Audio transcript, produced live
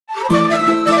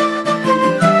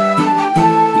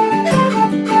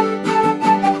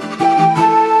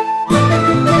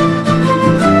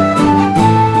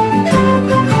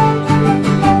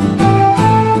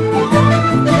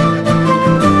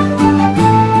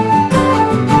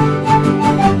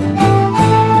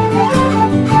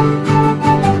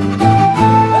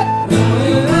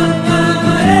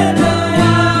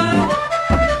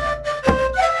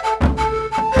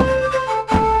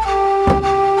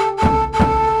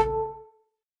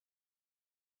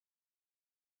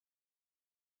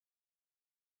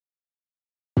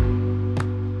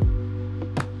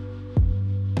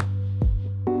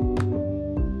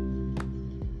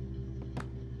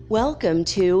Welcome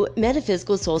to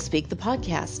Metaphysical Soul Speak, the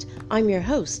podcast. I'm your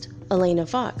host, Elena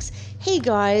Fox. Hey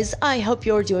guys, I hope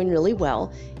you're doing really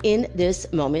well in this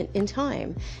moment in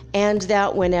time, and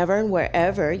that whenever and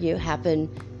wherever you happen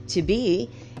to be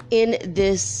in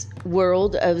this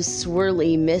world of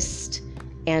swirly mist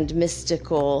and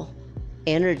mystical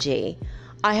energy,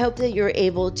 I hope that you're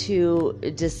able to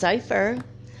decipher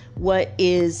what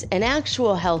is an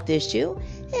actual health issue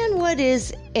and what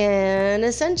is an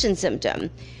ascension symptom.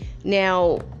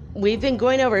 Now, we've been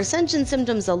going over ascension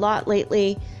symptoms a lot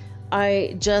lately.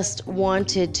 I just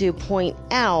wanted to point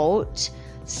out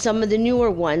some of the newer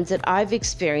ones that I've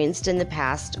experienced in the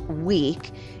past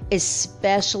week,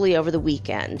 especially over the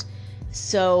weekend.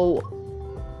 So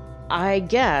I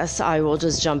guess I will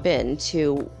just jump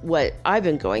into what I've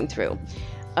been going through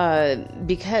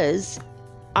because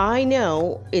I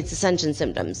know it's ascension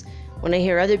symptoms. When I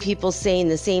hear other people saying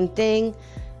the same thing,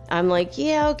 I'm like,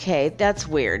 yeah, okay, that's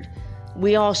weird.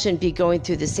 We all shouldn't be going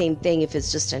through the same thing if it's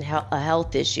just a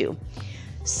health issue.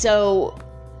 So,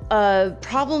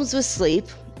 problems with sleep,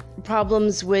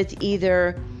 problems with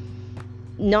either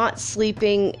not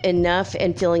sleeping enough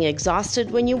and feeling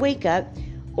exhausted when you wake up,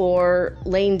 or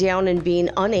laying down and being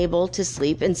unable to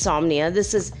sleep, insomnia.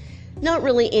 This is not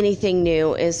really anything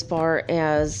new as far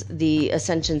as the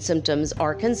ascension symptoms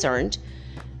are concerned,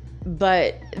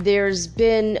 but there's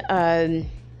been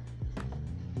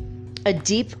a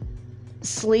deep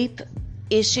sleep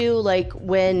issue, like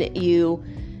when you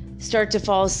start to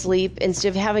fall asleep, instead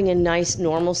of having a nice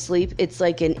normal sleep, it's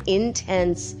like an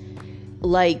intense,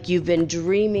 like you've been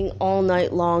dreaming all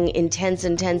night long, intense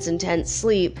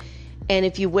sleep. And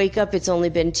if you wake up, it's only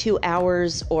been 2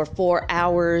 hours or 4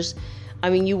 hours. I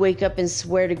mean, you wake up and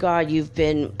swear to God you've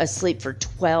been asleep for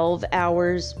 12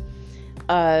 hours.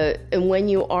 And when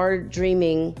you are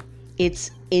dreaming, it's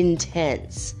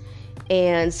intense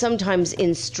and sometimes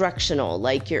instructional,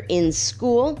 like you're in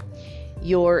school,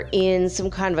 you're in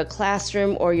some kind of a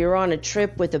classroom, or you're on a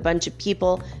trip with a bunch of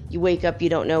people. You wake up, you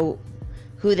don't know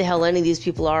who the hell any of these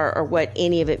people are or what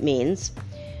any of it means.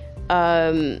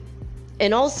 And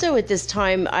also at this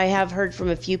time, I have heard from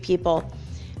a few people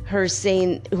who are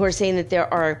saying that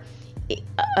there are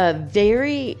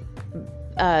very,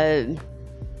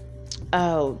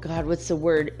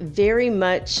 very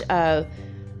much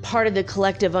part of the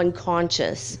collective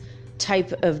unconscious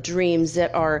type of dreams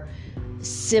that are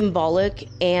symbolic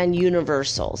and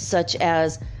universal, such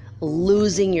as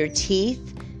losing your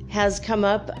teeth has come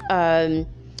up.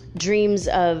 Dreams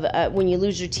of when you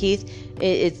lose your teeth,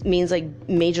 it means like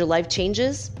major life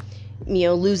changes,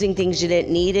 losing things you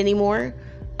didn't need anymore,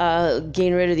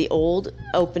 getting rid of the old,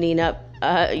 opening up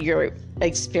your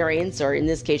experience, or in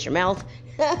this case your mouth,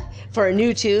 for a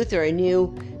new tooth or a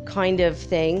new kind of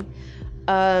thing.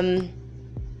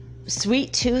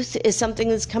 Sweet tooth is something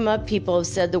that's come up. People have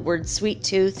said the word sweet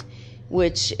tooth,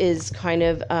 which is kind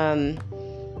of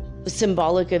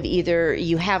symbolic of either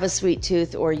you have a sweet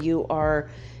tooth or you are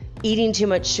eating too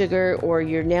much sugar, or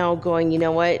you're now going, you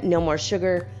know what, no more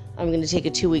sugar. I'm going to take a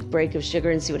 2-week break of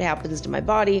sugar and see what happens to my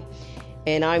body.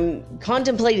 And I'm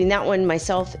contemplating that one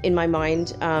myself in my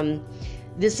mind.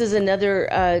 This is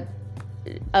another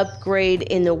upgrade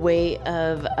in the way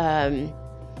of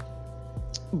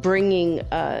bringing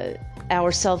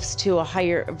ourselves to a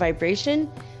higher vibration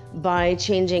by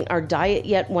changing our diet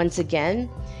yet once again.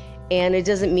 And it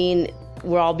doesn't mean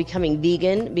we're all becoming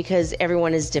vegan, because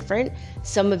everyone is different.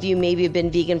 Some of you maybe have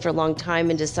been vegan for a long time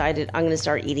and decided, I'm going to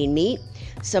start eating meat.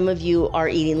 Some of you are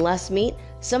eating less meat.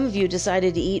 Some of you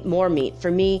decided to eat more meat.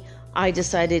 For me, I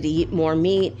decided to eat more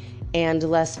meat and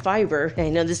less fiber. I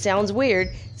know this sounds weird.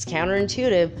 It's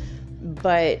counterintuitive,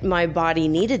 but my body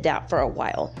needed that for a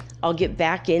while. I'll get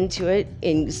back into it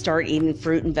and start eating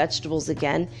fruit and vegetables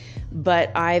again.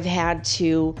 But I've had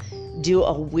to do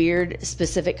a weird,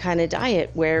 specific kind of diet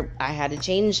where I had to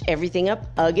change everything up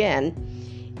again.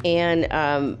 And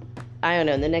I don't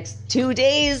know, in the next 2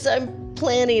 days, I'm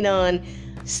planning on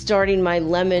starting my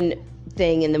lemon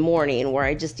thing in the morning, where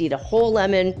I just eat a whole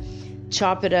lemon,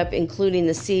 chop it up, including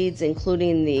the seeds,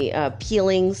 including the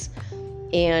peelings,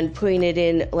 and putting it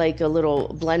in like a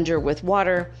little blender with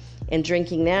water and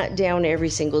drinking that down every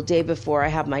single day before I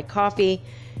have my coffee,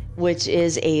 which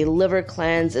is a liver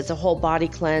cleanse. It's a whole body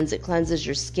cleanse. It cleanses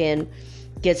your skin,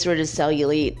 gets rid of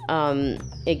cellulite.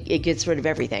 It gets rid of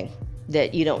everything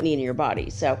that you don't need in your body.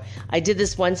 So I did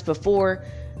this once before,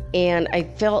 and I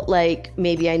felt like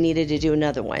maybe I needed to do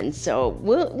another one. So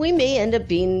we may end up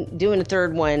doing a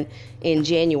third one in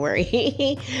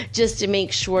January just to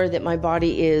make sure that my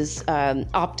body is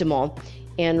optimal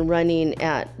and running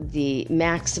at the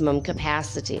maximum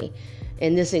capacity.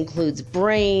 And this includes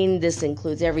brain, this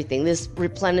includes everything. This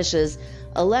replenishes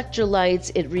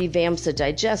electrolytes, it revamps the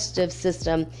digestive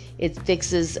system, it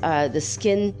fixes the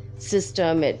skin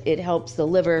system, it helps the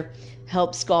liver,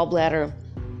 helps gallbladder,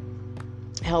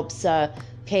 helps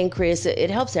pancreas, it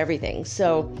helps everything.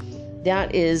 So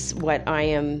that is what I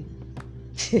am.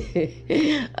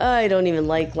 I don't even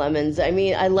like lemons. I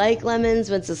mean, I like lemons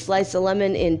when it's a slice of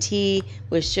lemon in tea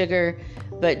with sugar,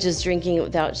 but just drinking it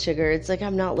without sugar, it's like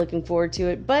I'm not looking forward to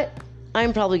it, but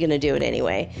I'm probably going to do it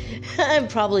anyway. I'm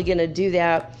probably going to do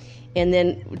that and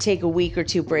then take a week or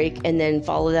two break and then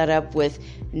follow that up with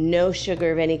no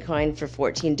sugar of any kind for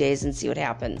 14 days and see what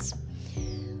happens.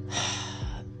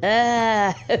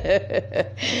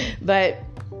 But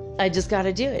I just got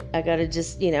to do it. I got to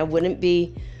just, wouldn't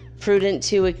be prudent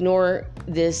to ignore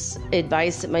this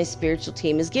advice that my spiritual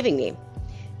team is giving me.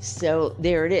 So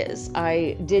there it is.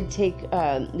 I did take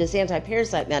this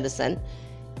anti-parasite medicine,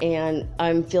 and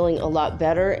I'm feeling a lot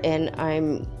better, and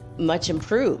I'm much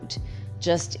improved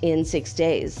just in 6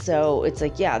 days. So it's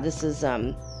like, yeah, this is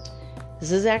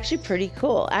actually pretty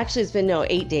cool. Actually, it's been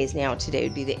 8 days now. Today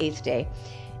would be the 8th day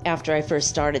after I first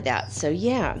started that. So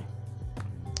yeah.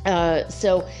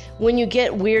 So when you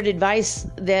get weird advice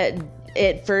that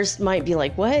at first might be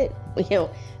like, what?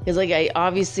 It's like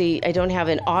I don't have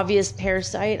an obvious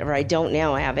parasite, or I don't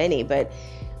now have any, but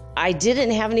I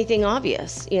didn't have anything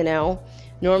obvious,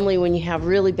 Normally when you have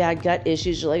really bad gut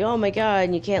issues, you're like, oh my God,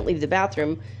 and you can't leave the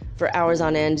bathroom for hours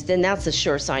on end, then that's a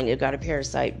sure sign you've got a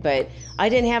parasite. But I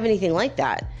didn't have anything like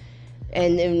that.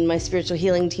 And then my spiritual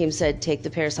healing team said, take the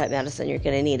parasite medicine, you're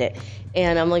going to need it.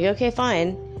 And I'm like, okay,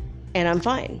 fine. And I'm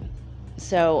fine.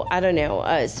 So I don't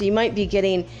know. So you might be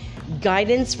getting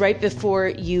guidance right before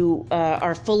you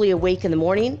are fully awake in the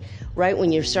morning, right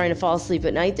when you're starting to fall asleep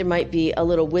at night. There might be a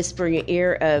little whisper in your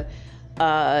ear of,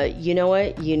 you know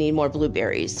what, you need more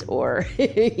blueberries, or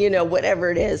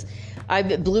whatever it is.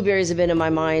 Blueberries have been in my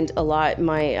mind a lot.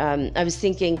 I was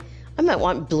thinking I might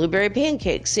want blueberry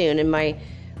pancakes soon, and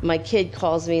my kid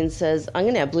calls me and says, I'm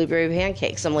gonna have blueberry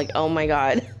pancakes. I'm like, oh my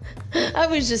God. I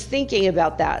was just thinking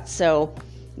about that. So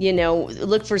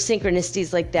look for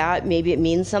synchronicities like that. Maybe it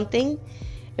means something.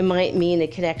 It might mean a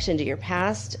connection to your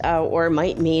past, or it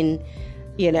might mean,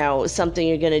 something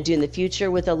you're going to do in the future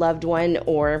with a loved one,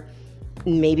 or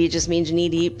maybe it just means you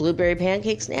need to eat blueberry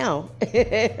pancakes now.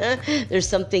 There's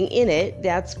something in it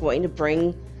that's going to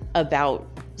bring about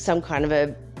some kind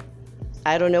of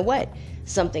I don't know what,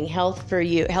 something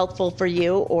healthful for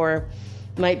you, or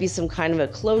might be some kind of a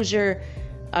closure.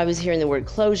 I was hearing the word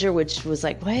closure, which was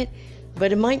like, what?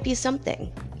 But it might be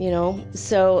something,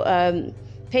 So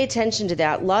pay attention to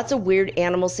that. Lots of weird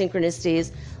animal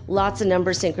synchronicities, lots of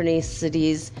number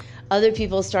synchronicities. Other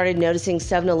people started noticing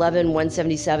 711,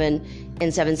 177,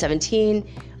 and 717.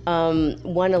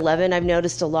 111 I've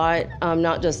noticed a lot,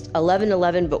 not just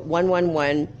 1111, but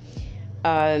 111.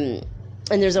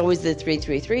 And there's always the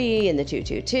 333 and the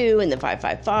 222 and the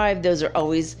 555. Those are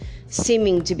always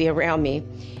seeming to be around me.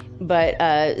 But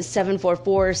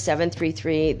 744,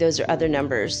 733, those are other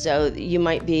numbers. So you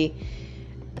might be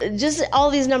just all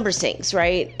these number syncs,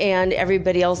 right? And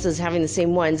everybody else is having the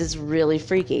same ones. It's really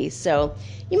freaky. So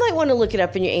you might want to look it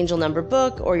up in your angel number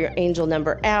book or your angel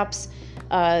number apps.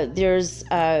 There's,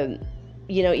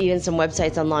 even some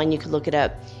websites online you could look it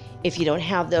up if you don't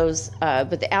have those.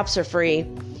 But the apps are free.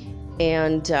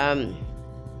 And,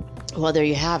 there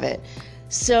you have it.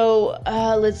 So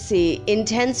let's see,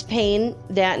 intense pain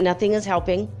that nothing is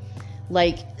helping,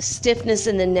 like stiffness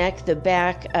in the neck, the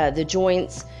back, the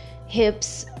joints,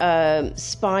 hips,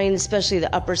 spine, especially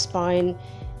the upper spine,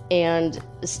 and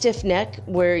stiff neck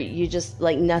where you just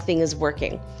like nothing is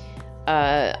working.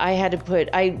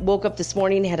 I woke up this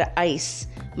morning, had to ice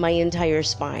my entire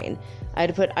spine. I had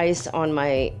to put ice on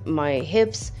my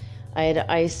hips. I had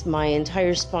to ice my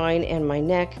entire spine and my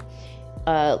neck.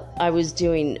 I was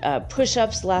doing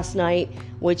push-ups last night,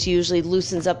 which usually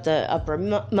loosens up the upper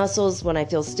muscles when I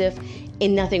feel stiff,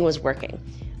 and nothing was working.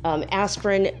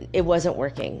 Aspirin, it wasn't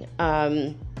working.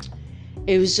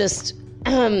 It was just,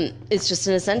 it's just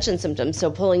an ascension symptom.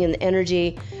 So pulling in the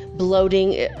energy,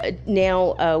 bloating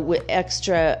now with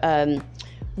extra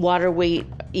water weight,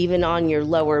 even on your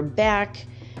lower back.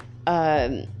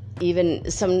 Even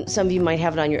some of you might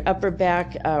have it on your upper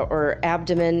back or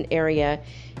abdomen area.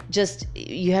 Just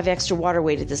you have extra water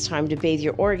weight at this time to bathe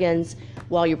your organs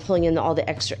while you're pulling in all the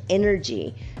extra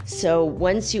energy. So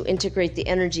once you integrate the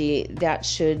energy, that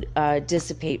should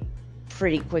dissipate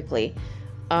pretty quickly.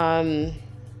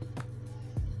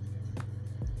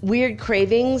 Weird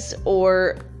cravings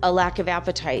or a lack of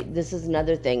appetite. This is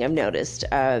another thing I've noticed.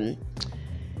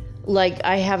 Like,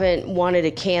 I haven't wanted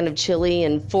a can of chili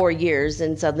in 4 years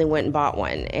and suddenly went and bought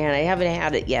one, and I haven't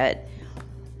had it yet.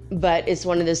 But it's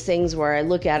one of those things where I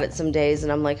look at it some days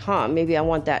and I'm like, maybe I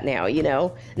want that now,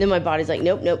 And then my body's like,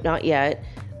 nope, not yet.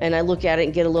 And I look at it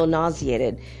and get a little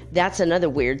nauseated. That's another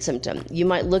weird symptom. You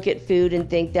might look at food and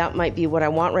think that might be what I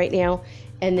want right now,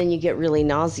 and then you get really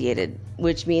nauseated,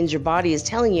 which means your body is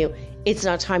telling you it's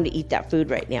not time to eat that food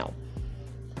right now.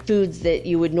 Foods that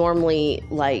you would normally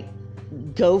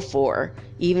go for,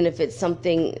 even if it's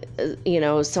something,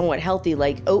 somewhat healthy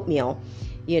like oatmeal,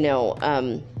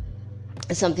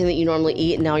 something that you normally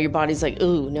eat, and now your body's like,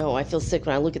 ooh, no, I feel sick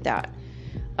when I look at that.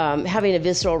 Having a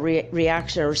visceral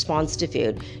reaction or response to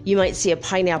food. You might see a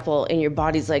pineapple and your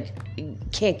body's like,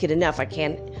 can't get enough. I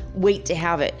can't wait to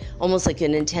have it. Almost like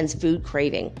an intense food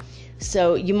craving.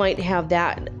 So you might have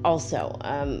that also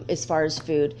as far as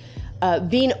food.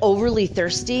 Being overly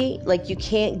thirsty, like you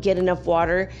can't get enough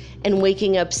water, and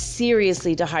waking up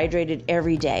seriously dehydrated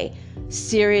every day.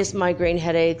 Serious migraine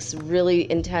headaches,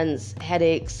 really intense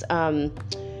headaches. And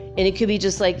it could be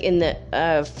just like in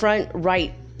the front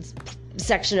right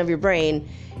section of your brain,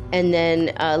 and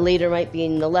then later might be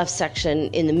in the left section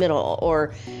in the middle,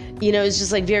 or it's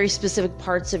just like very specific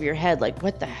parts of your head. Like,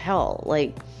 what the hell?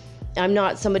 Like, I'm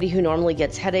not somebody who normally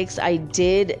gets headaches. I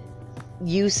did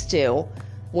used to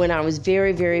when I was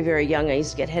very, very, very young. I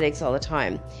used to get headaches all the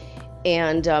time,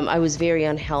 and I was very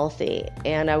unhealthy,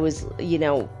 and I was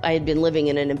I had been living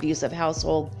in an abusive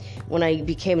household. When I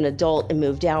became an adult and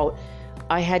moved out,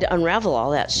 I had to unravel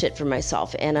all that shit for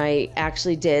myself, and I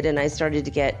actually did, and I started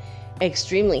to get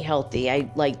extremely healthy. I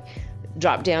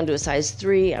dropped down to a size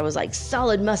 3. I was like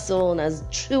solid muscle, and I was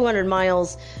 200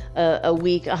 miles a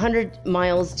week, 100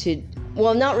 miles to,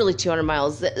 well, not really 200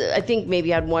 miles. I think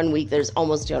maybe I had 1 week there's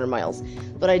almost 200 miles,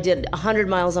 but I did 100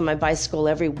 miles on my bicycle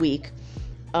every week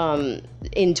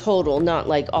in total, not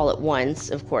like all at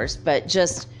once, of course, but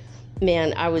just,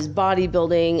 man, I was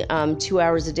bodybuilding 2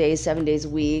 hours a day, 7 days a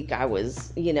week. I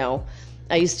was,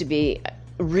 I used to be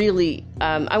really,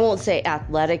 I won't say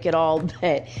athletic at all,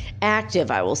 but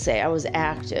active, I will say. I was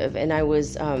active, and I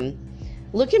was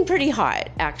looking pretty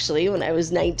hot, actually, when I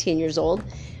was 19 years old.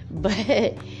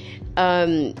 But,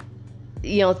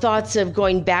 thoughts of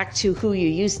going back to who you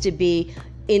used to be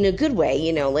in a good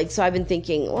way, so I've been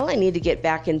thinking, well, I need to get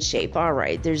back in shape. All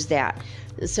right, there's that.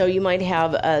 So you might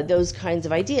have those kinds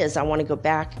of ideas. I want to go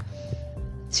back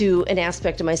to an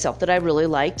aspect of myself that I really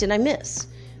liked and I miss.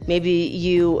 Maybe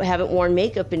you haven't worn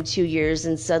makeup in 2 years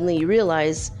and suddenly you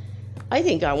realize, I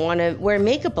think I want to wear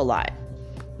makeup a lot.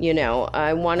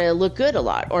 I want to look good a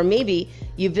lot. Or maybe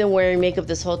you've been wearing makeup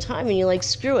this whole time and you're like,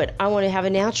 screw it, I want to have a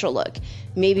natural look.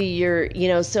 Maybe you're,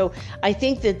 so I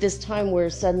think that this time we're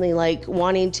suddenly like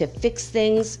wanting to fix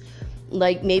things.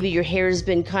 Like maybe your hair has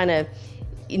been kind of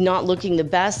not looking the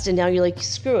best, and now you're like,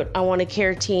 screw it, I want a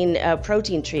keratin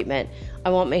protein treatment. I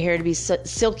want my hair to be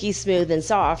silky smooth and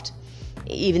soft,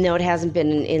 even though it hasn't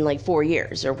been in like 4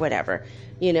 years or whatever.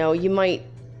 You might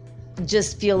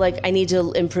just feel like, I need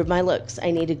to improve my looks,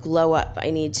 I need to glow up,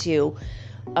 I need to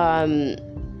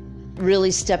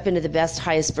really step into the best,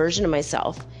 highest version of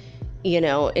myself.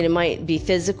 And it might be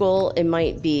physical, it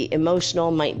might be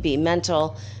emotional, might be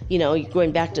mental,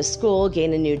 going back to school,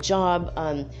 getting a new job,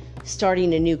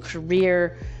 starting a new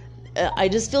career. I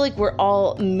just feel like we're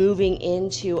all moving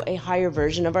into a higher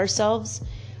version of ourselves,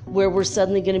 where we're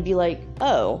suddenly going to be like,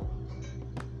 oh,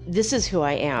 this is who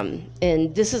I am,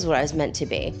 and this is what I was meant to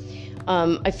be.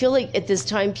 I feel like at this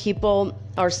time, people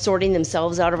are sorting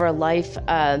themselves out of our life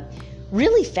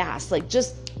really fast, like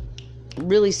just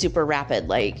really super rapid.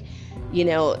 Like,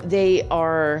 they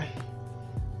are,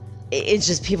 it's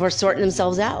just people are sorting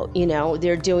themselves out,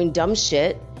 they're doing dumb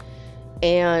shit.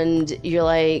 And you're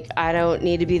like, I don't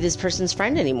need to be this person's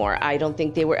friend anymore. I don't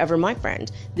think they were ever my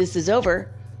friend. This is over,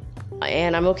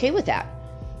 and I'm okay with that.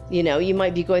 You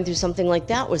might be going through something like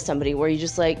that with somebody where you're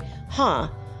just like,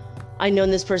 I've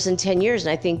known this person 10 years,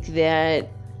 and I think that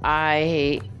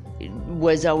I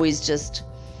was always just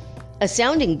a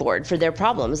sounding board for their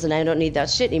problems, and I don't need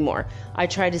that shit anymore. I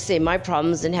try to say my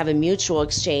problems and have a mutual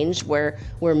exchange where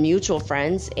we're mutual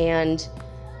friends, and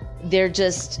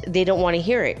they don't want to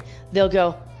hear it. They'll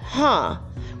go,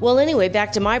 well, anyway,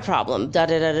 back to my problem,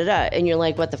 da-da-da-da-da. And you're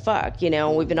like, what the fuck?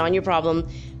 We've been on your problem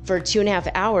for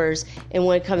 2.5 hours, and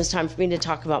when it comes time for me to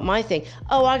talk about my thing,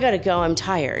 oh, I gotta go, I'm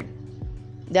tired.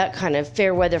 That kind of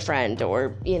fair weather friend,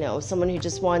 or, someone who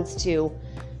just wants to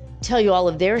tell you all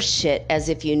of their shit as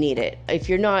if you need it. If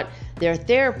you're not their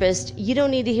therapist, you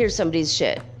don't need to hear somebody's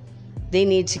shit. They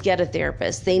need to get a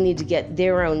therapist. They need to get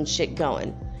their own shit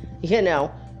going.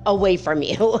 away from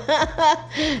you.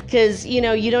 Because, you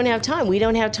know, you don't have time. We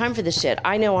don't have time for this shit.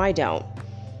 I know I don't.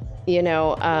 You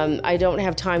know, I don't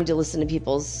have time to listen to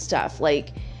people's stuff.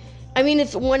 Like, I mean,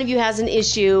 if one of you has an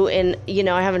issue and, you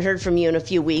know, I haven't heard from you in a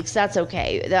few weeks, that's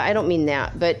okay. I don't mean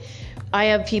that. But I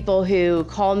have people who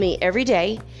call me every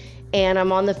day and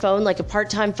I'm on the phone like a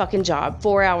part-time fucking job,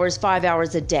 4 hours, 5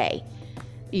 hours a day,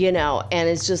 you know, and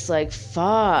it's just like,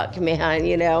 fuck, man,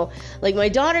 you know, like my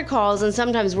daughter calls and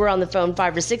sometimes we're on the phone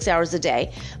 5 or 6 hours a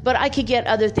day, but I could get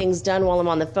other things done while I'm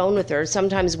on the phone with her.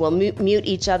 Sometimes we'll mute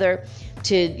each other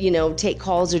to, you know, take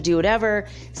calls or do whatever.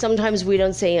 Sometimes we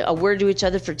don't say a word to each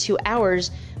other for 2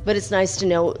 hours, but it's nice to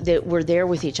know that we're there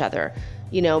with each other,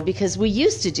 you know, because we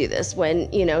used to do this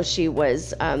when, you know, she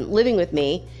was living with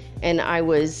me and I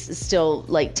was still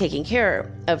like taking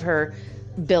care of her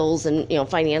bills and, you know,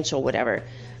 financial whatever.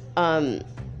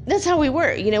 That's how we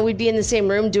were. You know, we'd be in the same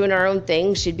room doing our own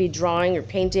thing. She'd be drawing or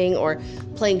painting or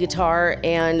playing guitar,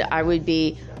 and I would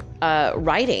be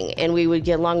writing, and we would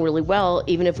get along really well,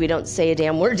 even if we don't say a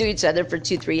damn word to each other for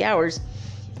 2-3 hours.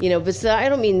 You know, but so I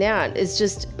don't mean that. It's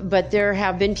just, but there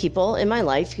have been people in my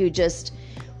life who just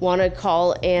want to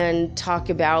call and talk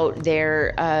about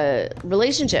their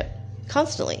relationship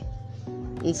constantly.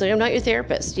 And so I'm not your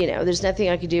therapist, you know, there's nothing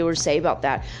I could do or say about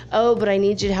that. Oh, but I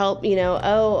need you to help, you know,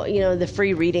 oh, you know, the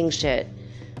free reading shit,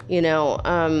 you know,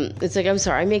 it's like, I'm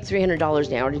sorry, I make $300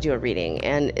 an hour to do a reading.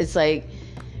 And it's like,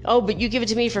 oh, but you give it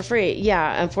to me for free.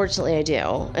 Yeah, unfortunately I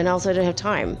do. And also I don't have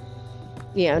time,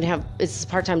 you know, it's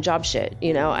part-time job shit.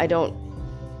 You know, I don't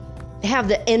have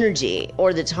the energy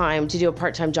or the time to do a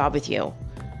part-time job with you,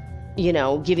 you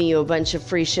know, giving you a bunch of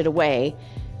free shit away,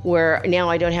 where now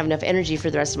I don't have enough energy for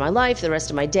the rest of my life, the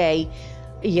rest of my day,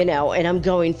 you know, and I'm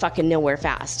going fucking nowhere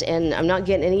fast. And I'm not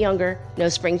getting any younger. No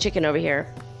spring chicken over here,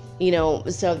 you know.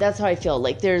 So that's how I feel.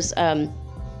 Like there's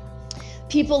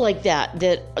people like that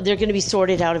they're going to be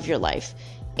sorted out of your life.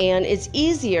 And it's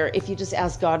easier if you just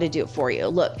ask God to do it for you.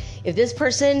 Look, if this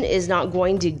person is not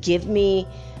going to give me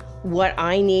what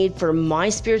I need for my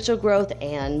spiritual growth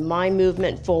and my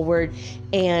movement forward,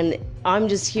 and I'm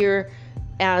just here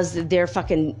as their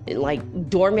fucking like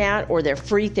doormat or their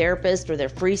free therapist or their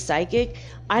free psychic,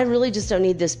 I really just don't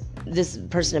need this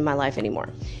person in my life anymore.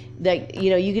 That, you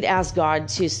know, you could ask God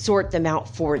to sort them out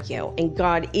for you, and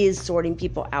God is sorting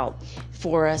people out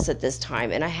for us at this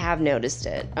time, and I have noticed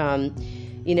it.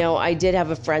 You know, I did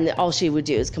have a friend that all she would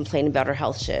do is complain about her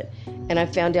health shit, and I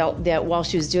found out that while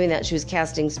she was doing that, she was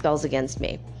casting spells against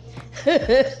me.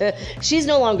 She's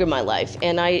no longer in my life,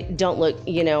 and I don't look,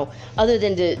 you know, other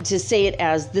than to say it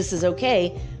as this is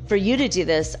okay for you to do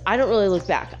this, I don't really look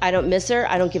back. I don't miss her.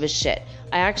 I don't give a shit.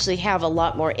 I actually have a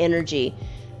lot more energy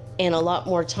and a lot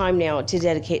more time now to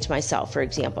dedicate to myself, for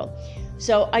example.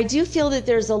 So I do feel that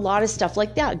there's a lot of stuff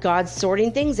like that. God's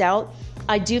sorting things out.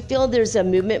 I do feel there's a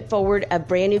movement forward of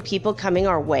brand new people coming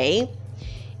our way,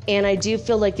 and I do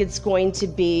feel like it's going to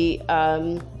be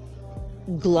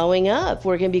glowing up.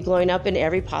 We're going to be glowing up in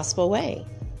every possible way.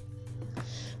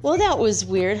 Well, that was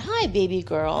weird. Hi, baby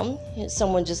girl.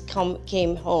 Someone just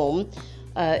came home.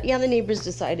 Yeah, the neighbors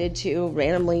decided to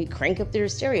randomly crank up their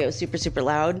stereo super, super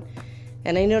loud.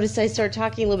 And I noticed I started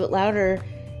talking a little bit louder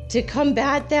to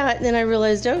combat that. And then I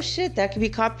realized, oh shit, that could be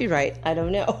copyright. I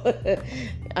don't know.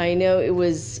 I know it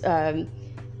was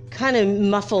kind of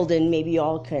muffled and maybe you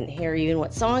all couldn't hear even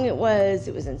what song it was.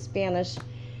 It was in Spanish.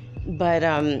 But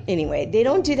anyway, they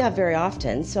don't do that very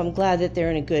often, so I'm glad that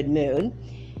they're in a good mood.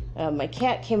 My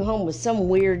cat came home with some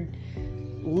weird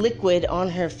liquid on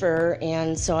her fur,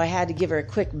 and so I had to give her a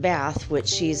quick bath, which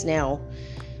she's now,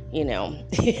 you know,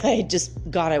 I just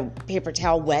got a paper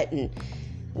towel wet and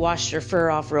washed her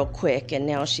fur off real quick, and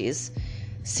now she's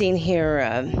seen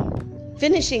here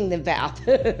finishing the bath,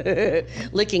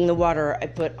 licking the water I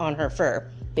put on her fur,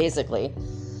 basically.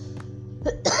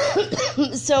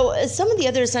 So some of the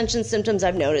other ascension symptoms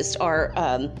I've noticed are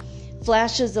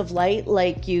flashes of light,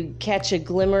 like you catch a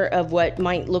glimmer of what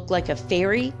might look like a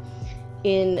fairy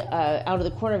in out of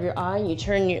the corner of your eye, and you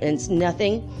turn and it's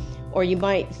nothing. Or you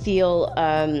might feel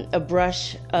a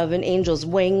brush of an angel's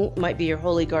wing, might be your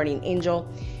holy guardian angel,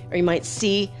 or you might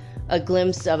see a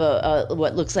glimpse of a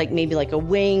what looks like maybe like a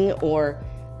wing, or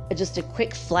just a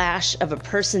quick flash of a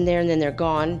person there and then they're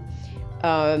gone.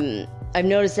 I've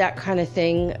noticed that kind of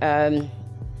thing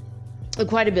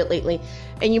quite a bit lately.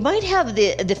 And you might have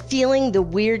the feeling, the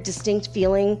weird, distinct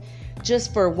feeling,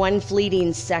 just for one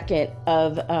fleeting second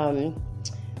of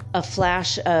a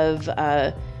flash of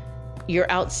you're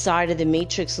outside of the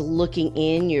matrix looking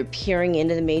in, you're peering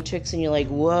into the matrix, and you're like,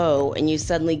 whoa, and you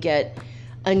suddenly get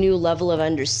a new level of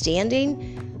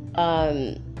understanding.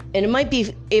 And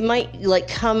it might like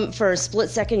come for a split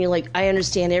second. You're like, I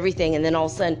understand everything. And then all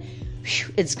of a sudden,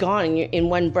 whew, it's gone and you're in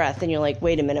one breath. And you're like,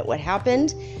 wait a minute, what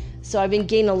happened? So I've been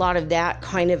getting a lot of that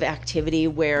kind of activity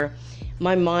where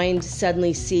my mind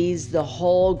suddenly sees the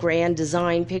whole grand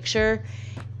design picture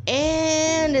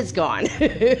and it's gone.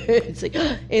 It's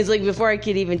like before I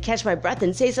could even catch my breath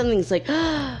and say something, it's like,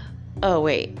 oh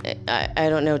wait, I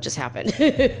don't know what just happened.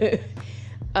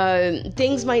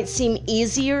 Things might seem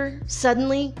easier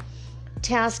suddenly.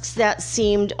 Tasks that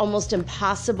seemed almost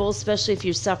impossible, especially if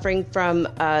you're suffering from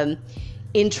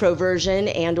introversion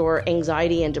and or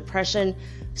anxiety and depression,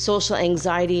 social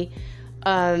anxiety,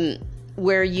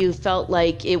 where you felt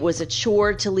like it was a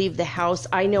chore to leave the house.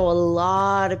 I know a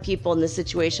lot of people in this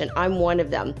situation. I'm one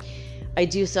of them. I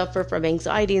do suffer from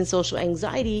anxiety and social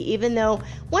anxiety, even though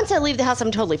once I leave the house,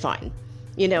 I'm totally fine.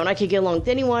 And I could get along with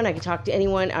anyone. I could talk to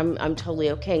anyone. I'm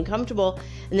totally okay and comfortable.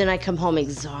 And then I come home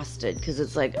exhausted because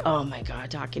it's like, oh my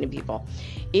God, talking to people.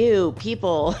 Ew,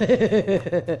 people.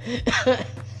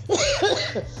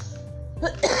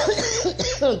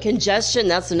 Congestion,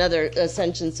 that's another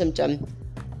ascension symptom.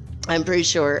 I'm pretty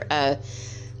sure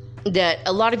that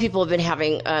a lot of people have been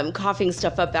having coughing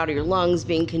stuff up out of your lungs,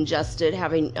 being congested,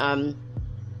 having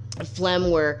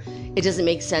phlegm where it doesn't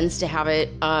make sense to have it.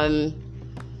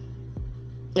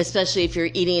 Especially if you're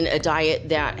eating a diet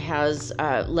that has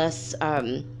less,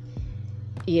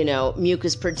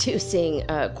 mucus producing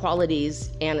qualities.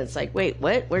 And it's like, wait,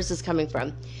 what? Where's this coming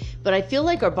from? But I feel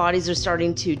like our bodies are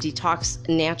starting to detox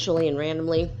naturally and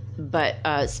randomly. But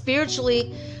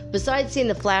spiritually, besides seeing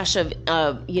the flash of,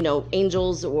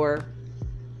 angels or,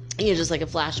 just like a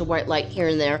flash of white light here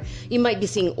and there, you might be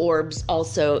seeing orbs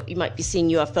also. You might be seeing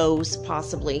UFOs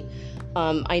possibly.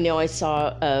 I know I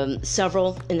saw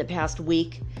several in the past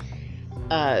week,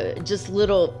 just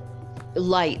little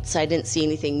lights. I didn't see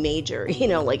anything major,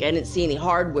 like I didn't see any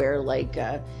hardware like,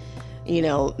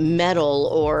 metal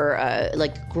or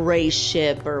like gray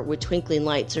ship or with twinkling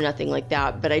lights or nothing like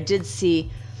that. But I did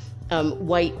see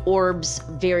white orbs,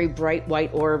 very bright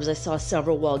white orbs. I saw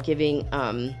several while giving,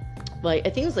 I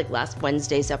think it was like last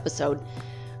Wednesday's episode.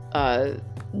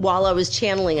 While I was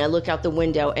channeling, I look out the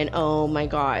window and oh my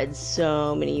God,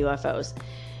 so many UFOs.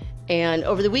 And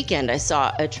over the weekend, I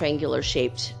saw a triangular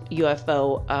shaped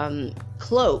UFO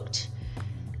cloaked,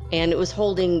 and it was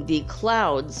holding the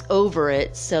clouds over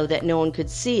it so that no one could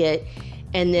see it.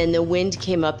 And then the wind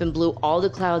came up and blew all the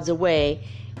clouds away.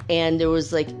 And there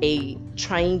was like a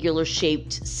triangular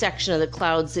shaped section of the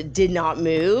clouds that did not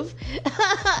move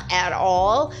at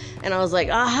all. And I was like,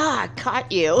 aha, caught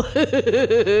you.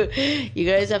 You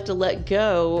guys have to let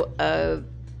go of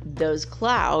those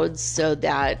clouds so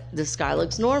that the sky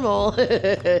looks normal.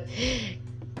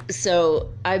 So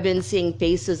I've been seeing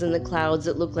faces in the clouds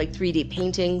that look like 3D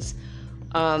paintings.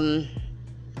 That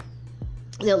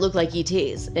look like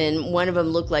ETs. And one of them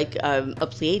looked like a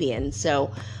Pleiadian.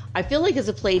 So I feel like as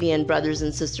a Pleiadian, brothers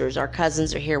and sisters, our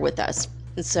cousins are here with us.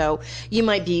 And so you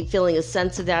might be feeling a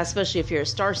sense of that, especially if you're a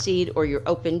starseed or you're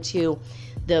open to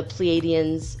the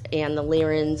Pleiadians and the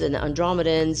Lyrans and the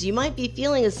Andromedans. You might be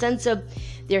feeling a sense of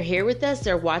they're here with us,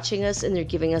 they're watching us, and they're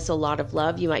giving us a lot of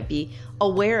love. You might be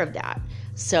aware of that.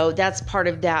 So that's part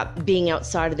of that being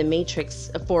outside of the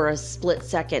matrix for a split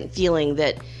second, feeling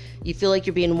that you feel like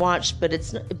you're being watched, but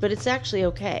it's actually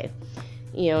okay.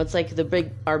 It's like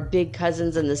our big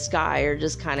cousins in the sky are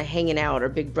just kind of hanging out, or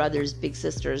big brothers, big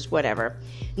sisters, whatever.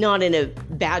 Not in a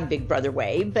bad big brother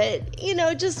way, but,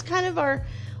 just kind of our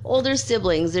older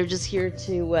siblings. They're just here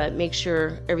to make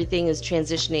sure everything is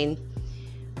transitioning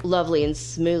lovely and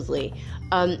smoothly.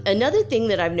 Another thing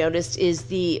that I've noticed is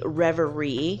the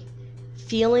reverie,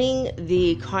 feeling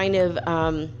the kind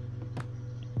of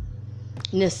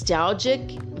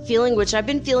nostalgic feeling, which I've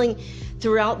been feeling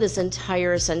throughout this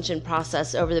entire ascension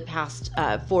process over the past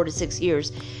 4 to 6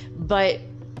 years. But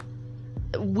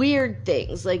weird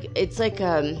things, like it's like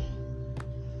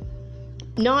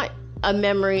not a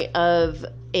memory of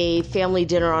a family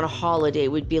dinner on a holiday,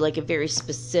 would be like a very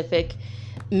specific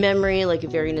memory, like a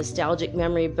very nostalgic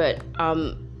memory, but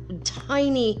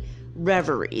tiny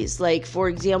reveries. Like, for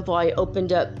example,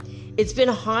 it's been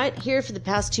hot here for the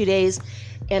past 2 days,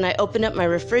 and I opened up my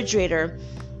refrigerator.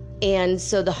 And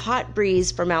so the hot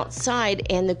breeze from outside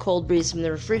and the cold breeze from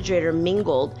the refrigerator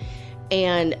mingled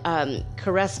and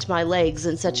caressed my legs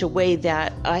in such a way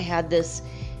that I had this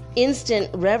instant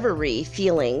reverie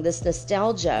feeling, this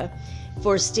nostalgia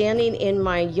for standing in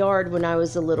my yard when I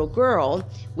was a little girl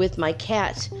with my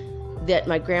cat that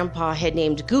my grandpa had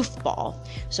named Goofball.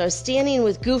 So I was standing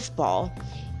with Goofball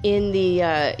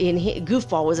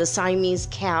Goofball was a Siamese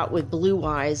cat with blue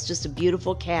eyes, just a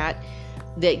beautiful cat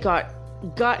that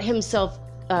got himself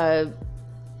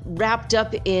wrapped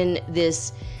up in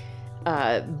this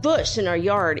bush in our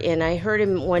yard, and I heard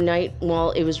him one night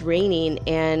while it was raining,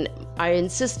 and I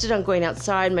insisted on going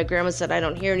outside. My grandma said, I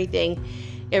don't hear anything.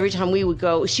 Every time we would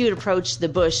go, she would approach the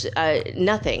bush,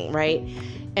 nothing, right?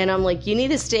 And I'm like, you need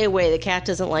to stay away. The cat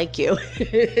doesn't like you.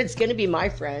 It's going to be my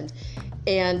friend.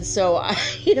 And so,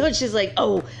 she's like,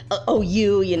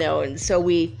 you know. And so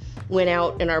we went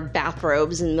out in our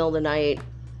bathrobes in the middle of the night,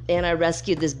 and I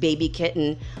rescued this baby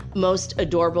kitten, most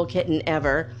adorable kitten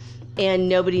ever. And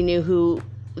nobody knew who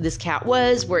this cat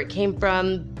was, where it came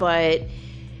from, but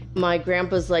my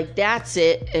grandpa's like, that's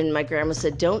it. And my grandma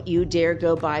said, don't you dare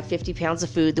go buy 50 pounds of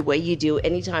food the way you do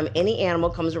anytime any animal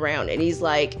comes around. And he's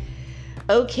like,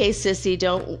 okay, sissy,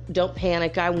 don't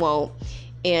panic, I won't.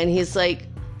 And he's like,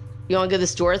 you want to go to the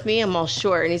store with me? I'm all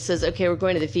sure. And he says, okay, we're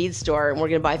going to the feed store, and we're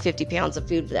going to buy 50 pounds of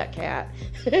food for that cat.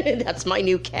 That's my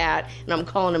new cat, and I'm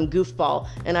calling him Goofball,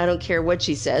 and I don't care what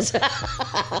she says.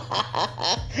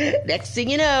 Next thing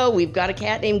you know, we've got a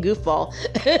cat named Goofball.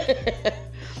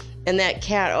 And that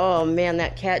cat, oh man,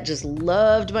 that cat just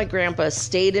loved my grandpa,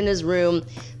 stayed in his room,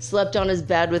 slept on his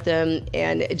bed with him,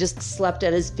 and just slept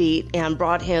at his feet, and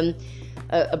brought him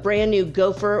a brand new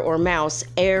gopher or mouse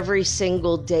every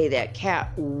single day. That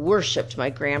cat worshipped my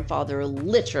grandfather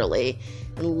literally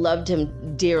and loved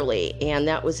him dearly, and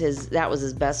that was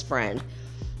his best friend.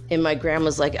 And my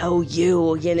grandma's like, oh,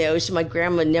 my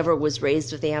grandma never was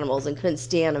raised with animals and couldn't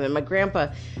stand them. And my grandpa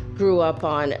grew up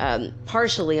on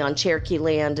partially on Cherokee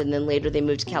land, and then later they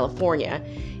moved to California.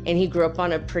 And he grew up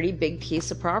on a pretty big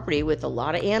piece of property with a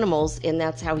lot of animals, and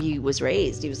that's how he was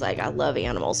raised. He was like, I love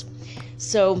animals.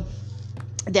 So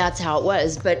that's how it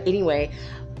was. But anyway,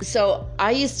 so I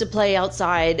used to play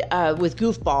outside with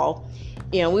Goofball.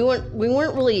 You know, we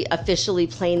weren't really officially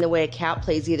playing the way a cat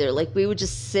plays either. Like, we would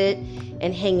just sit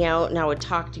and hang out, and I would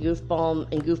talk to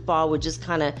Goofball, and Goofball would just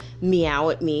kind of meow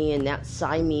at me, and that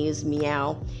Siamese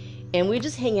meow. And we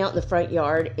just hang out in the front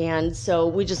yard, and so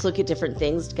we just look at different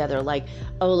things together, like,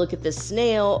 oh, look at this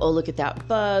snail, oh, look at that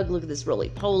bug, look at this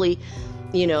roly-poly,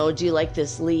 do you like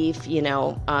this leaf,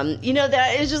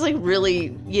 that is just like really,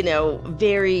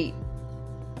 very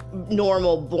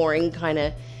normal, boring kind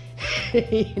of,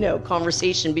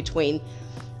 conversation between,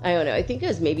 I don't know, I think I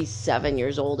was maybe 7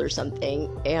 years old or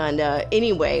something. And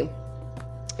anyway,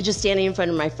 just standing in front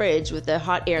of my fridge with the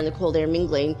hot air and the cold air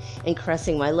mingling and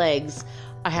caressing my legs,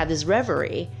 I had this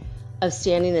reverie of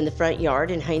standing in the front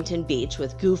yard in Huntington Beach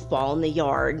with Goofball in the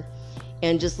yard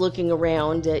and just looking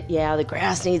around at, the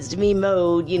grass needs to be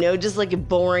mowed, just like a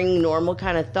boring, normal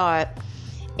kind of thought.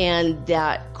 And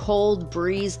that cold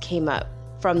breeze came up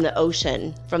from the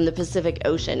ocean, from the Pacific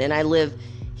Ocean. And I live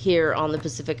here on the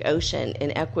Pacific Ocean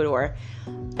in Ecuador.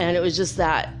 And it was just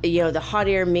that, the hot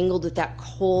air mingled with that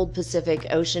cold Pacific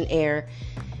Ocean air.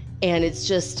 And it's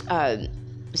just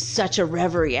such a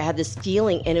reverie. I had this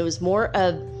feeling, and it was more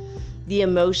of the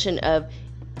emotion of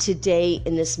today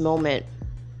in this moment.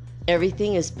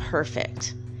 Everything is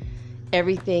perfect.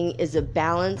 Everything is a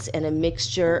balance and a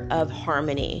mixture of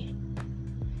harmony.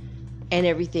 And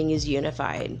everything is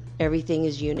unified. Everything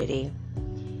is unity.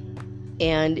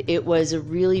 And it was a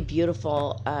really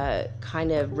beautiful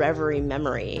kind of reverie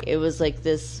memory. It was like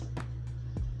this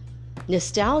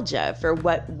nostalgia for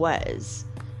what was,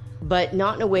 but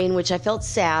not in a way in which I felt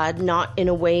sad, not in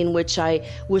a way in which I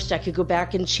wished I could go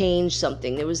back and change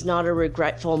something. There was not a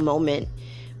regretful moment,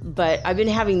 but I've been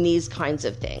having these kinds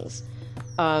of things.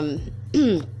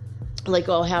 Like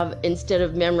I'll have, instead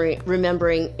of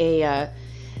remembering a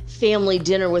family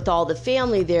dinner with all the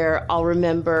family there, I'll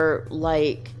remember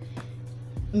like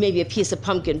maybe a piece of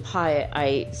pumpkin pie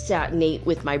I sat and ate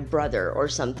with my brother or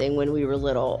something when we were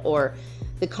little, or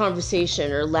the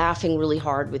conversation, or laughing really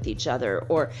hard with each other,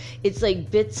 or it's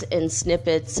like bits and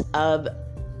snippets of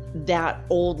that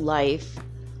old life,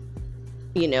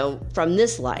 from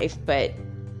this life, but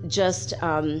just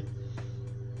the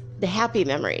happy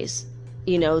memories,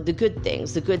 the good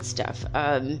things, the good stuff,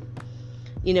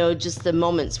 just the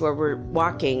moments where we're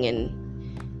walking and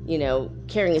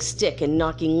carrying a stick and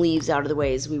knocking leaves out of the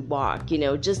way as we walk,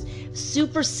 just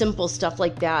super simple stuff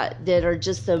like that are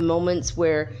just the moments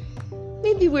where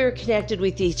maybe we're connected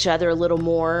with each other a little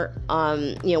more,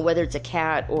 whether it's a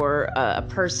cat or a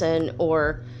person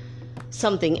or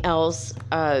something else,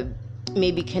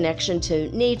 maybe connection to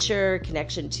nature,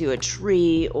 connection to a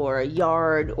tree or a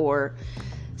yard or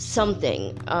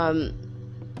something.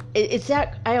 It's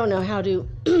that, I don't know how to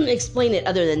explain it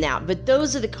other than that, but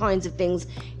those are the kinds of things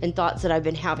and thoughts that I've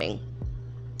been having.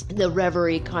 The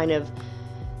reverie kind of,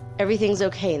 everything's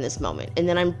okay in this moment. And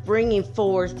then I'm bringing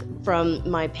forth from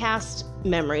my past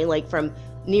memory, like from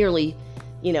nearly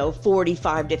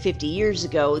 45 to 50 years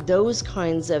ago, those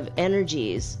kinds of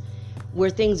energies where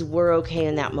things were okay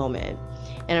in that moment.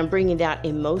 And I'm bringing that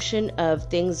emotion of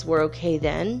things were okay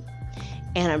then,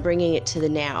 and I'm bringing it to the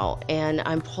now, and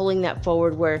I'm pulling that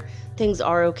forward where things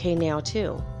are okay now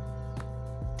too.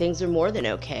 Things are more than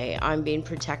okay. I'm being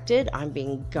protected, I'm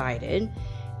being guided,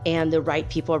 and the right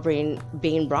people are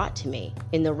being brought to me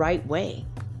in the right way.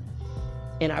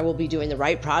 And I will be doing the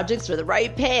right projects for the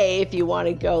right pay, if you want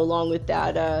to go along with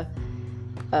that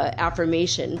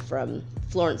affirmation from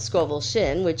Florence Scovel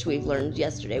Shinn, which we've learned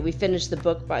yesterday. We finished the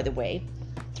book, by the way,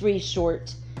 3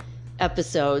 short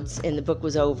episodes, and the book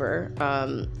was over.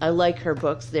 I like her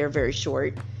books. They're very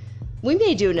short. We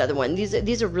may do another one.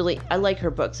 These are really, I like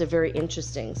her books. They're very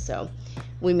interesting. So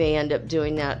we may end up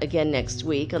doing that again next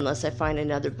week, unless I find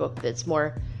another book that's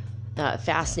more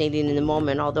fascinating in the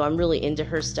moment, although I'm really into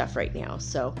her stuff right now.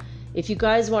 So if you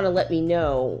guys want to let me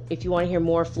know if you want to hear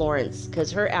more Florence,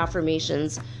 because her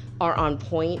affirmations are on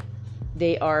point.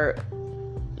 They are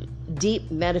deep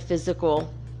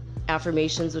metaphysical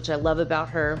affirmations, which I love about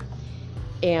her,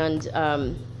 and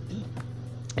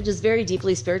just very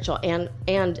deeply spiritual,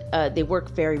 and they work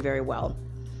very, very well.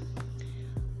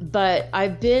 But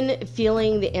I've been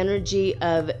feeling the energy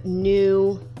of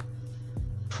new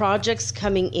projects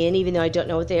coming in, even though I don't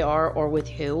know what they are or with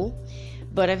who.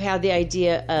 But I've had the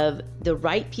idea of the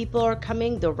right people are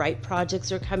coming, the right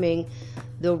projects are coming,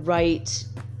 the right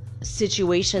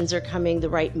situations are coming, the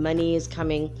right money is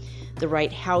coming, the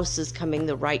right house is coming,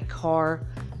 the right car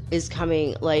is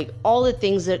coming. Like, all the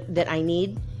things that I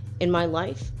need in my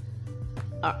life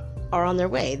are on their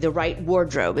way. The right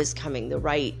wardrobe is coming, the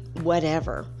right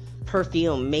whatever,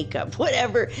 perfume, makeup,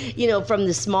 whatever, from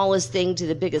the smallest thing to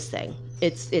the biggest thing.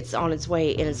 It's on its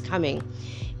way and it's coming.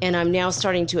 And I'm now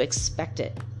starting to expect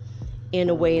it in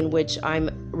a way in which I'm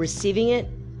receiving it.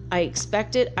 I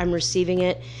expect it, I'm receiving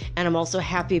it, and I'm also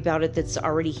happy about it that's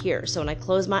already here. So when I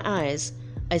close my eyes,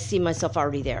 I see myself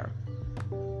already there,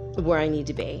 where I need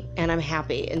to be, and I'm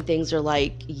happy, and things are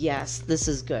like, yes, this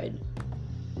is good.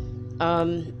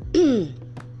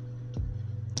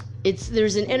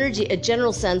 There's an energy, a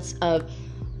general sense of,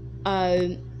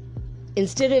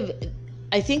 instead of,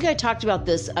 I think I talked about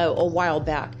this a while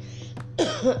back,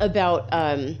 about,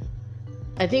 I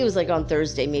think it was like on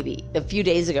Thursday, maybe a few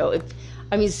days ago.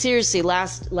 Seriously,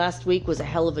 last week was a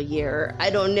hell of a year. I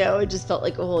don't know. It just felt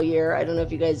like a whole year. I don't know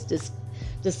if you guys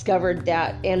discovered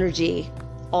that energy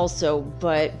also,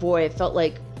 but boy, it felt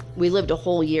like we lived a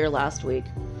whole year last week.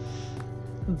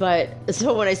 But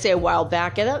so when I say a while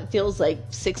back, that feels like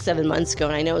 6-7 months ago,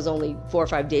 and I know it was only 4 or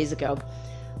 5 days ago.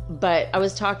 But I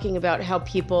was talking about how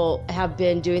people have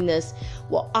been doing this.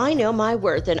 Well, I know my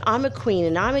worth, and I'm a queen,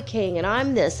 and I'm a king, and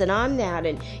I'm this, and I'm that,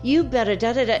 and you better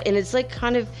da-da-da. And it's like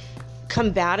kind of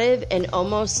combative and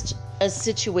almost a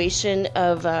situation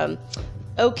of,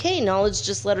 okay, knowledge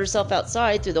just let herself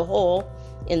outside through the hole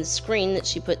in the screen that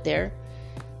she put there.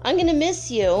 I'm going to miss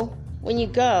you when you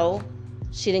go.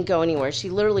 She didn't go anywhere. She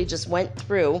literally just went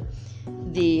through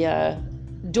the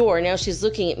door. Now she's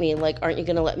looking at me like, aren't you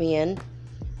going to let me in?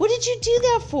 What did you do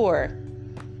that for?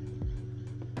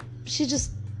 She's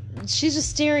just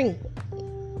staring.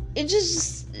 It's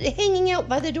just hanging out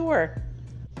by the door.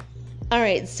 All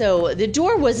right, so the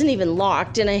door wasn't even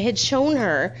locked, and I had shown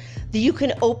her that you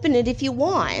can open it if you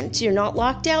want. You're not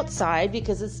locked outside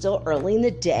because it's still early in the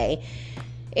day.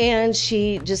 And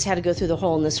she just had to go through the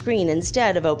hole in the screen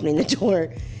instead of opening the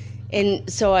door. And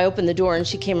so I opened the door, and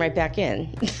she came right back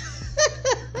in.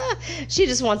 She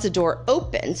just wants the door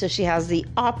open, so she has the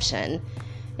option,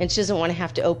 and she doesn't want to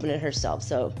have to open it herself.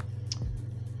 So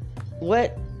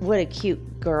what a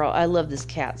cute girl. I love this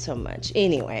cat so much.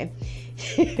 Anyway.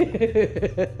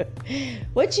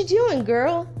 What you doing,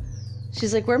 girl?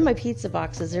 She's like, where are my pizza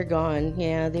boxes? They're gone.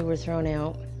 Yeah, they were thrown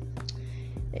out.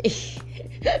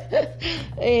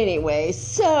 Anyway,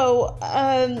 so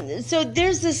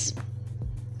there's this.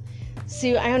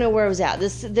 See, I don't know where I was at.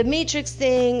 The Matrix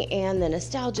thing and the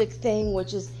nostalgic thing,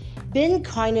 which has been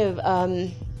kind of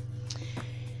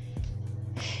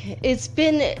it's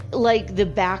been like the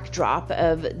backdrop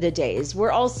of the days.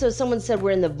 We're also, someone said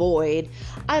we're in the void.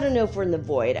 I don't know if we're in the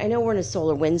void. I know we're in a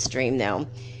solar wind stream though.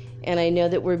 And I know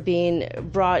that we're being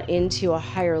brought into a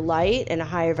higher light and a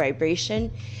higher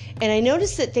vibration. And I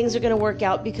noticed that things are going to work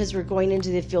out because we're going into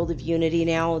the field of unity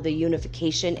now, the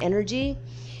unification energy.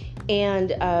 And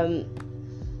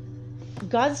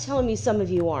God's telling me some of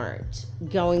you aren't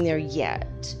going there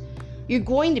yet. You're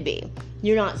going to be.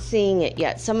 You're not seeing it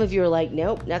yet. Some of you are like,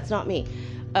 nope, that's not me.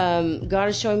 God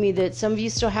is showing me that some of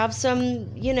you still have some,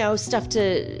 stuff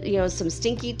to, some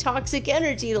stinky, toxic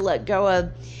energy to let go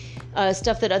of.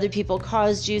 stuff that other people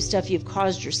caused you, stuff you've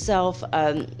caused yourself.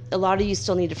 A lot of you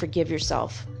still need to forgive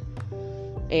yourself.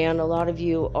 And a lot of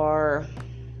you are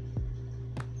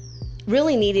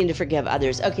really needing to forgive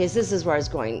others. Okay, so this is where I was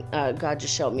going. God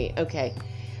just showed me. Okay.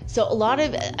 So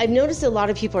I've noticed a lot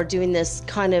of people are doing this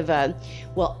kind of,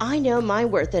 well, I know my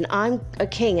worth and I'm a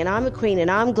king and I'm a queen and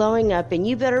I'm glowing up and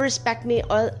you better respect me,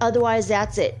 otherwise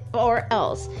that's it, or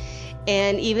else.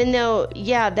 And even though,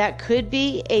 yeah, that could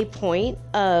be a point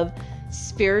of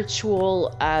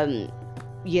spiritual,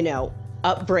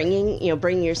 upbringing,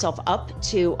 bringing yourself up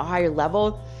to a higher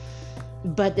level,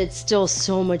 but there's still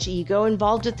so much ego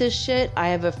involved with this shit. I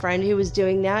have a friend who was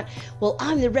doing that. Well,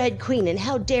 I'm the Red Queen and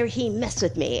how dare he mess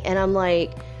with me? And I'm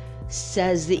like,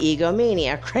 says the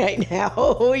egomaniac right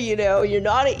now. You're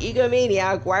not an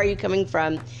egomaniac. Why are you coming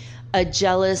from a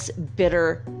jealous,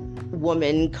 bitter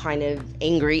woman kind of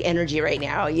angry energy right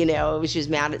now? She was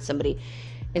mad at somebody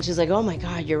and she's like, oh my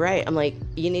God, you're right. I'm like,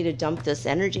 you need to dump this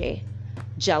energy.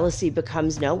 Jealousy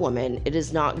becomes no woman. It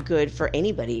is not good for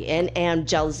anybody. And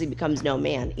jealousy becomes no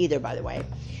man either, by the way.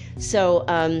 So,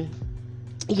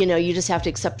 you just have to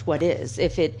accept what is.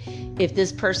 If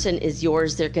this person is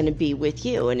yours, they're going to be with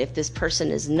you. And if this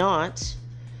person is not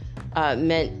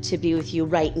meant to be with you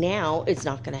right now, it's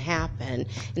not going to happen.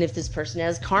 And if this person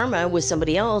has karma with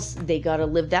somebody else, they got to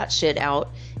live that shit out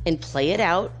and play it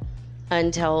out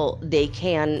until they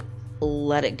can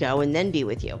let it go and then be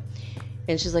with you.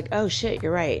 And she's like, oh shit,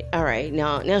 you're right. All right.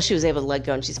 Now she was able to let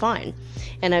go and she's fine.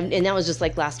 And that was just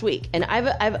like last week. And I've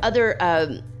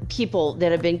other people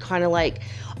that have been kind of like,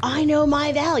 I know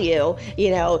my value,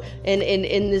 and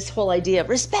in this whole idea of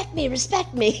respect me.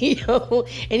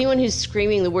 Anyone who's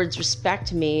screaming the words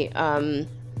respect me,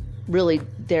 really,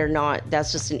 they're not.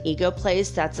 That's just an ego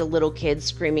place. That's a little kid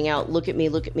screaming out, look at me.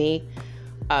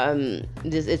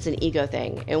 It's an ego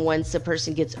thing. And once a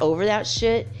person gets over that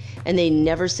shit and they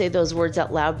never say those words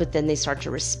out loud, but then they start to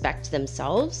respect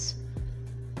themselves,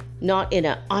 not in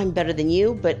a I'm better than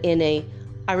you, but in a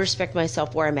I respect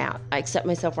myself where I'm at. I accept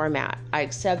myself where I'm at. I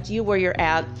accept you where you're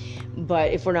at,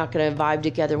 but if we're not going to vibe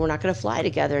together, we're not going to fly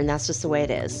together, and that's just the way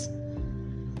it is.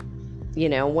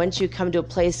 Once you come to a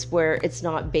place where it's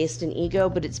not based in ego,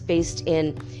 but it's based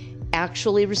in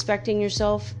actually respecting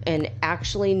yourself and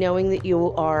actually knowing that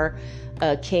you are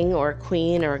a king or a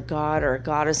queen or a god or a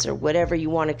goddess or whatever you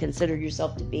want to consider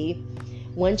yourself to be.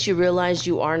 Once you realize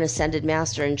you are an ascended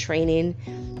master in training,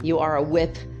 you are a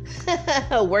whip,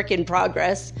 a work in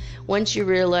progress. Once you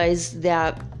realize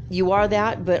that you are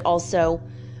that, but also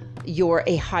you're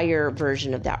a higher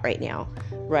version of that right now,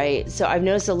 right? So I've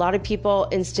noticed a lot of people,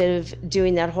 instead of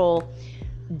doing that whole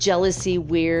jealousy,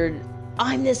 weird,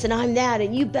 I'm this and I'm that,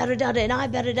 and you better da da, and I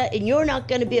better da, and you're not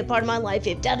going to be a part of my life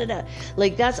if da da da.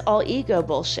 Like, that's all ego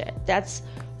bullshit. That's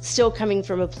still coming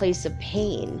from a place of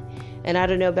pain. And I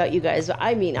don't know about you guys, but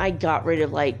I got rid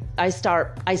of I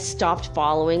stopped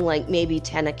following maybe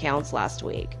 10 accounts last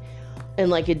week.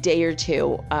 In a day or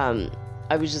two, I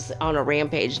was just on a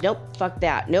rampage. Nope, fuck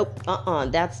that. Nope,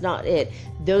 that's not it.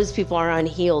 Those people are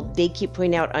unhealed. They keep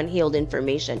putting out unhealed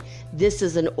information. This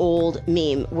is an old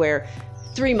meme where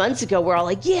 3 months ago, we're all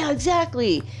like, yeah,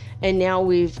 exactly. And now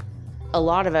a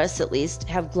lot of us at least,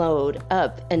 have glowed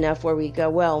up enough where we go,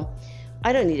 well,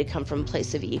 I don't need to come from a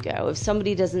place of ego. If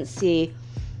somebody doesn't see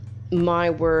my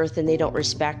worth and they don't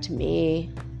respect me,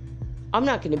 I'm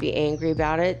not going to be angry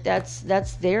about it. That's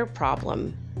their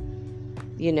problem.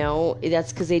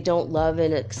 That's because they don't love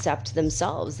and accept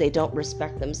themselves. They don't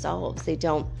respect themselves. They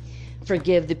don't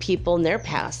forgive the people in their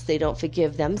past. They don't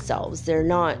forgive themselves. They're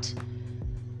not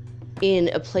in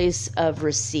a place of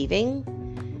receiving,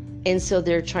 and so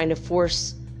they're trying to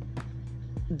force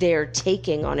their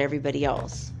taking on everybody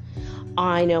else.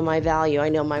 I know my value, I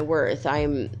know my worth,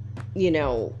 I'm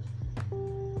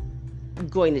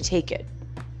going to take it,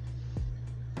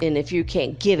 and if you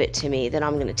can't give it to me, then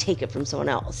I'm going to take it from someone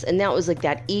else. And that was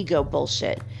that ego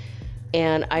bullshit.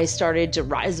 And I started to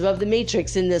rise above the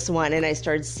matrix in this one, and I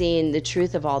started seeing the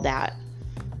truth of all that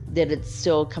it's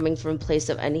still coming from a place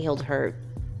of unhealed hurt.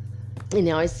 And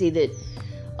now I see that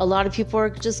a lot of people are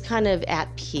just kind of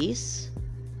at peace.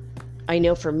 I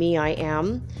know for me, I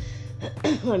am.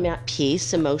 I'm at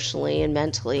peace emotionally and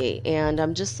mentally. And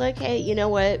I'm just like, hey, you know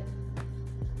what?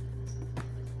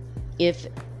 If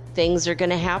things are going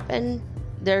to happen,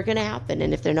 they're going to happen.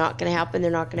 And if they're not going to happen,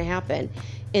 they're not going to happen.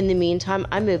 In the meantime,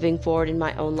 I'm moving forward in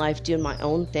my own life, doing my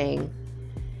own thing.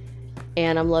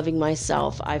 And I'm loving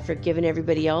myself. I've forgiven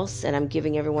everybody else, and I'm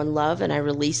giving everyone love, and I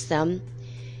release them.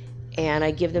 And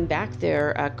I give them back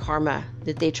their karma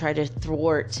that they try to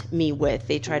thwart me with.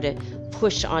 They try to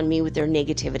push on me with their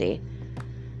negativity.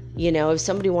 You know, if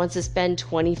somebody wants to spend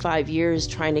 25 years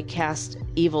trying to cast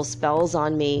evil spells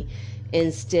on me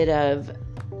instead of,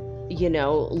 you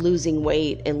know, losing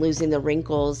weight and losing the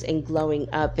wrinkles and glowing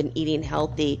up and eating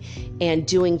healthy and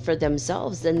doing for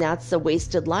themselves, then that's a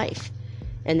wasted life.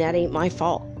 And that ain't my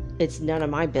fault. It's none of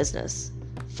my business.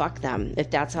 Fuck them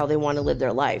if that's how they want to live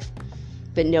their life.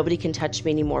 But nobody can touch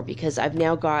me anymore because I've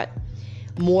now got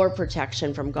more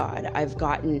protection from God. I've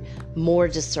gotten more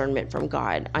discernment from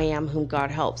God. I am whom God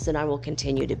helps, and I will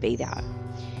continue to be that.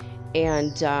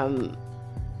 And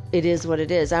it is what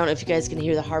it is. I don't know if you guys can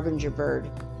hear the harbinger bird.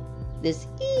 This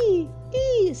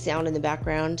ee sound in the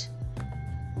background.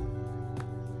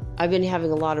 I've been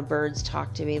having a lot of birds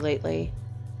talk to me lately.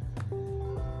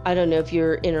 I don't know if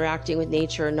you're interacting with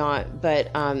nature or not,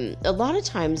 but a lot of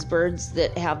times birds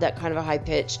that have that kind of a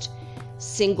high-pitched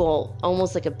single,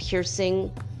 almost like a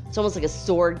piercing, it's almost like a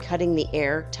sword cutting the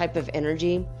air type of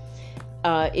energy.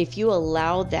 If you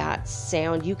allow that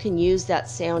sound, you can use that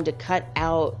sound to cut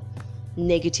out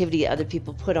negativity other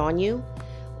people put on you,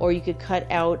 or you could cut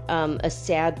out a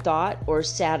sad thought or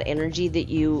sad energy that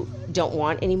you don't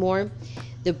want anymore.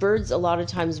 The birds a lot of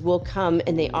times will come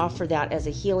and they offer that as a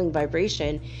healing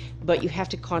vibration, but you have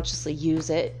to consciously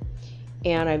use it.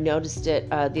 And I've noticed it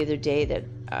the other day that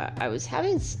I was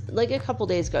having, like a couple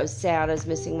days ago, I was sad. I was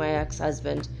missing my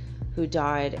ex-husband who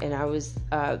died, and I was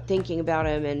thinking about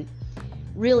him and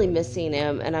really missing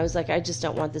him. And I was like, I just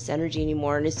don't want this energy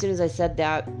anymore. And as soon as I said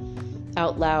that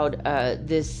out loud,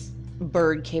 this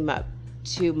bird came up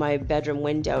to my bedroom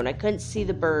window, and I couldn't see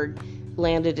the bird,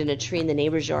 landed in a tree in the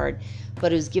neighbor's yard,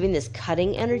 but it was giving this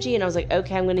cutting energy. And I was like,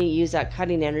 okay, I'm going to use that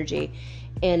cutting energy.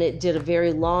 And it did a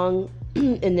very long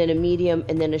and then a medium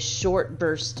and then a short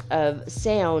burst of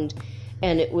sound,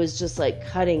 and it was just like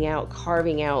cutting out,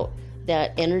 carving out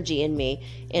that energy in me.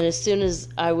 And as soon as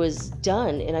I was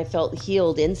done and I felt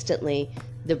healed instantly,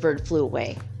 the bird flew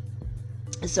away.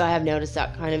 So I have noticed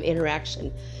that kind of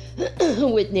interaction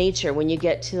with nature. When you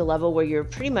get to the level where you're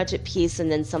pretty much at peace and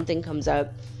then something comes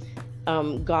up,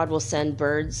 God will send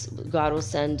birds. God will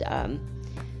send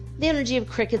the energy of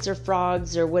crickets or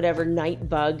frogs or whatever night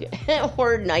bug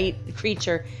or night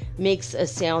creature makes a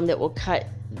sound that will cut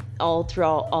all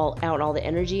the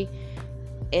energy.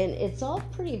 And it's all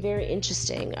pretty very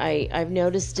interesting. I've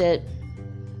noticed it.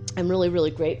 I'm really,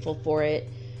 really grateful for it.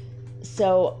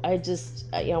 So I just,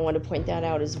 I want to point that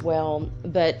out as well.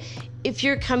 But if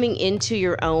you're coming into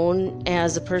your own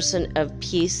as a person of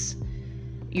peace,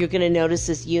 you're going to notice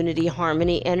this unity,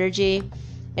 harmony energy,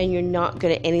 and you're not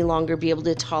going to any longer be able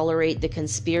to tolerate the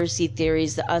conspiracy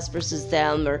theories, the us versus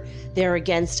them, or they're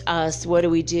against us. What do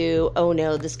we do? Oh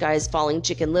no, this guy's falling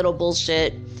chicken little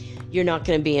bullshit. You're not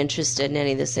going to be interested in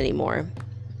any of this anymore.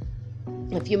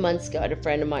 A few months ago, I had a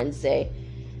friend of mine say,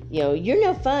 you're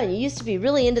no fun. You used to be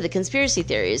really into the conspiracy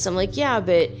theories. I'm like, yeah,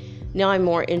 but now I'm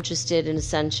more interested in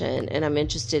ascension, and I'm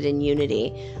interested in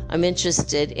unity. I'm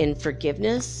interested in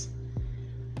forgiveness.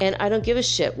 And I don't give a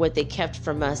shit what they kept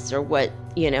from us or what,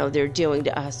 they're doing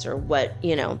to us or what,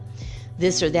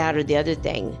 this or that or the other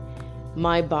thing.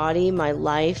 My body, my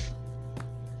life,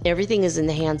 everything is in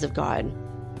the hands of God.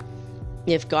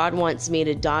 If God wants me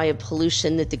to die of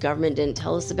pollution that the government didn't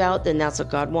tell us about, then that's what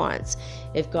God wants.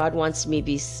 If God wants me to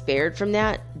be spared from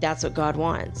that, that's what God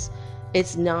wants.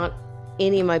 It's not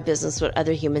any of my business what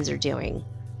other humans are doing.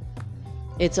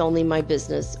 It's only my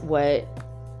business what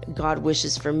God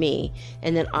wishes for me,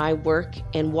 and then I work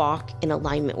and walk in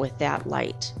alignment with that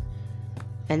light,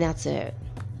 and that's it.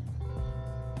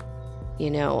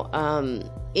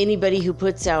 Anybody who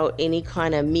puts out any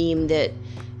kind of meme that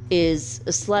is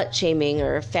a slut shaming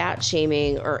or fat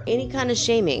shaming or any kind of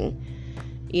shaming,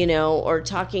 or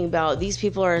talking about these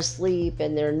people are asleep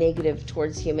and they're negative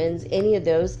towards humans, any of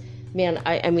those, man,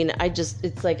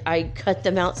 it's like I cut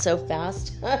them out so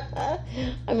fast.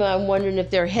 I'm wondering if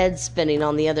their head's spinning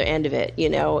on the other end of it.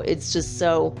 It's just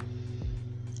so,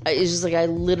 it's just like I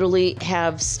literally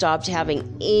have stopped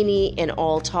having any and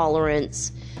all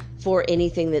tolerance for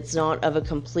anything that's not of a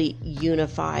complete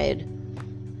unified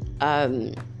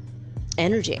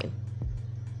energy.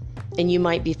 And you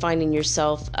might be finding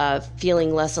yourself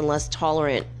feeling less and less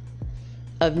tolerant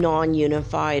of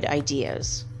non-unified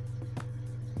ideas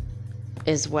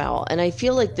as well. And I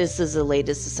feel like this is the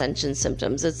latest ascension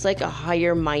symptoms. It's like a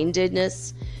higher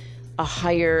mindedness, a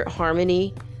higher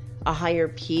harmony, a higher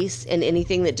peace, and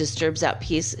anything that disturbs that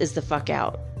peace is the fuck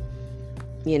out.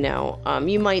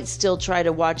 You might still try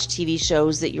to watch TV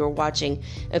shows that you were watching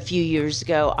a few years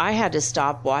ago. I had to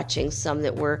stop watching some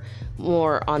that were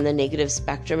more on the negative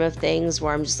spectrum of things,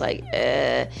 where I'm just like,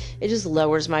 it just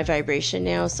lowers my vibration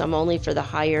now. So I'm only for the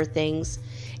higher things.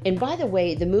 And by the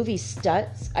way, the movie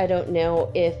Stutz, I don't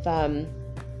know if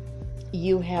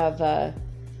you have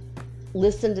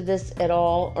listened to this at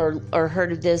all or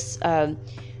heard of this.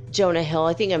 Jonah Hill,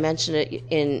 I think I mentioned it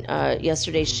in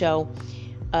yesterday's show.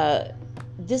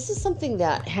 This is something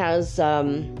that has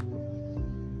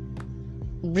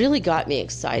really got me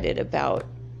excited about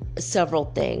several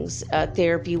things.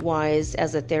 Therapy-wise,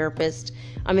 as a therapist,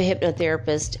 I'm a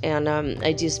hypnotherapist, and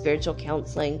I do spiritual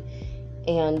counseling.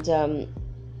 And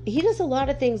he does a lot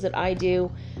of things that I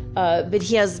do, but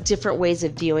he has different ways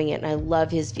of viewing it, and I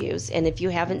love his views. And if you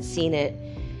haven't seen it,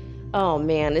 oh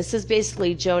man, this is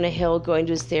basically Jonah Hill going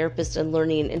to his therapist and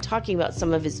learning and talking about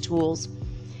some of his tools.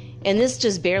 And this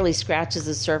just barely scratches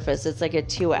the surface. It's like a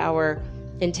 2-hour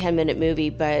and 10-minute movie,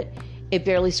 but it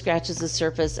barely scratches the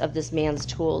surface of this man's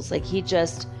tools. Like, he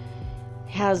just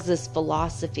has this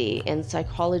philosophy and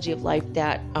psychology of life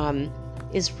that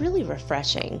is really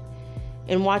refreshing.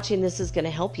 And watching this is going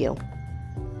to help you.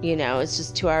 You know, it's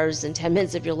just 2 hours and 10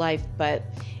 minutes of your life, but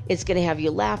it's going to have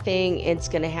you laughing. It's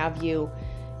going to have you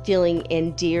feeling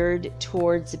endeared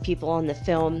towards the people on the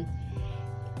film.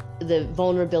 The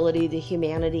vulnerability, the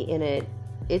humanity in it.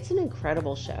 It's an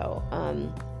incredible show.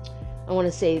 I want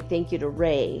to say thank you to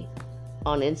Ray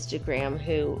on Instagram,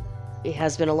 who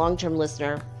has been a long-term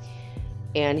listener,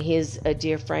 and he's a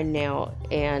dear friend now.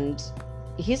 And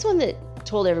he's one that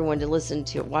told everyone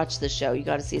to watch the show. You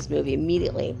got to see his movie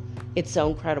immediately. It's so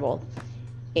incredible.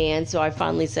 And so I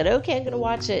finally said, okay, I'm going to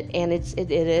watch it. And it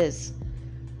is.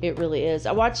 It really is.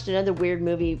 I watched another weird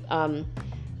movie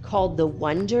called The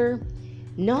Wonder.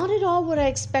 Not at all what I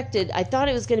expected. I thought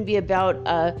it was going to be about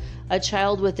a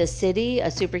child with a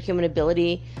superhuman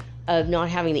ability of not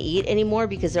having to eat anymore,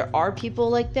 because there are people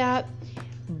like that.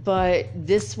 But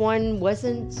this one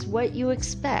wasn't what you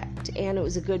expect, and it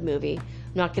was a good movie.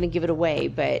 I'm not going to give it away,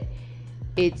 but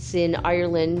it's in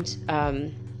Ireland,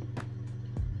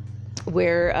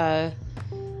 where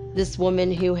this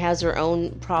woman who has her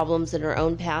own problems and her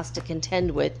own past to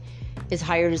contend with is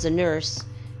hired as a nurse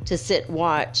to sit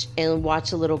watch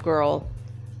a little girl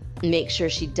make sure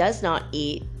she does not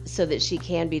eat so that she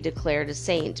can be declared a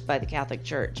saint by the Catholic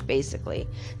Church, basically.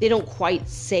 They don't quite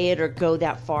say it or go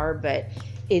that far, but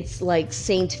it's like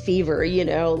saint fever, you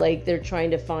know, like they're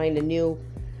trying to find a new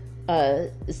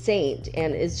saint,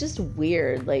 and it's just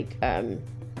weird. Like,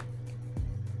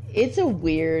 it's a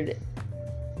weird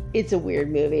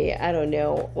movie. I don't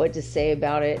know what to say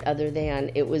about it other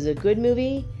than it was a good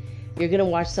movie. You're going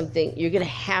to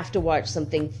have to watch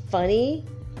something funny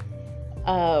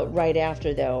right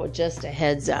after, though. Just a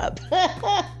heads up.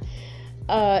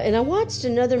 And I watched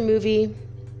another movie.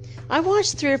 I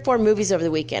watched 3 or 4 movies over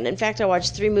the weekend. In fact, I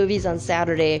watched 3 movies on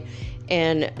Saturday,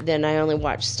 and then I only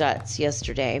watched Stutz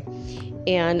yesterday.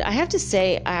 And I have to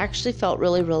say, I actually felt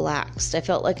really relaxed. I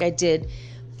felt like I did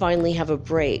finally have a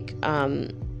break.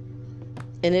 And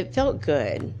it felt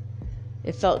good.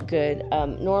 It felt good.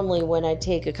 Normally when I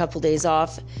take a couple days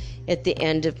off at the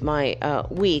end of my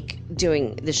week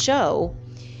doing the show,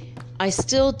 I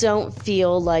still don't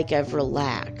feel like I've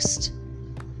relaxed.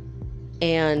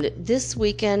 And this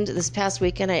past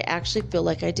weekend, I actually feel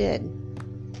like I did.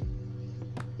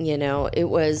 You know, it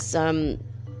was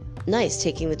nice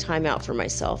taking the time out for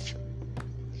myself.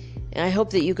 And I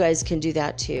hope that you guys can do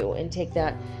that too, and take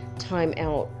that time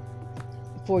out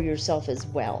for yourself as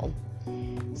well.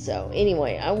 So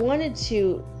anyway, I wanted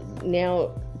to now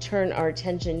turn our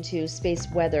attention to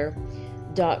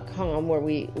spaceweather.com, where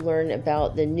we learn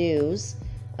about the news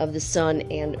of the sun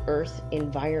and earth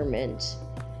environment.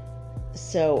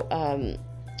 So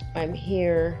I'm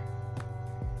here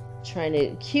trying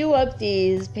to queue up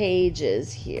these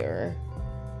pages here.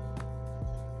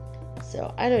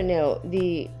 So I don't know,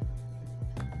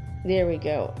 there we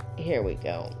go. Here we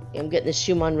go. I'm getting the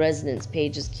Schumann resonance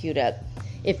pages queued up.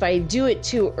 If I do it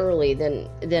too early, then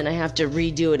I have to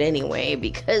redo it anyway,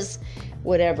 because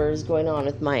whatever is going on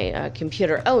with my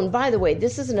computer. Oh, and by the way,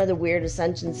 this is another weird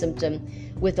ascension symptom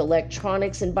with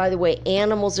electronics. And by the way,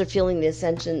 animals are feeling the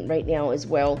ascension right now as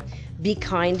well. Be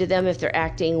kind to them if they're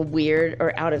acting weird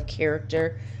or out of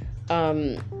character.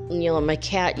 You know, my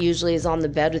cat usually is on the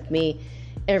bed with me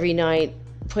every night,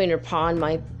 putting her paw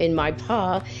in my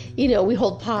paw. You know, we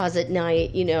hold paws at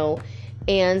night, you know.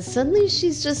 And suddenly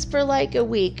she's just for like a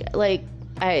week, she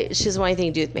doesn't want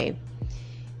anything to do with me.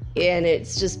 And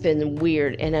it's just been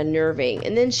weird and unnerving.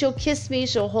 And then she'll kiss me,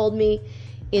 she'll hold me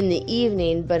in the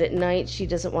evening, but at night she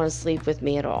doesn't want to sleep with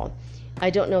me at all. I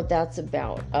don't know what that's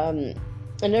about.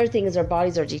 Another thing is our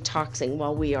bodies are detoxing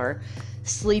while we are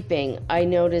sleeping. I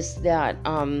noticed that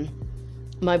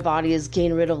my body is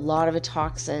getting rid of a lot of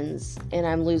toxins, and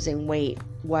I'm losing weight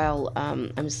while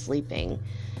I'm sleeping.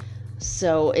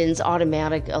 So it's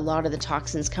automatic, a lot of the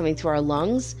toxins coming through our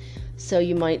lungs. So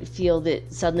you might feel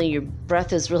that suddenly your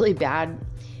breath is really bad.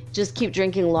 Just keep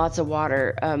drinking lots of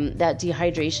water. That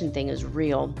dehydration thing is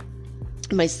real.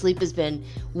 My sleep has been,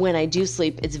 when I do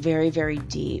sleep, it's very, very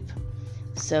deep.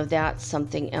 So that's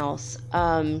something else.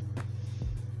 All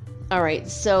right,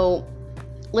 so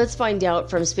let's find out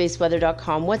from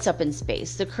spaceweather.com what's up in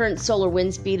space. The current solar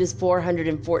wind speed is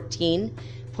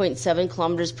 414.7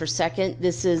 kilometers per second.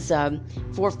 This is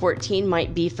 414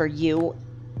 might be for you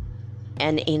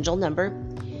an angel number.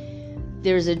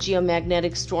 There's a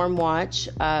geomagnetic storm watch,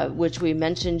 which we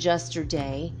mentioned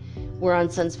yesterday. We're on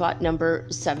sunspot number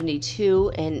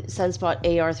 72, and sunspot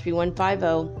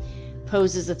AR3150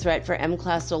 poses a threat for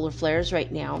M-class solar flares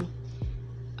right now.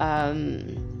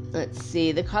 Let's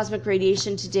see, the cosmic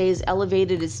radiation today is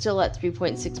elevated. It's still at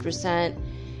 3.6%,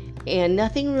 and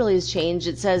nothing really has changed.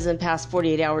 It says in the past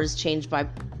 48 hours changed by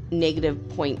negative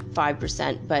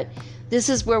 0.5%, but this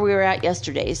is where we were at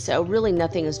yesterday, so really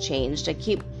nothing has changed. I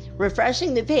keep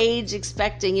refreshing the page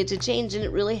expecting it to change, and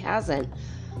it really hasn't.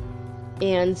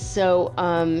 And so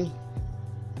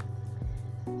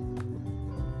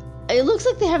it looks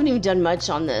like they haven't even done much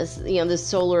on this. The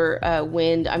solar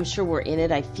wind, I'm sure we're in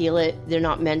it. I feel it. They're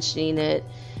not mentioning it.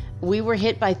 We were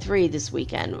hit by 3 this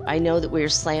weekend. I know that we were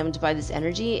slammed by this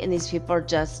energy, and these people are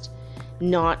just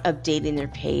not updating their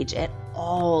page at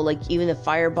all. Like even the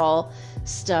fireball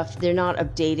stuff, they're not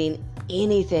updating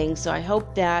anything. So I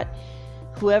hope that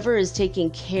whoever is taking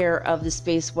care of the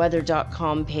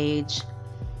spaceweather.com page,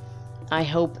 I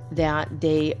hope that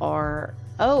they are,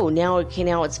 now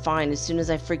it's fine. As soon as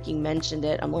I freaking mentioned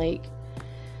it, I'm like,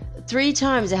 3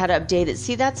 times I had to update it.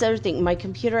 See, that's the other thing. My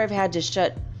computer I've had to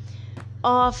shut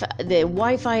off. The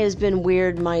Wi-Fi has been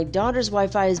weird. My daughter's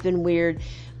Wi-Fi has been weird.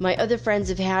 My other friends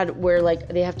have had where like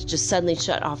they have to just suddenly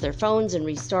shut off their phones and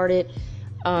restart it.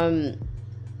 A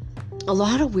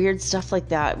lot of weird stuff like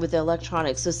that with the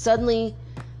electronics. So suddenly,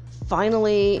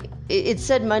 finally, it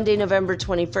said Monday, November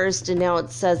 21st, and now it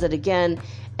says it again,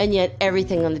 and yet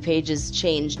everything on the page has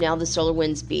changed. Now the solar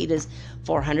wind speed is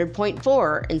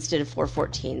 400.4 instead of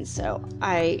 414, so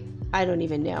I don't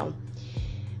even know.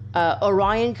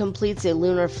 Orion completes a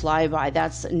lunar flyby.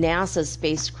 That's NASA's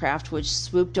spacecraft, which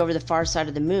swooped over the far side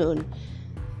of the moon,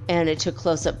 and it took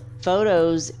close-up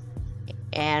photos,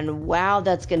 and wow,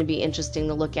 that's going to be interesting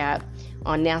to look at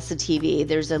on NASA TV.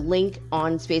 There's a link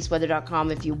on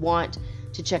spaceweather.com if you want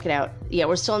to check it out. Yeah,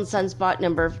 we're still in sunspot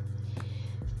number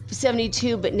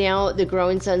 72, but now the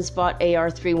growing sunspot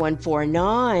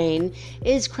AR3149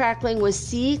 is crackling with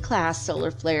C-class solar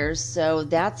flares, so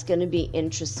that's going to be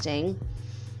interesting.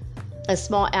 A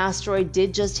small asteroid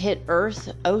did just hit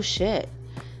Earth. Oh shit.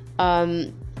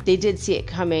 They did see it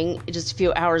coming just a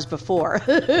few hours before.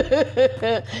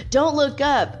 Don't look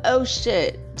up. Oh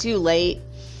shit. Too late.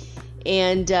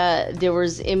 And there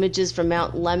was images from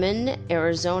Mount Lemmon,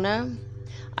 Arizona.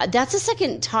 That's the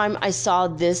second time I saw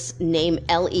this name,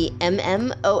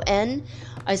 Lemmon.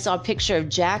 I saw a picture of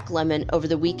Jack Lemmon over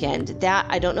the weekend. That,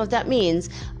 I don't know what that means,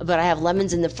 but I have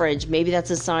lemons in the fridge. Maybe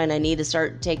that's a sign I need to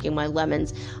start taking my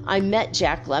lemons. I met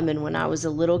Jack Lemmon when I was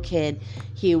a little kid.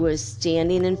 He was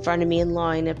standing in front of me in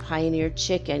line at Pioneer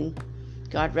Chicken.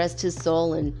 God rest his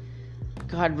soul, and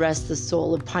God rest the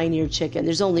soul of Pioneer Chicken.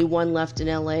 There's only one left in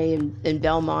LA and in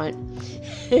Belmont.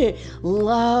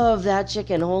 Love that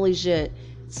chicken. Holy shit.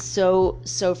 So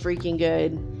freaking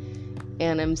good.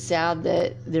 And I'm sad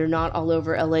that they're not all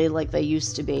over LA like they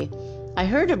used to be. I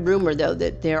heard a rumor though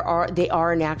that they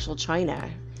are in actual China.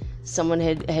 Someone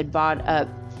had bought up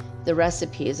the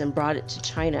recipes and brought it to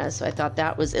China. So I thought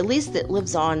that was, at least it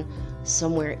lives on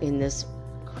somewhere in this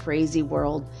crazy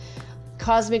world.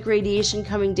 Cosmic radiation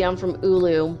coming down from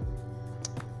Ulu.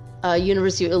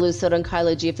 University of Ulu Soto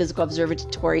Kaila Geophysical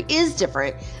Observatory is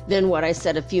different than what I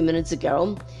said a few minutes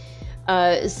ago.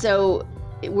 So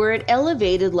we're at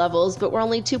elevated levels, but we're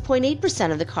only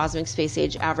 2.8% of the cosmic space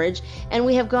age average, and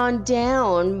we have gone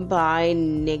down by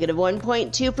negative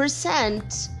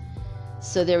 1.2%.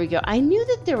 So there we go. I knew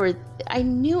it.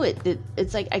 That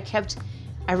it's like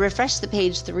I refreshed the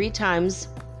page 3 times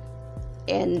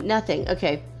and nothing.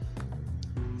 Okay.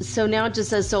 So now it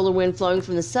just says solar wind flowing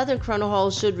from the southern coronal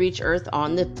hole should reach Earth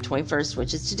on the 21st,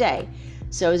 which is today.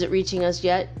 So is it reaching us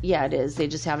yet? Yeah, it is. They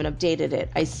just haven't updated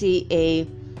it. I see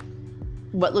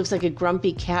what looks like a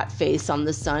grumpy cat face on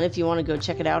the sun. If you want to go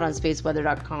check it out on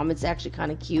spaceweather.com, it's actually kind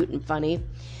of cute and funny.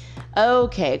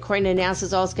 Okay, according to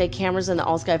NASA's all-sky cameras and the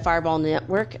all-sky fireball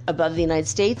network above the United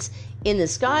States, in the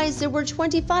skies there were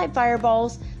 25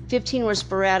 fireballs, 15 were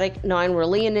sporadic, 9 were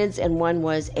Leonids, and 1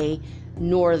 was a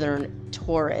northern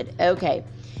Taurid. Okay,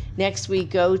 Next, we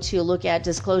go to look at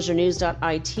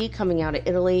disclosurenews.it coming out of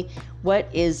Italy. What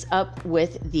is up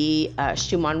with the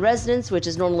Schumann resonance, which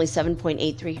is normally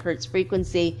 7.83 hertz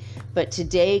frequency, but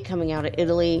today coming out of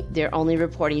Italy, they're only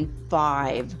reporting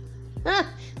 5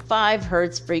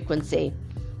 hertz frequency.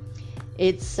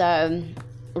 It's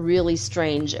really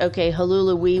strange. Okay,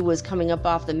 Hululuwe was coming up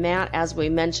off the mat, as we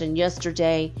mentioned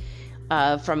yesterday,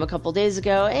 from a couple days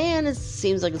ago, and it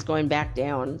seems like it's going back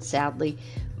down, sadly.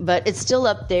 But it's still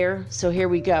up there, so here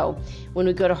we go. When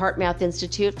we go to HeartMath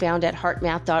Institute, found at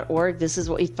heartmath.org, this is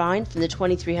what we find from the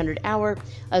 2300 hour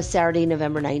of Saturday,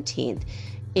 November 19th.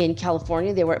 In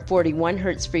California, they were at 41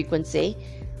 hertz frequency.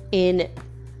 In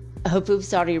Hufud,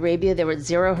 Saudi Arabia, they were at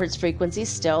 0 hertz frequency.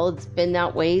 Still, it's been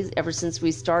that way ever since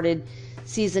we started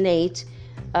season 8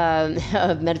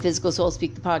 of Metaphysical Soul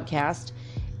Speak the podcast.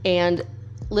 And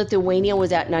Lithuania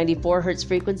was at 94 hertz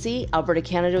frequency. Alberta,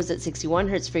 Canada was at 61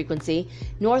 hertz frequency.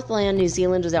 Northland, New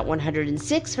Zealand was at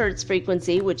 106 hertz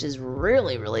frequency, which is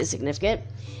really, really significant,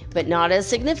 but not as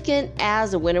significant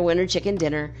as a winner chicken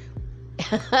dinner.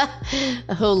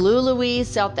 Hululuwe,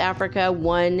 South Africa,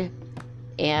 won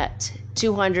at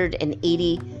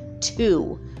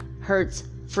 282 hertz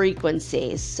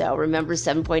frequency. So remember,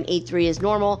 7.83 is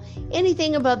normal.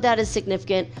 Anything above that is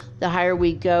significant. The higher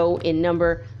we go in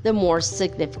number, the more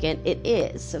significant it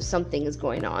is. So something is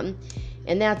going on.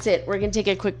 And that's it. We're going to take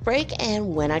a quick break.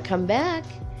 And when I come back,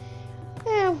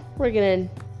 we're going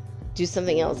to do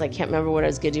something else. I can't remember what I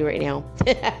was going to do right now.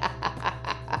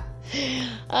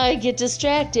 I get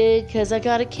distracted because I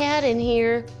got a cat in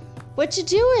here. What you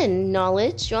doing,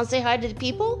 Knowledge? You want to say hi to the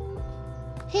people?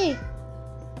 Hey.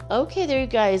 Okay, there you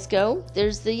guys go.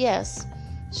 There's the yes.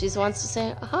 She wants to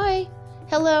say hi.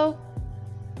 Hello.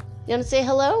 You want to say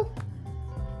hello?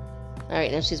 All right,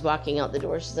 now she's walking out the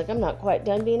door. She's like, I'm not quite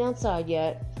done being outside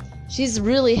yet. She's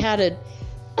really had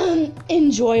an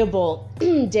enjoyable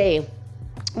day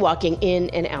walking in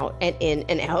and out and in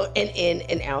and out and in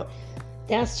and out.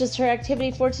 That's just her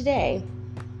activity for today.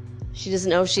 She doesn't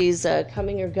know if she's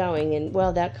coming or going, and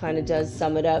well, that kind of does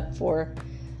sum it up for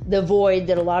the void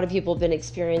that a lot of people have been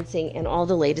experiencing and all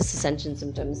the latest ascension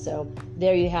symptoms. So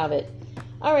there you have it.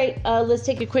 All right, let's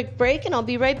take a quick break, and I'll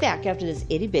be right back after this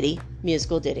itty bitty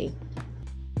musical ditty.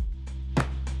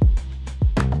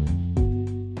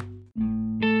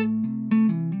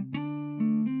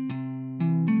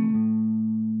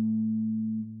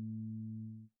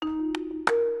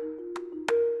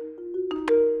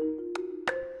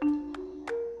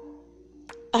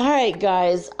 Alright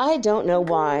guys, I don't know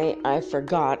why I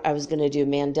forgot I was going to do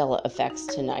Mandela effects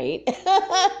tonight.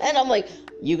 And I'm like,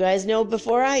 you guys know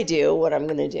before I do what I'm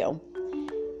going to do.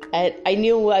 I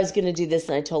knew I was going to do this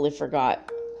and I totally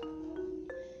forgot.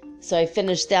 So I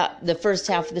finished the first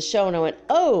half of the show and I went,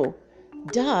 oh,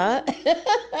 duh.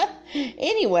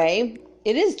 Anyway,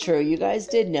 it is true. You guys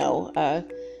did know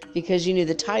because you knew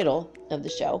the title of the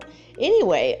show.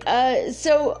 Anyway,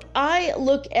 so I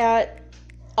look at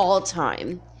All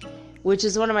Time, which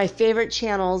is one of my favorite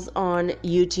channels on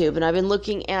YouTube, and I've been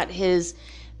looking at his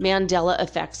Mandela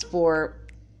effects for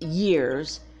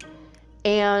years.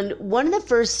 And one of the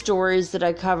first stories that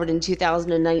I covered in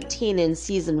 2019 in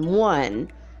season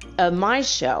 1 of my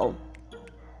show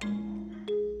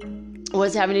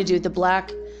was having to do with the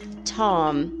Black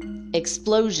Tom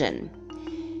explosion.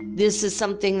 This is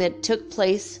something that took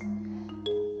place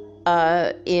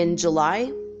in July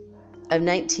of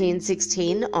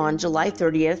 1916 on July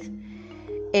 30th.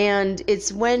 And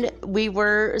it's when we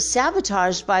were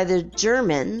sabotaged by the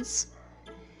Germans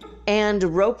and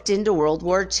roped into World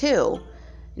War II.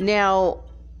 Now,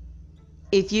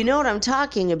 if you know what I'm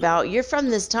talking about, you're from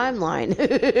this timeline.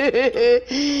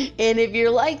 And if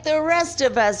you're like the rest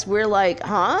of us, we're like,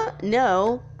 huh?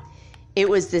 No. It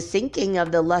was the sinking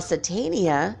of the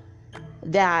Lusitania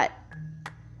that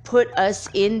put us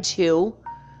into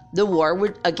the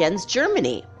war against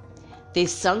Germany. They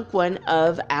sunk one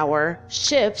of our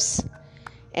ships,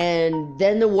 and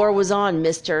then the war was on,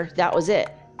 mister. That was it.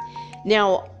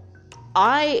 Now,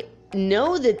 I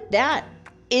know that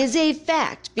is a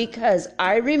fact because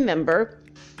I remember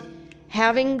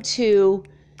having to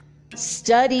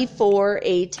study for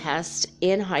a test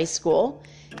in high school,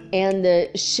 and the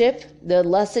ship, the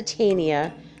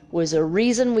Lusitania, was a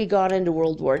reason we got into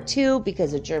World War II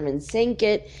because the Germans sank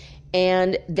it,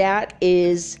 and that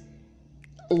is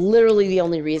literally the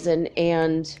only reason,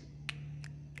 and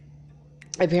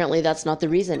apparently that's not the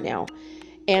reason now.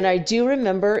 And I do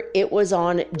remember it was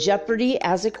on Jeopardy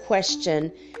as a question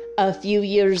a few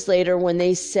years later when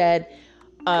they said,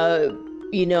 something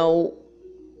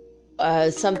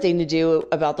to do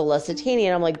about the Lusitania,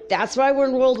 and I'm like, that's why we're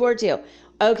in World War II.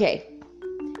 Okay,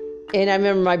 And I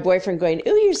remember my boyfriend going,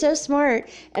 "Ooh, you're so smart."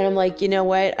 And I'm like, you know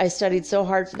what? I studied so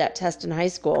hard for that test in high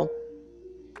school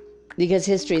because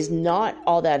history is not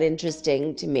all that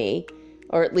interesting to me,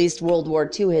 or at least World War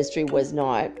II history was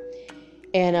not.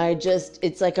 And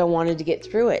it's like I wanted to get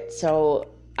through it. So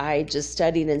I just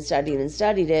studied and studied and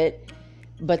studied it.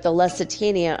 But the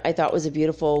Lusitania, I thought was a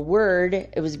beautiful word.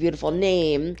 It was a beautiful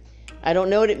name. I don't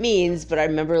know what it means, but I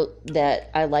remember that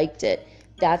I liked it.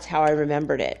 That's how I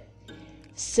remembered it.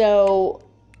 So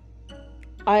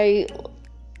I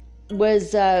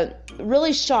was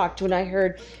really shocked when I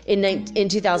heard in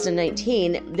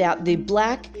 2019 that the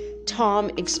Black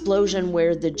Tom explosion,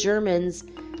 where the Germans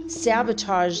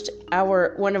sabotaged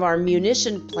one of our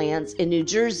munition plants in New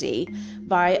Jersey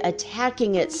by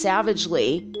attacking it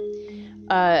savagely,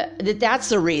 that's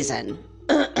the reason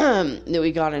that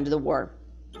we got into the war.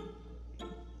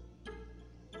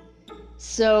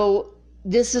 So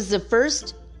this is the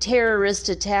first terrorist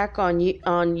attack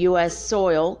on U.S.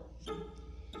 soil,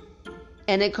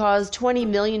 and it caused $20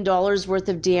 million worth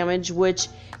of damage, which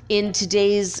in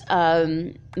today's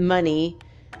money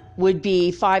would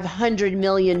be $500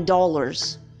 million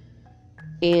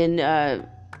in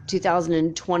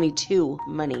 2022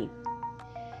 money.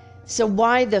 So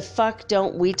why the fuck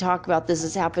don't we talk about this?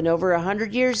 This happened over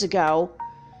 100 years ago.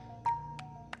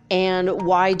 And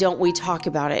why don't we talk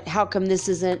about it? How come this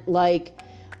isn't like,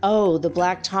 oh, the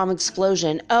Black Tom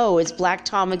explosion. Oh, it's Black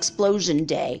Tom Explosion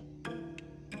Day.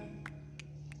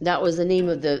 That was the name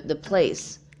of the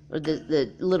place, or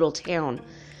the little town.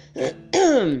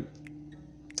 It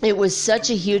was such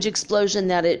a huge explosion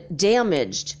that it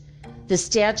damaged the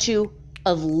Statue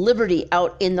of Liberty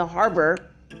out in the harbor.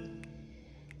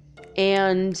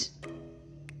 And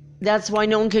that's why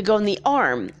no one could go in the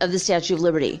arm of the Statue of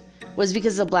Liberty, was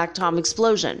because of the Black Tom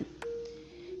explosion.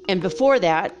 And before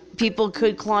that, people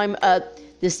could climb up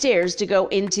the stairs to go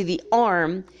into the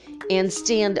arm and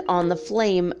stand on the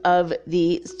flame of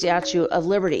the Statue of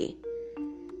Liberty.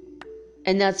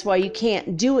 And that's why you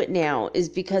can't do it now, is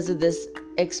because of this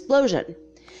explosion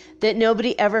that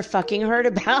nobody ever fucking heard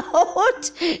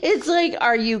about. It's like,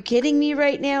 are you kidding me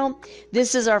right now?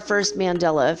 This is our first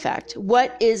Mandela effect.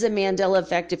 What is a Mandela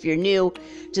effect? If you're new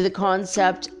to the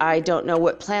concept, I don't know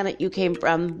what planet you came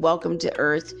from. Welcome to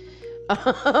Earth.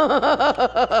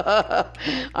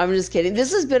 I'm just kidding.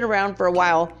 This has been around for a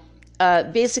while.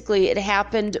 Basically, it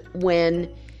happened when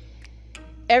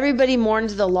everybody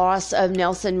mourned the loss of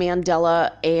Nelson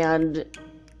Mandela, and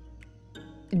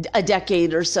a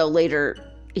decade or so later,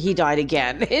 he died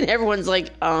again. And everyone's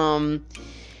like,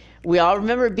 we all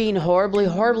remember being horribly,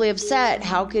 horribly upset.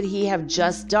 How could he have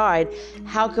just died?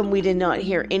 How come we did not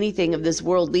hear anything of this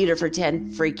world leader for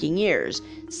 10 freaking years?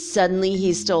 Suddenly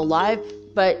he's still alive,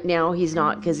 but now he's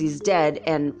not because he's dead.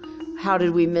 And how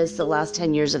did we miss the last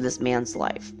 10 years of this man's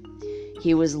life?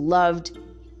 He was loved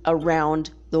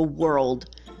around the world,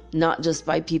 not just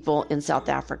by people in South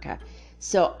Africa.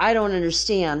 So I don't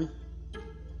understand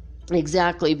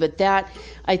exactly, but that,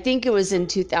 I think it was in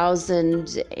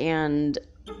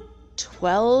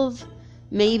 2012,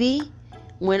 maybe,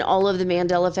 when all of the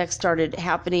Mandela effects started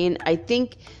happening. I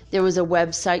think there was a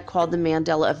website called the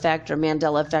Mandela Effect, or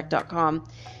MandelaEffect.com.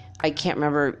 I can't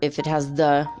remember if it has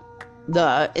the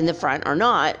in the front or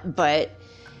not, but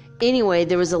anyway,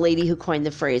 there was a lady who coined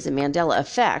the phrase the Mandela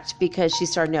Effect because she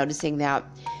started noticing that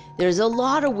there's a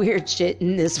lot of weird shit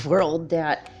in this world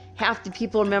that half the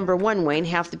people remember one way and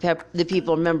half the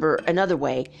people remember another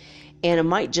way. And it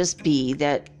might just be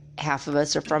that half of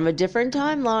us are from a different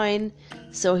timeline.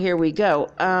 So here we go.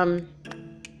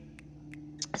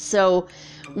 So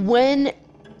when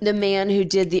the man who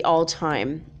did the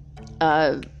all-time,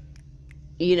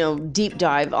 deep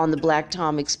dive on the Black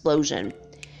Tom explosion,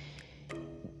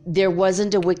 there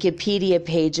wasn't a Wikipedia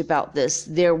page about this.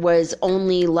 There was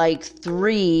only like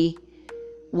 3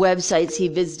 websites he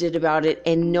visited about it,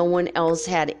 and no one else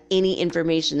had any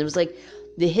information. There was like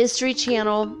the History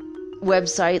Channel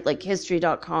website, like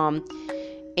history.com,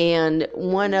 and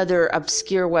one other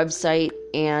obscure website,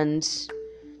 and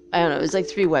I don't know, it was like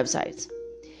 3 websites.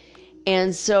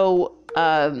 And so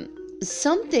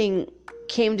something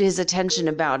came to his attention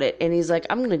about it, and he's like,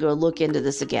 I'm going to go look into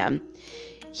this again.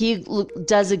 He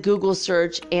does a Google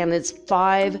search, and it's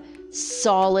 5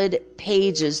 solid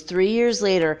pages. 3 years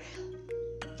later,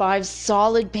 5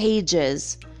 solid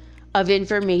pages of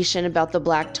information about the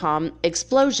Black Tom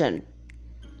explosion.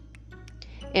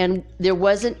 And there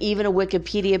wasn't even a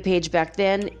Wikipedia page back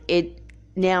then. It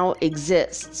now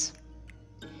exists.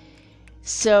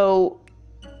 So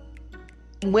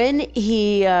when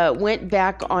he went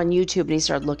back on YouTube and he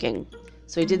started looking,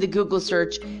 So he did the Google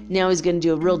search. Now he's going to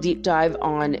do a real deep dive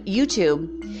on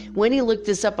YouTube. When he looked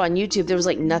this up on YouTube, there was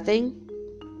like nothing.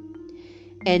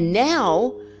 And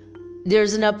now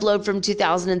there's an upload from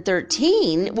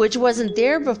 2013, which wasn't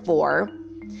there before,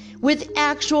 with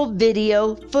actual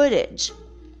video footage.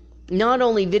 Not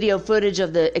only video footage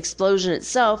of the explosion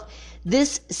itself,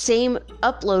 this same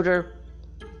uploader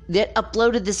that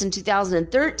uploaded this in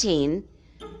 2013,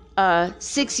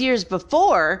 6 years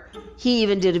before he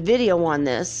even did a video on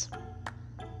this,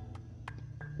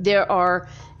 there are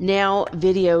now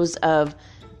videos of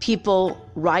people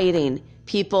rioting,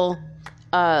 people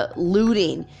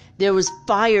looting. There was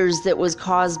fires that were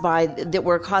caused by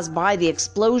the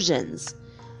explosions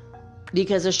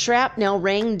because a shrapnel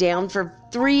rained down for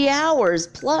 3 hours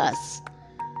plus.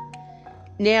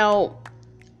 Now,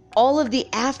 all of the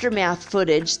aftermath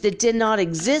footage that did not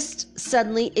exist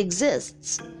suddenly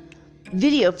exists.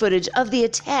 Video footage of the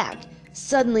attack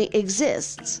suddenly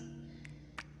exists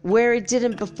where it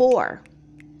didn't before.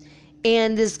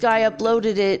 And this guy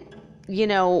uploaded it,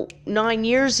 9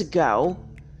 years ago.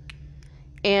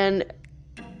 And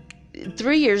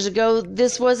 3 years ago,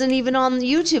 this wasn't even on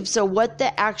YouTube. So what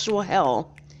the actual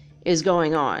hell is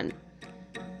going on?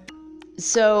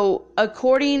 So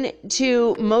according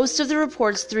to most of the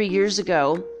reports 3 years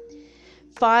ago,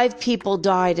 5 people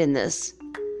died in this.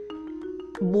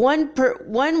 One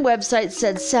website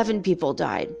said 7 people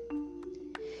died.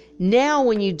 Now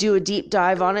when you do a deep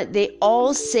dive on it, they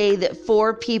all say that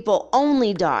 4 people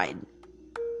only died.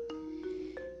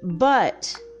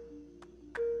 But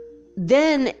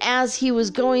then as he was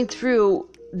going through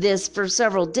this for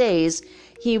several days,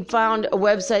 he found a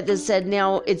website that said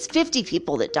now it's 50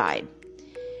 people that died.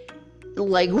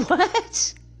 Like,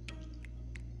 what?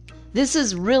 This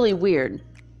is really weird.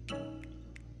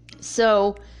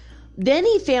 So then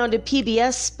he found a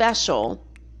PBS special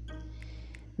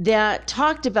that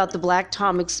talked about the Black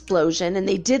Tom explosion, and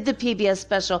they did the PBS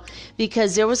special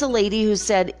because there was a lady who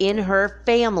said in her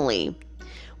family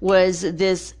was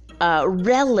this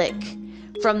relic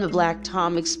from the Black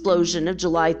Tom explosion of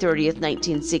July 30th,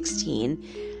 1916.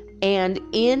 And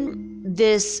in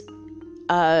this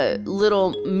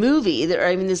little movie,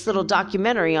 this little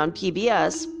documentary on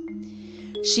PBS,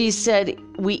 she said,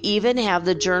 we even have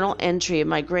the journal entry of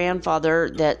my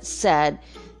grandfather that said,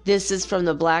 this is from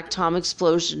the Black Tom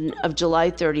explosion of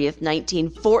July 30th,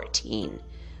 1914.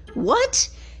 What?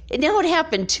 And now it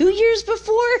happened 2 years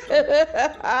before?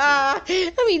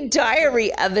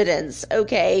 Diary evidence,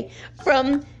 okay,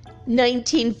 from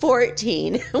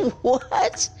 1914.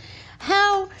 What?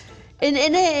 How?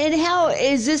 And how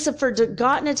is this a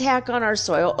forgotten attack on our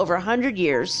soil over 100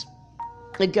 years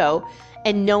ago,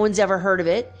 and no one's ever heard of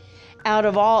it? Out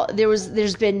of all,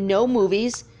 there's been no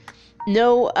movies,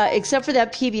 no, except for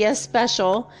that PBS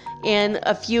special and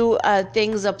a few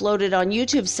things uploaded on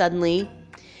YouTube suddenly.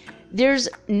 There's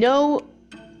no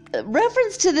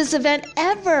reference to this event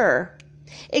ever,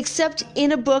 except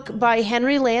in a book by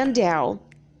Henry Landau,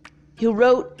 who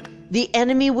wrote The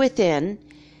Enemy Within,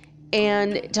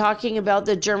 and talking about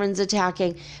the Germans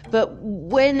attacking. But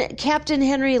when Captain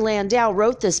Henry Landau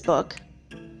wrote this book,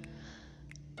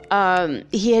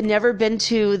 he had never been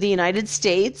to the United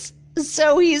States.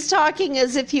 So he's talking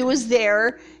as if he was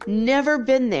there, never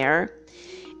been there.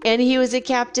 And he was a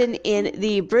captain in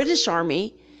the British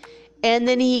Army. And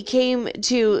then he came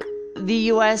to the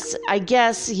U.S. I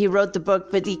guess he wrote the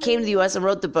book, but he came to the U.S. and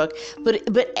wrote the book. But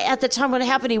at the time when it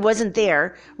happened, he wasn't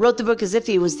there. Wrote the book as if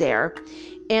he was there.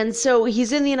 And so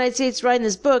he's in the United States writing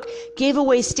this book, gave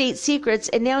away state secrets,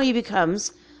 and now he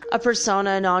becomes a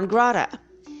persona non grata.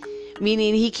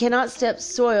 Meaning he cannot step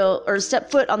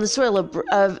foot on the soil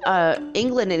of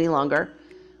England any longer,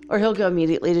 or he'll go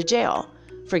immediately to jail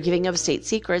for giving up state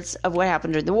secrets of what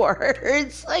happened during the war.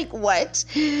 It's like, what?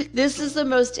 This is the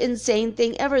most insane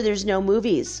thing ever. There's no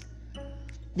movies.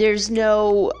 There's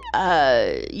no,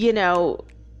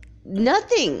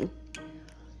 nothing.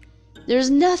 There's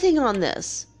nothing on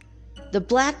this. The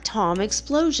Black Tom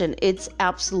explosion. It's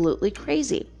absolutely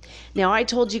crazy. Now, I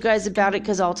told you guys about it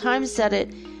because All Times said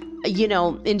it,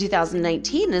 in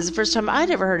 2019. Is the first time I'd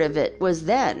ever heard of it was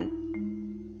then.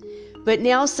 But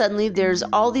now suddenly there's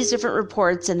all these different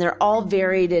reports, and they're all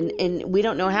varied, and we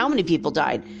don't know how many people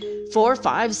died. 4,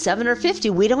 5, 7, or 50.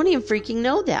 We don't even freaking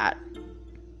know that.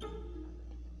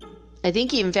 I think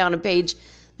he even found a page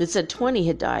that said 20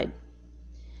 had died.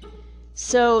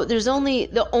 So there's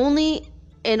the only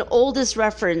and oldest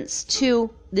reference to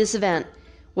this event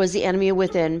was The Enemy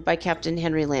Within by Captain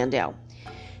Henry Landau.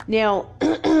 Now,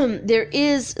 there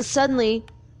is suddenly,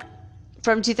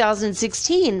 from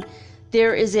 2016,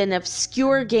 there is an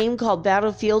obscure game called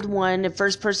Battlefield 1, a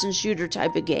first-person shooter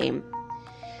type of game.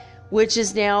 which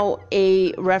is now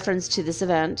a reference to this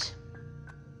event.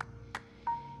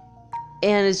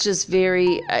 And it's just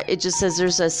it just says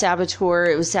there's a saboteur.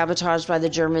 It was sabotaged by the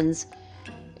Germans.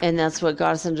 And that's what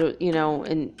got us into,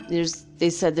 and they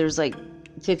said there's like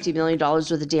 $50 million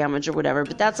worth of damage or whatever.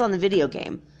 But that's on the video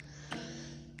game.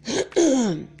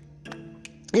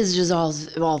 It's just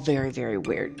all very, very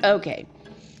weird. Okay.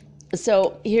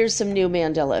 So here's some new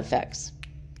Mandela effects.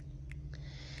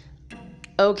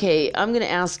 Okay, I'm going to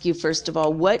ask you, first of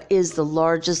all, what is the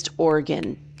largest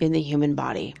organ in the human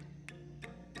body?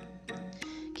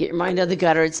 Get your mind out of the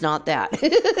gutter. It's not that.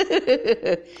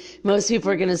 Most people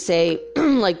are going to say,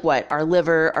 like what? Our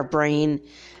liver, our brain.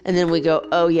 And then we go,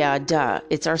 oh yeah, duh.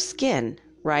 It's our skin,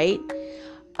 right?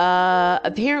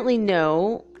 Apparently,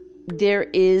 no. There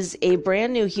is a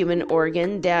brand new human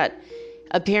organ that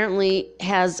apparently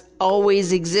has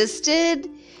always existed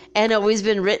and always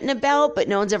been written about, but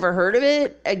no one's ever heard of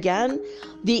it. Again,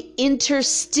 the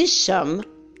interstitium,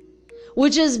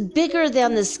 which is bigger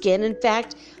than the skin. In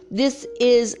fact, this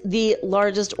is the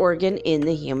largest organ in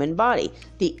the human body,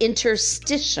 the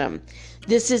interstitium.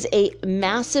 This is a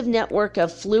massive network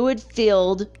of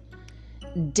fluid-filled,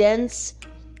 dense,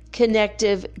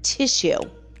 connective tissue.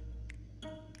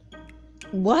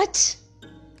 What?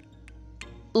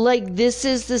 Like, this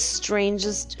is the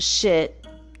strangest shit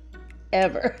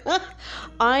ever.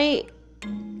 I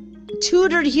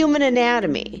tutored human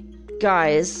anatomy,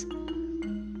 guys,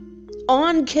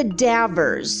 on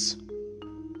cadavers.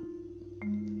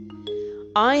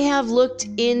 I have looked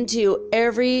into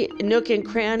every nook and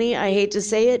cranny, I hate to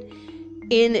say it,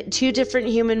 in 2 different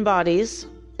human bodies,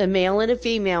 a male and a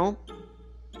female,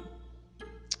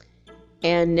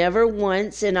 and never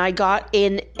once, and I got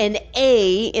an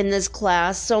A in this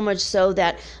class, so much so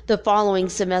that the following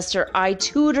semester I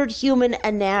tutored human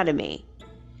anatomy.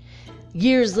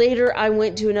 Years later, I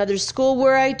went to another school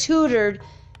where I tutored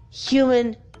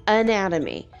human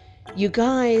anatomy. You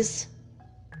guys,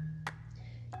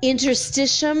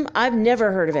 interstitium, I've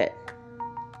never heard of it.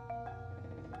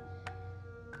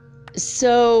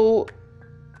 So,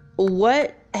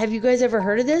 what? Have you guys ever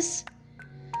heard of this?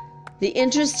 The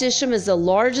interstitium is the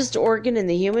largest organ in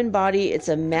the human body. It's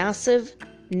a massive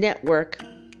network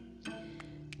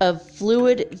of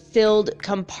fluid-filled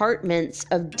compartments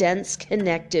of dense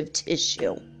connective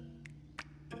tissue.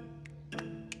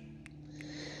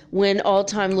 When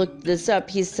Alltime looked this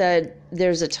up, he said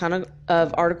there's a ton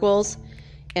of articles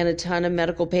and a ton of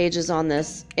medical pages on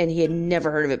this, and he had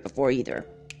never heard of it before either.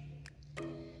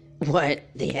 What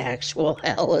the actual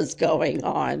hell is going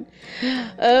on?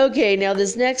 Okay, now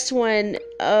this next one.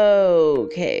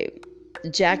 Okay,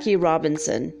 Jackie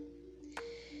Robinson.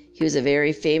 He was a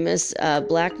very famous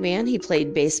black man. He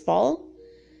played baseball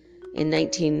in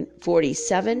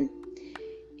 1947.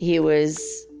 He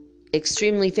was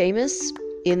extremely famous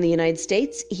in the United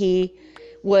States. He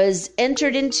was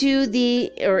entered into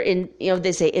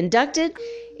inducted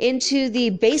into the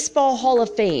Baseball Hall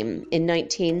of Fame in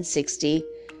 1962.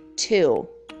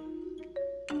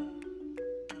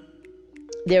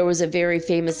 There was a very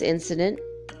famous incident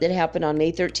that happened on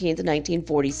May 13th,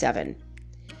 1947.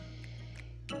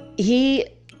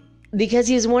 Because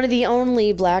he was one of the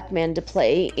only black men to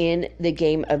play in the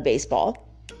game of baseball,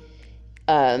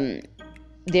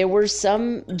 there were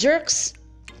some jerks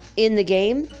in the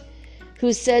game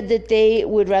who said that they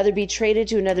would rather be traded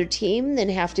to another team than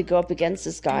have to go up against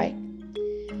this guy.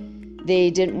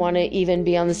 They didn't want to even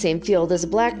be on the same field as a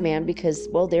black man because,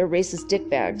 well, they're racist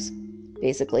dickbags,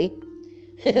 basically.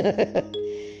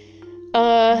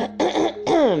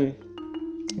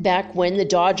 Back when the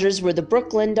Dodgers were the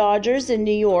Brooklyn Dodgers in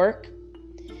New York,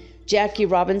 Jackie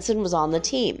Robinson was on the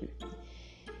team.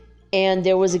 And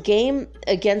there was a game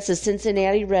against the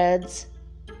Cincinnati Reds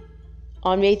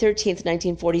on May 13th,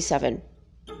 1947.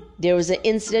 There was an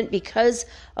incident because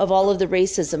of all of the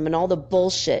racism and all the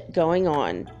bullshit going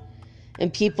on.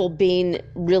 And people being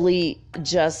really they're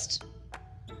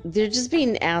just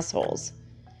being assholes.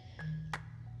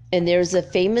 And there's a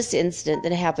famous incident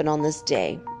that happened on this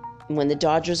day when the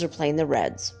Dodgers are playing the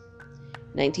Reds,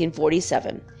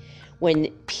 1947, when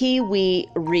Pee Wee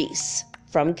Reese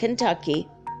from Kentucky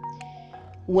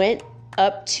went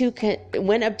up to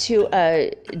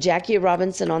Jackie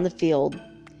Robinson on the field,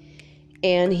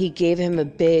 and he gave him a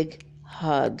big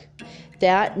hug.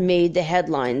 That made the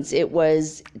headlines. It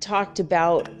was talked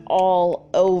about all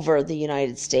over the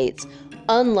United States,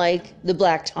 unlike the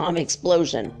Black Tom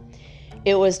explosion.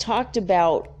 It was talked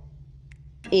about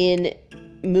in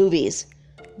movies,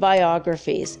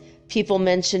 biographies. People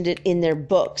mentioned it in their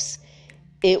books.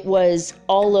 It was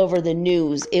all over the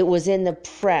news. It was in the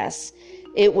press.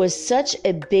 It was such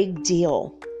a big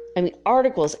deal I mean,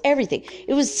 articles, everything.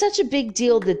 It was such a big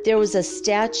deal that there was a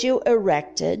statue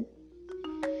erected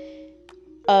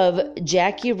of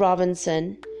Jackie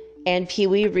Robinson and Pee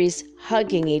Wee Reese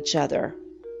hugging each other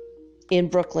in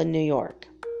Brooklyn, New York.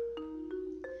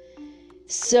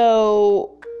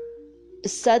 So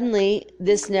suddenly,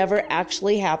 this never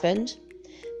actually happened.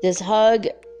 This hug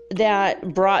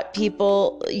that brought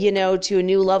people, to a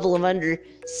new level of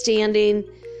understanding.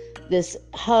 This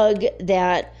hug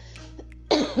that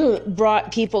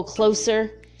brought people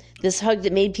closer. This hug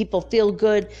that made people feel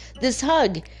good. This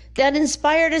hug that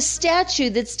inspired a statue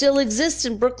that still exists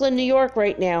in Brooklyn, New York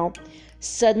right now,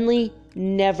 suddenly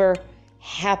never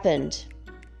happened.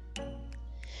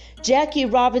 Jackie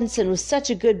Robinson was such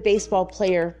a good baseball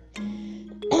player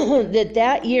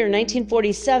that year,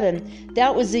 1947,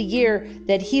 that was the year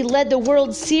that he led the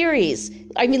World Series.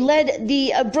 Led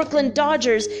the Brooklyn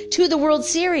Dodgers to the World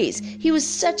Series. He was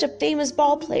such a famous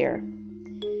ball player.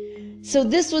 So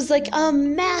this was like a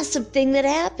massive thing that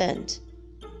happened.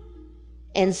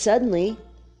 And suddenly,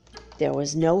 there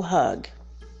was no hug.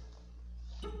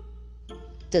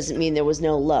 Doesn't mean there was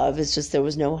no love, it's just there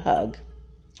was no hug.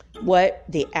 What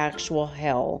the actual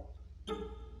hell?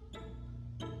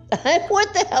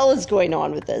 What the hell is going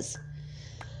on with this?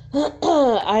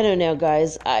 I don't know,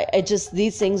 guys. I just,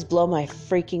 these things blow my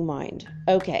freaking mind.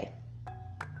 Okay.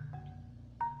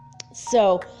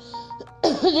 So,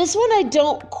 this one I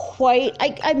don't quite,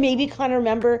 I maybe kind of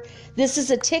remember. This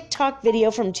is a TikTok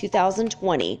video from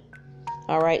 2020.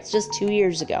 All right, it's just 2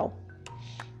 years ago.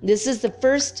 This is the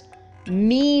first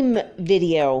meme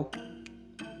video,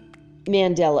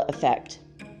 Mandela effect.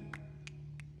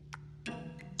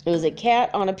 It was a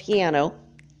cat on a piano,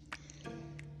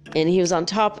 and he was on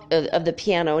top of the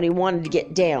piano, and he wanted to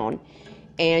get down.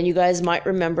 And you guys might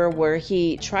remember where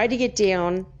he tried to get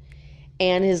down,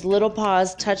 and his little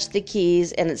paws touched the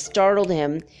keys, and it startled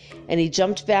him, and he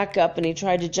jumped back up, and he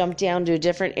tried to jump down to a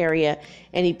different area,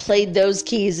 and he played those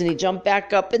keys, and he jumped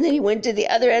back up, and then he went to the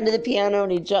other end of the piano,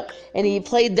 and he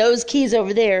played those keys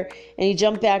over there, and he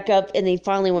jumped back up, and he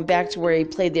finally went back to where he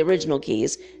played the original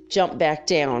keys, jumped back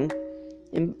down.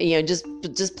 And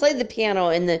just played the piano,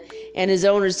 and his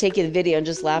owner's taking the video and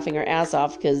just laughing her ass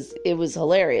off because it was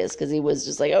hilarious, because he was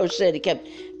just like, oh shit, he kept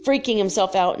freaking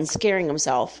himself out and scaring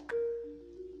himself.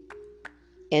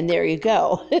 And there you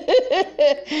go.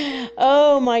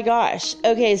 Oh my gosh.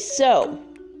 Okay, so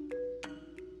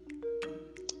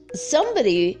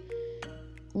somebody,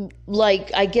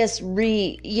 like, I guess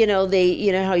they,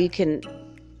 how you can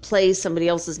play somebody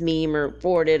else's meme or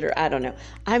forward it, or I don't know.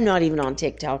 I'm not even on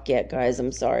TikTok yet, guys.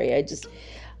 I'm sorry. I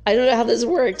don't know how this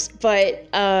works. But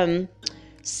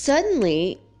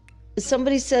suddenly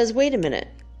somebody says, wait a minute.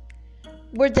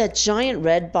 Where'd that giant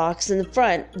red box in the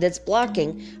front that's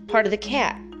blocking part of the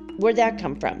cat? Where'd that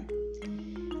come from?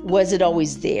 Was it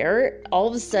always there? All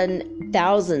of a sudden,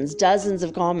 dozens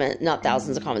of comments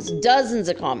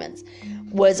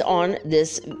was on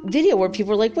this video where people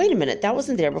were like, wait a minute, that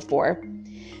wasn't there before.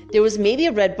 There was maybe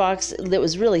a red box that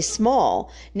was really small.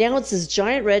 Now it's this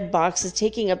giant red box that's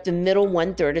taking up the middle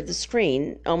 1/3 of the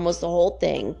screen, almost the whole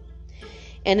thing.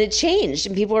 And it changed,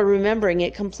 and people are remembering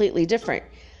it completely different.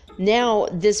 Now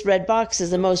this red box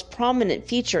is the most prominent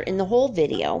feature in the whole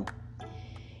video.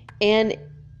 And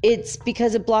it's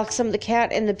because it blocks some of the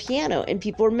cat and the piano. And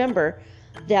people remember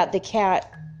that the cat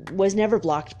was never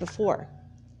blocked before.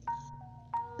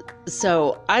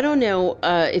 So, I don't know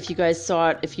if you guys saw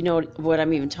it, if you know what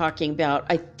I'm even talking about.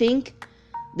 I think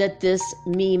that this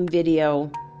meme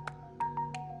video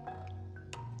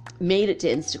made it to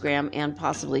Instagram and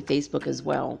possibly Facebook as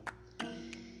well.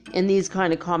 And these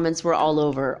kind of comments were all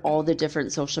over all the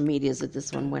different social medias that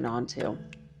this one went on to.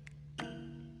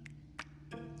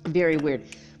 Very weird.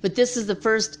 But this is the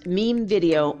first meme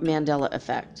video Mandela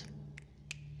effect.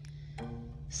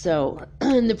 So,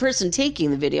 the person taking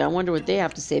the video, I wonder what they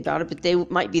have to say about it, but they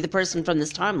might be the person from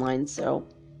this timeline, so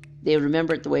they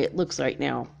remember it the way it looks right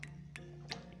now.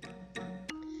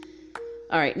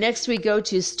 All right, next we go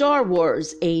to Star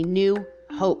Wars: A New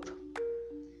Hope.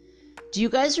 Do you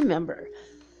guys remember?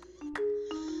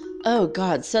 Oh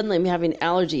God, suddenly I'm having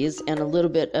allergies and a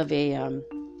little bit of a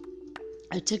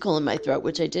tickle in my throat,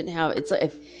 which I didn't have. It's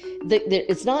like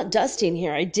it's not dusting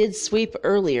here. I did sweep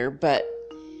earlier, but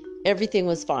everything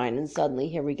was fine, and suddenly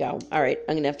here we go. All right,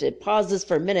 I'm gonna have to pause this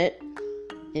for a minute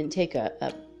and take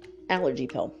a allergy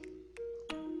pill.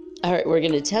 All right, we're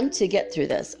gonna attempt to get through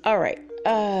this. All right.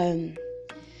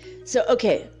 So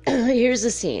okay, here's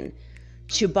the scene.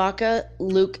 Chewbacca,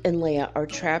 Luke, and Leia are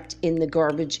trapped in the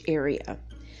garbage area.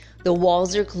 The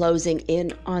walls are closing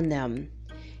in on them,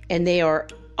 and they are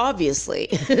obviously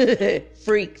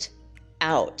freaked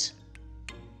out.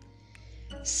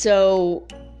 So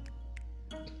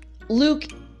Luke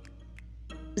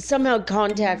somehow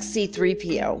contacts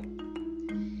C-3PO,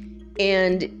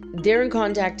 and they're in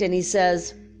contact, and he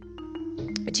says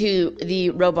to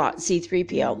the robot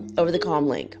C-3PO over the comm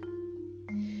link,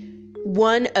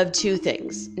 one of two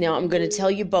things. Now I'm going to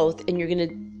tell you both, and you're going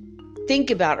to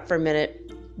think about it for a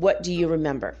minute. What do you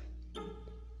remember?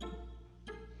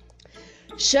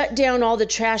 Shut down all the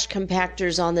trash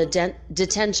compactors on the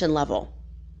detention level.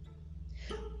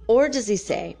 Or does he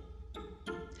say,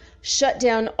 shut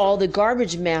down all the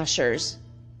garbage mashers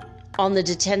on the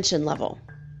detention level?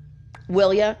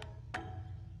 Will ya?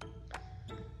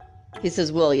 He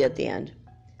says, will ya at the end.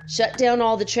 Shut down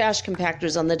all the trash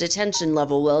compactors on the detention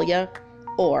level, will ya?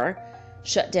 Or,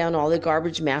 shut down all the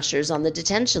garbage mashers on the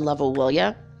detention level, will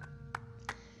ya?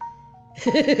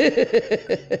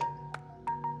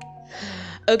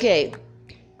 Okay.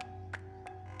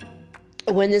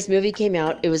 When this movie came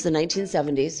out, it was the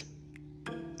 1970s.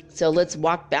 So let's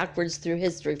walk backwards through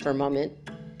history for a moment.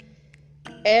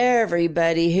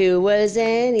 Everybody who was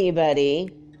anybody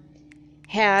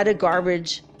had a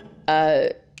garbage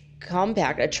a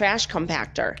trash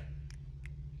compactor.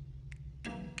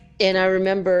 And I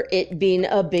remember it being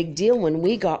a big deal when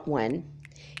we got one.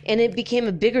 And it became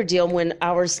a bigger deal when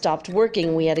ours stopped working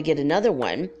and we had to get another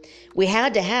one. We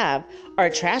had to have our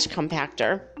trash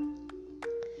compactor.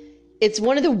 It's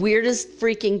one of the weirdest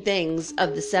freaking things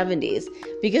of the 70s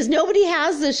because nobody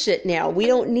has this shit now. We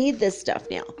don't need this stuff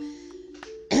now.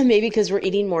 Maybe because we're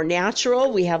eating more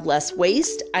natural, we have less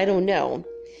waste. I don't know.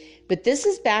 But this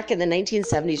is back in the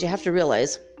 1970s. You have to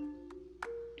realize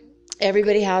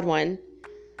everybody had one.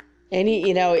 And,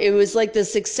 it was like the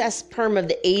success perm of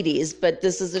the 80s, but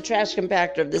this is the trash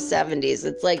compactor of the 70s.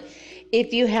 It's like,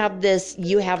 if you have this,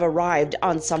 you have arrived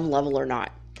on some level or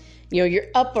not. You're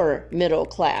upper middle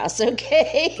class,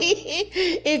 okay?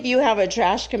 If you have a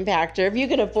trash compactor, if you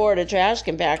can afford a trash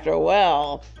compactor,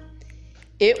 well,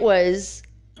 it was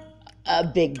a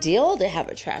big deal to have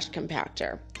a trash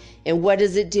compactor. And what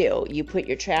does it do? You put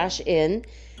your trash in,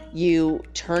 you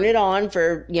turn it on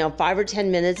for, 5 or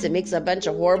 10 minutes. It makes a bunch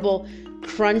of horrible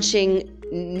crunching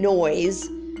noise,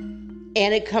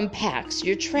 and it compacts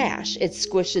your trash. It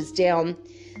squishes down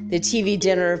the TV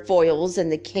dinner foils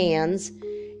and the cans.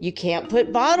 You can't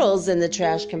put bottles in the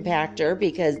trash compactor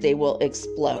because they will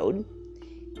explode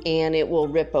and it will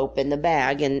rip open the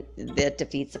bag, and that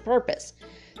defeats the purpose.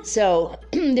 So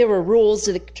there were rules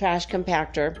to the trash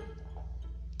compactor,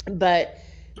 but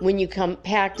when you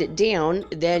compact it down,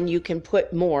 then you can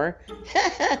put more,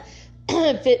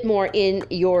 fit more in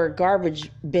your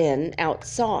garbage bin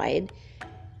outside,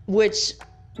 which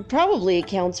probably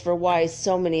accounts for why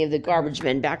so many of the garbage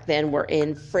men back then were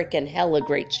in frickin' hella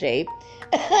great shape.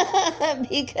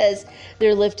 Because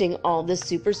they're lifting all the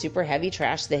super, super heavy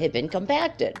trash that had been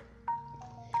compacted.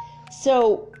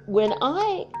 So when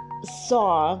I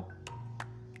saw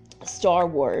Star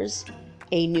Wars,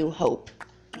 A New Hope,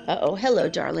 hello,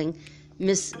 darling.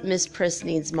 Miss Priss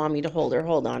needs mommy to hold her.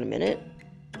 Hold on a minute.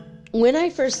 When I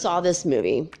first saw this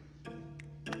movie,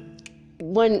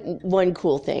 one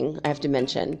cool thing I have to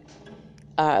mention,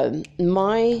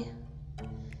 my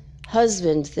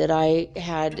husband that I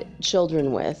had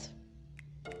children with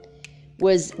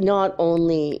was not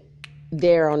only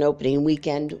there on opening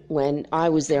weekend when I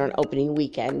was there on opening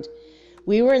weekend,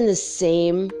 we were in the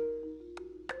same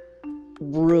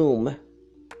room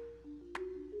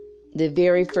the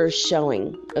very first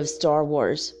showing of Star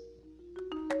Wars.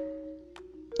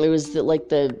 It was the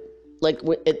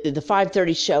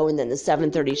 5:30 show and then the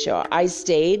 7:30 show. I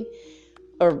stayed,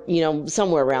 or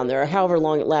somewhere around there, or however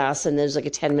long it lasts, and there's like a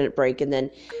 10-minute break, and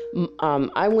then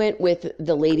I went with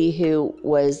the lady who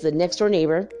was the next door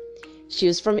neighbor. She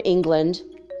was from England,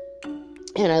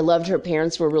 and I loved her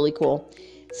parents. Were really cool,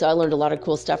 so I learned a lot of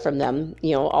cool stuff from them.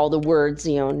 All the words,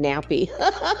 nappy,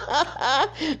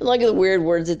 like the weird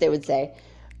words that they would say.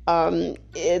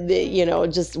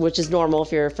 Just which is normal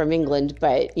if you're from England,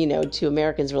 but to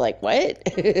Americans, we're like, what?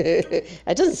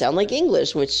 That doesn't sound like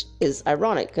English, which is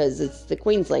ironic because it's the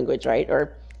Queen's language, right?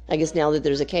 Or I guess now that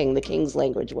there's a king, the King's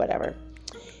language, whatever.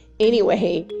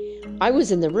 Anyway, I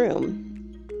was in the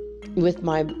room with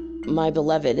my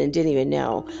beloved and didn't even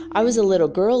know. I was a little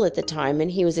girl at the time,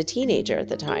 and he was a teenager at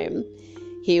the time.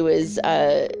 He was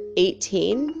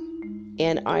 18,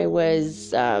 and I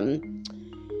was.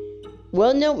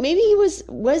 Well, no, maybe he was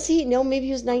he? No, maybe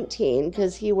he was 19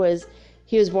 because he was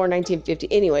born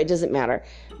 1950. Anyway, it doesn't matter.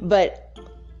 But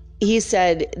he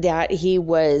said that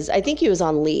I think he was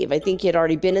on leave. I think he had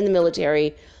already been in the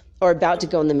military or about to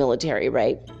go in the military,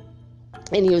 right?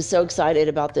 And he was so excited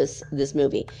about this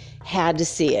movie. Had to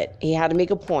see it. He had to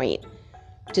make a point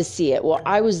to see it. Well,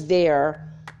 I was there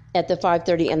at the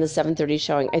 5:30 and the 7:30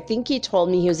 showing. I think he told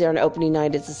me he was there on opening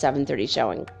night. It's a 7:30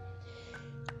 showing.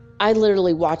 I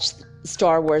literally watched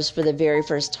Star Wars for the very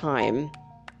first time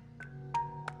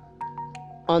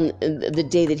on the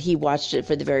day that he watched it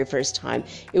for the very first time.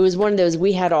 It was one of those,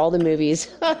 we had all the movies,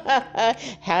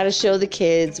 had to show the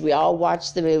kids. We all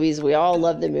watched the movies. We all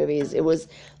loved the movies. It was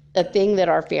a thing that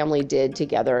our family did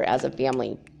together as a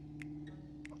family.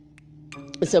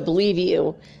 So believe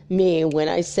you me when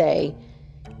I say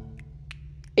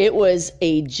it was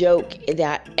a joke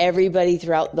that everybody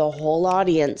throughout the whole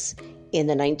audience in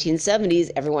the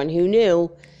 1970s, everyone who knew,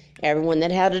 everyone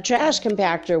that had a trash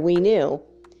compactor, we knew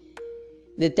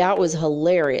that was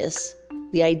hilarious.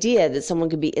 The idea that someone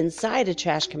could be inside a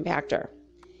trash compactor,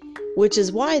 which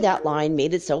is why that line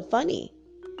made it so funny.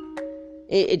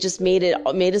 It just made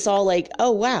us all like,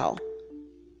 oh, wow.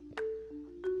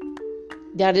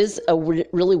 That is a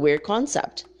really weird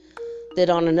concept, that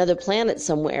on another planet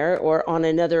somewhere, or on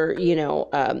another,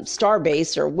 star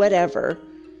base or whatever,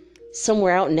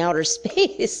 somewhere out in outer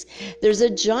space, there's a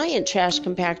giant trash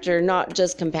compactor, not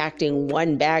just compacting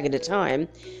one bag at a time,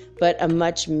 but a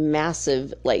much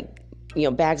massive,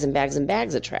 bags and bags and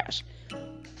bags of trash.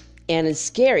 And it's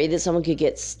scary that someone could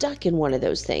get stuck in one of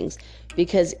those things,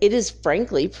 because it is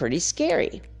frankly pretty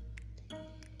scary.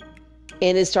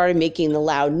 And it started making the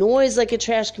loud noise like a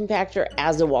trash compactor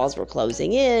as the walls were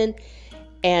closing in,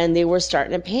 and they were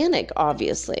starting to panic,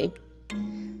 obviously.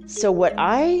 So what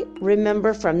I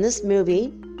remember from this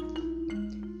movie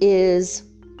is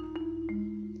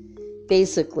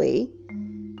basically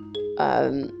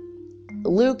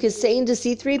Luke is saying to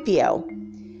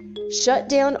C-3PO, shut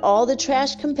down all the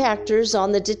trash compactors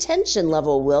on the detention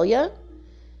level, will ya?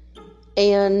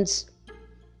 And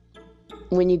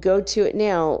when you go to it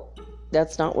now,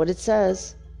 that's not what it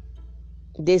says.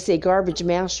 They say garbage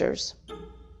mashers.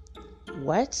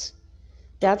 What?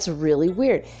 That's really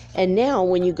weird. And now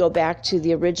when you go back to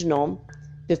the original,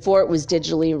 before it was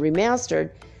digitally remastered,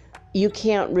 you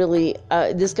can't really,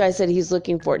 this guy said he's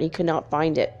looking for it and he could not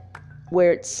find it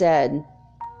where it said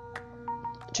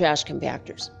trash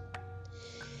compactors.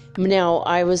 Now,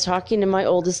 I was talking to my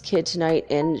oldest kid tonight,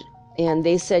 and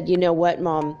they said, you know what,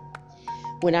 Mom?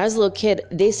 When I was a little kid,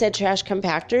 they said trash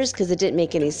compactors because it didn't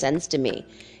make any sense to me.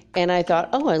 And I thought,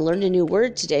 oh, I learned a new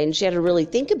word today, and she had to really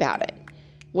think about it.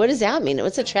 What does that mean?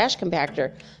 What's a trash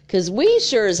compactor? Because we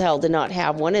sure as hell did not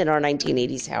have one in our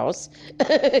 1980s house.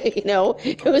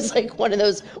 It was like one of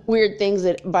those weird things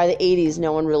that by the 80s,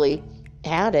 no one really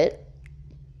had it.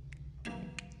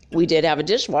 We did have a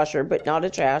dishwasher, but not a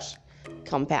trash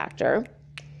compactor.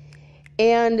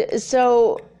 And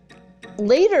so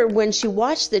later, when she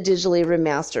watched the digitally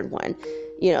remastered one,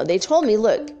 they told me,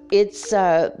 look, it's,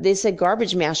 they said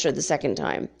garbage masher the second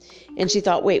time. And she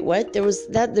thought, wait, what? There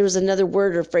was another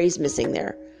word or phrase missing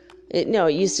there. It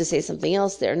used to say something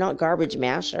else there, not garbage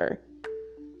masher.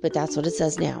 But that's what it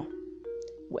says now.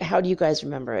 How do you guys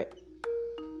remember it?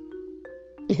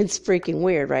 It's freaking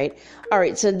weird, right? All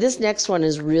right, so this next one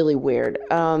is really weird.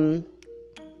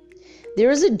 There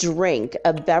is a drink,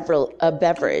 a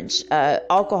beverage,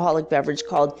 alcoholic beverage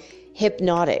called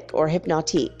Hypnotic or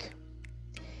Hypnotique.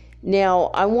 Now,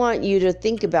 I want you to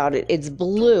think about it. It's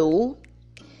blue,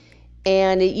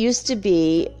 and it used to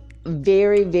be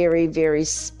very, very, very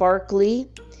sparkly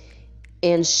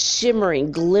and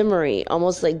shimmering, glimmery,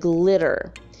 almost like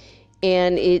glitter.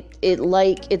 And it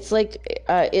looked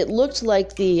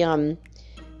like the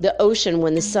ocean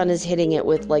when the sun is hitting it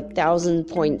with like 1,000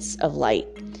 points of light.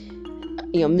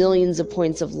 Millions of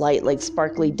points of light, like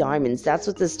sparkly diamonds. That's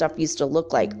what this stuff used to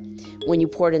look like when you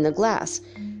poured in the glass.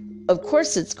 Of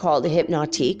course, it's called a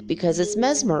Hypnotique because it's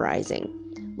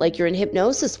mesmerizing, like you're in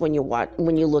hypnosis when you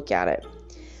look at it.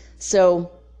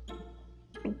 So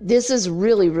this is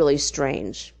really, really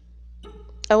strange.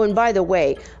 Oh, and by the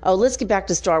way, let's get back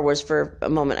to Star Wars for a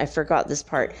moment. I forgot this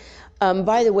part.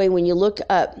 By the way, when you look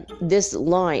up this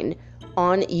line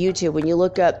on YouTube, when you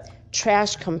look up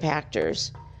trash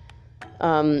compactors,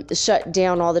 shut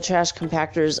down all the trash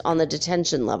compactors on the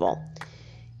detention level.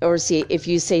 Or see, if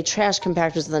you say trash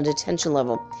compactors on the detention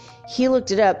level, he looked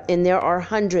it up, and there are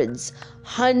hundreds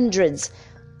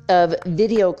of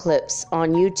video clips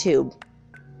on YouTube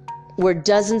where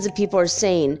dozens of people are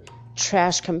saying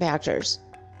trash compactors.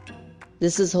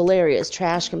 This is hilarious,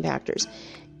 trash compactors.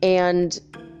 And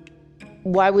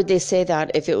why would they say that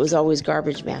if it was always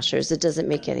garbage mashers? It doesn't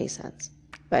make any sense,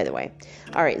 by the way.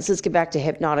 All right, so let's get back to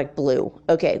Hypnotic Blue.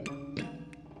 Okay.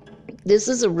 This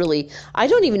is I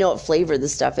don't even know what flavor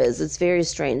this stuff is. It's very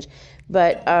strange.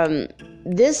 But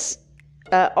this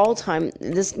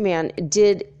man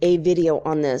did a video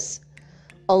on this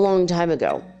a long time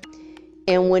ago.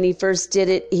 And when he first did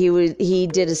it, he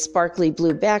did a sparkly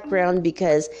blue background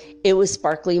because it was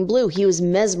sparkling blue. He was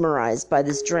mesmerized by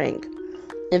this drink.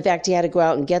 In fact, he had to go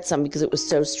out and get some because it was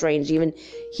so strange. Even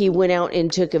he went out and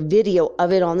took a video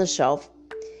of it on the shelf,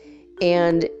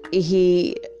 and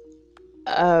he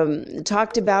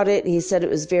talked about it. He said it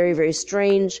was very, very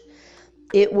strange.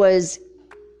 It was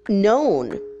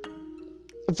known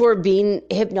for being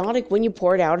hypnotic when you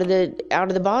pour it out of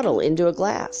the bottle into a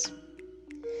glass.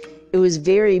 It was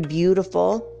very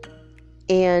beautiful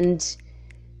and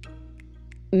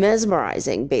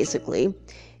mesmerizing, basically.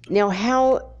 Now,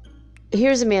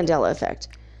 here's a Mandela effect.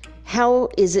 How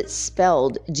is it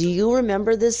spelled? Do you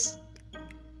remember this?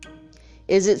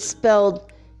 Is it spelled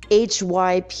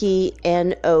HYPNOTIC,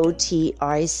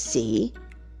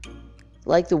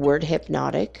 like the word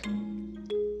hypnotic?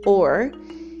 Or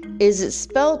is it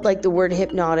spelled like the word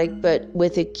hypnotic, but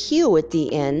with a Q at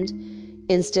the end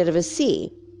instead of a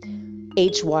C?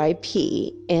 HYPNOTIQ.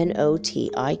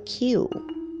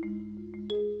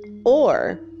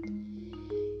 Or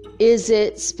is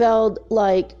it spelled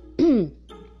like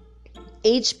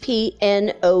HPNOTIQ?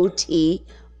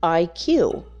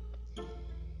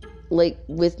 Like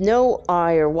with no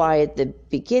I or Y at the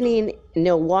beginning,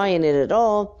 no Y in it at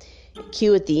all,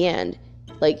 Q at the end.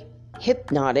 Like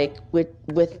hypnotic with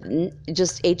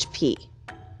just HP.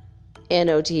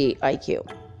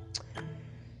 NOTIQ.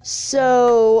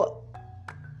 So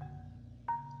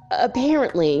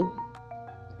apparently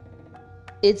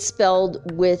it's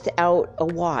spelled without a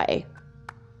Y.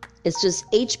 It's just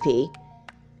HP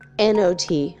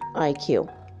NOTIQ.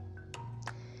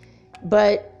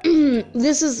 But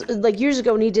this is like years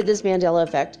ago when he did this Mandela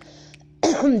effect.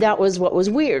 That was what was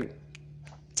weird,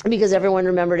 because everyone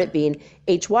remembered it being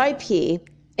HYPNOTIQ.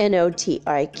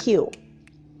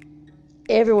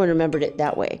 Everyone remembered it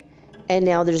that way. And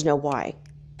now there's no Y.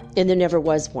 And there never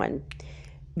was one.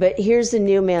 But here's the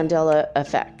new Mandela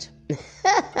effect.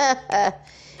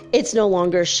 It's no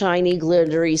longer shiny,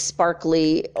 glittery,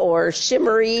 sparkly, or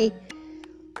shimmery.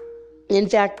 In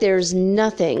fact, there's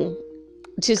nothing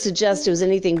to suggest it was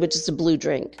anything but just a blue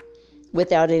drink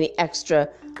without any extra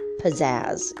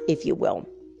pizzazz, if you will.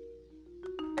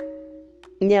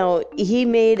 Now, he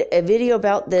made a video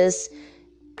about this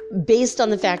based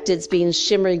on the fact it's being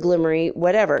shimmery, glimmery,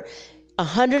 whatever.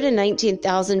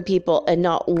 119,000 people, and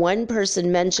not one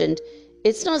person mentioned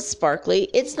it's not sparkly,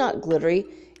 it's not glittery,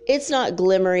 it's not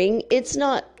glimmering, it's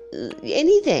not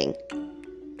anything.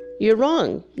 You're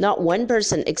wrong. Not one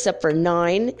person, except for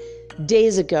 9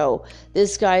 days ago.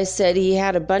 This guy said he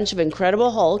had a bunch of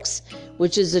Incredible Hulks,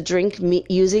 which is a drink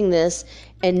using this,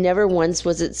 and never once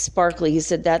was it sparkly. He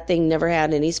said that thing never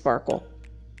had any sparkle.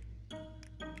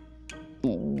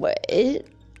 What?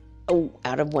 Oh,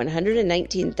 out of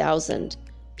 119,000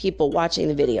 people watching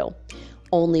the video,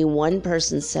 only one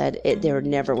person said there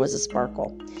never was a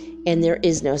sparkle. And there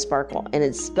is no sparkle. And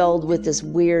it's spelled with this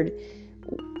weird,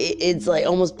 it's like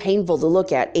almost painful to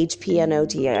look at,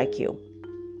 HPNOTIQ.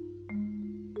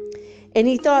 And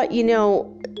he thought,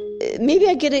 maybe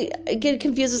I get it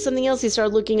confused with something else. He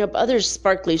started looking up other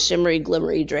sparkly, shimmery,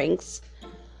 glimmery drinks.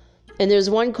 And there's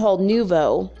one called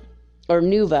Nuvo, or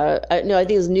Nuva. No, I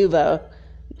think it's Nuva.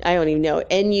 I don't even know.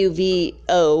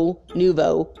 NUVO,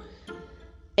 Nuvo.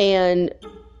 And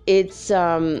it's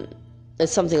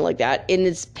something like that. And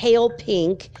it's pale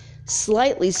pink,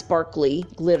 slightly sparkly,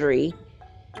 glittery.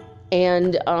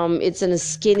 And it's in a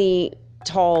skinny,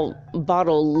 tall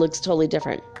bottle. Looks totally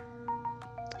different.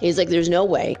 He's like, there's no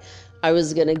way I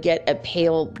was going to get a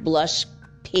pale blush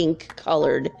pink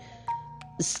colored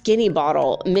skinny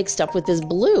bottle mixed up with this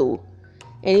blue.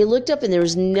 And he looked up and there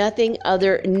was no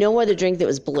other drink that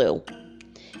was blue.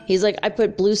 He's like, I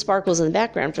put blue sparkles in the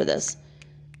background for this,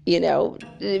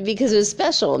 because it was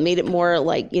special. It made it more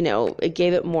like, it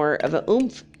gave it more of an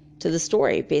oomph to the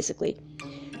story, basically.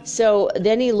 So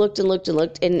then he looked and looked and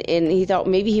looked, and he thought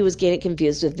maybe he was getting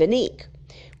confused with Viniq,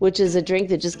 which is a drink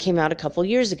that just came out a couple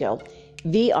years ago,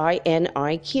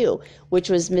 VINIQ, which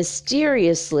was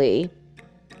mysteriously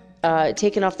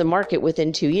taken off the market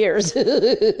within 2 years.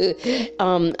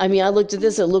 I looked at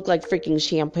this, it looked like freaking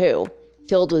shampoo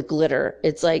filled with glitter.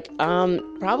 It's like,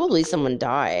 probably someone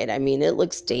died. It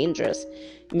looks dangerous.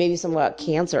 Maybe someone got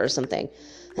cancer or something.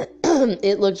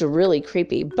 It looked really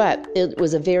creepy, but it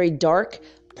was a very dark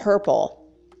purple.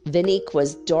 Viniq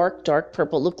was dark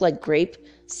purple. Looked like grape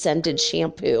scented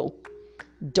shampoo.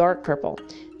 Dark purple.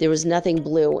 There was nothing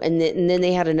blue. And then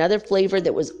they had another flavor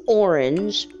that was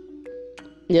orange.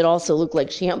 It also looked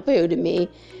like shampoo to me.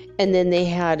 And then they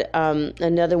had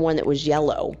another one that was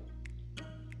yellow.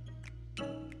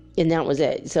 And that was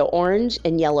it. So orange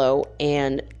and yellow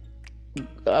and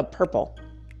purple.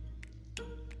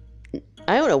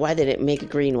 I don't know why they didn't make a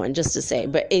green one, just to say.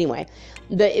 But anyway,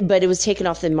 but it was taken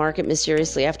off the market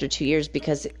mysteriously after 2 years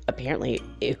because apparently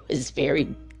it was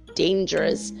very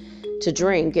dangerous to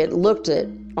drink. It looked it,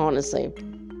 honestly.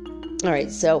 All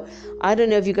right, so I don't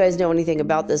know if you guys know anything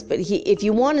about this, but if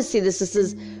you want to see this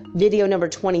is video number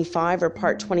 25 or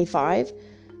part 25,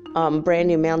 brand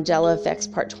new Mandela Effects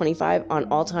part 25 on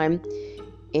all time.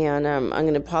 And I'm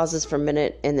going to pause this for a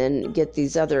minute and then get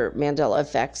these other Mandela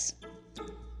effects.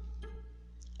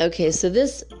 Okay, so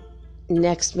this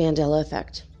next Mandela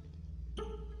effect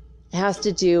has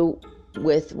to do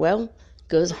with,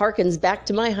 harkens back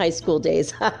to my high school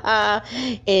days.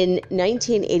 In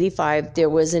 1985, there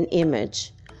was an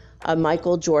image of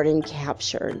Michael Jordan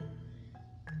captured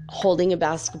holding a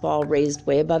basketball raised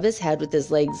way above his head with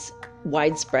his legs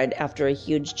widespread after a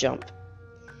huge jump.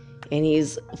 And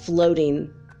he's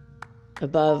floating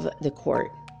above the court.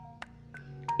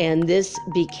 And this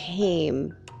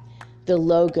became the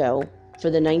logo for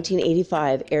the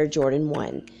 1985 Air Jordan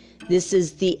 1. This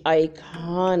is the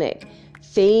iconic,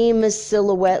 famous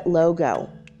silhouette logo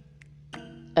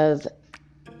of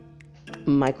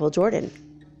Michael Jordan.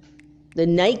 The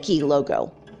Nike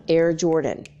logo, Air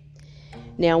Jordan.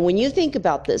 Now, when you think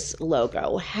about this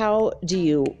logo, how do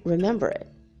you remember it?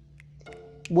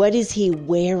 What is he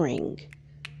wearing?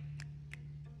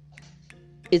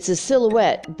 It's a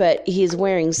silhouette, but he's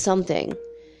wearing something.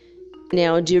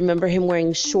 Now, do you remember him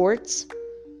wearing shorts?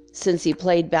 Since he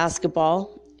played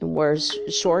basketball and wore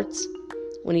shorts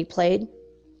when he played?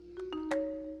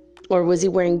 Or was he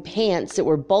wearing pants that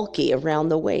were bulky around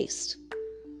the waist?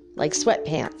 Like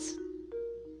sweatpants,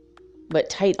 but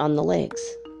tight on the legs.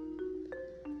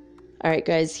 All right,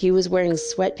 guys, he was wearing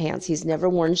sweatpants. He's never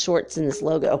worn shorts in this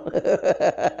logo.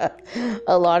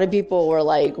 A lot of people were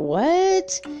like,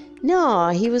 what? No,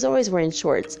 he was always wearing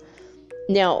shorts.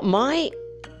 Now, my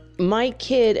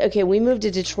kid, okay, we moved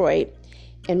to Detroit,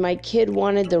 and my kid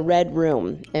wanted the red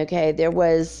room, okay?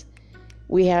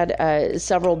 We had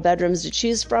several bedrooms to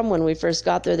choose from when we first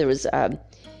got there. There was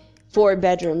 4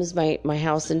 bedrooms, my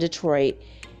house in Detroit,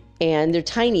 and they're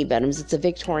tiny bedrooms. It's a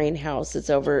Victorian house. She's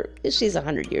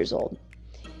 100 years old.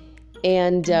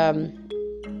 And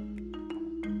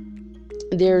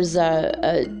there's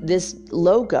this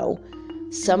logo.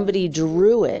 Somebody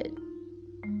drew it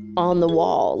on the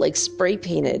wall, like spray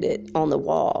painted it on the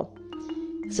wall.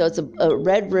 So it's a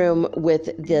red room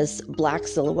with this black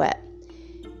silhouette.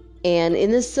 And in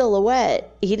this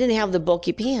silhouette, he didn't have the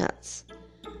bulky pants.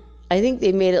 I think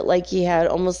they made it like he had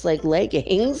almost like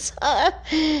leggings.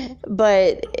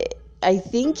 But I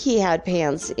think he had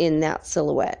pants in that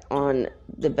silhouette on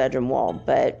the bedroom wall.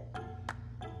 But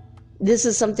this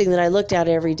is something that I looked at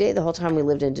every day the whole time we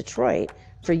lived in Detroit.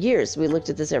 For years, we looked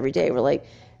at this every day. We're like,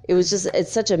 it's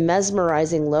such a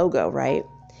mesmerizing logo, right?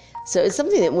 So it's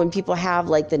something that when people have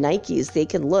like the Nikes, they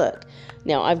can look.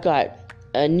 Now, I've got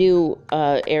a new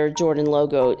Air Jordan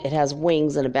logo. It has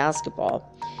wings and a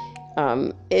basketball.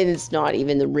 And it's not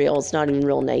even real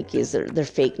Nikes. They're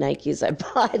fake Nikes I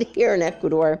bought here in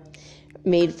Ecuador,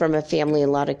 made from a family in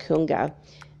Latacunga.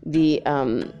 The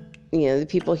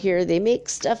people here, they make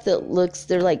stuff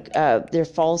that they're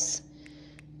false,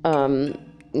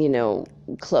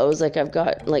 clothes. Like I've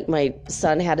got, like my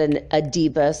son had an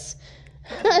Adidas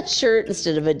shirt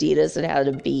instead of Adidas. It had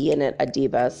a B in it,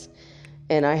 Adidas.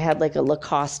 And I had like a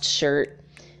Lacoste shirt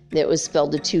that was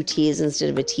spelled with 2 T's instead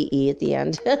of a T-E at the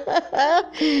end.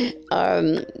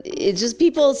 It's just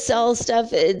people sell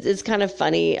stuff. It's kind of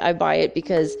funny. I buy it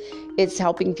because it's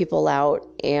helping people out.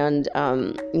 And,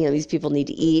 these people need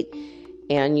to eat.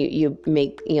 And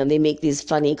they make these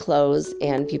funny clothes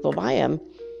and people buy them,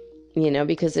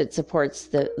 because it supports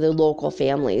the local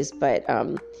families. But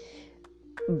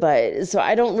so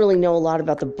I don't really know a lot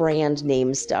about the brand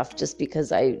name stuff, just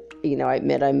because I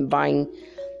admit I'm buying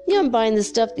this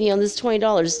stuff, this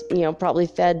 $20, probably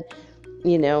fed,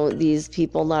 these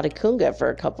people in Latacunga for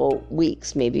a couple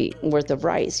weeks, maybe worth of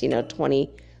rice, it's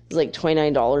like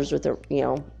 $29 worth of,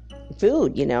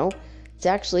 food, it's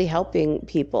actually helping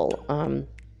people. But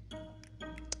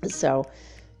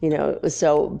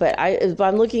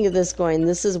I'm looking at this going,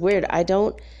 this is weird. I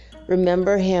don't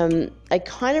remember him. I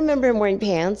kind of remember him wearing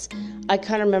pants. I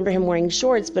kind of remember him wearing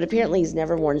shorts, but apparently he's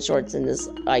never worn shorts in this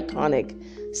iconic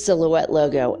silhouette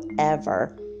logo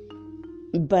ever.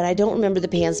 But I don't remember the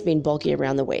pants being bulky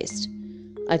around the waist.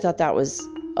 I thought that was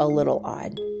a little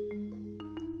odd.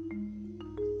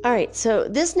 All right, so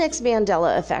this next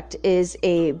Mandela effect is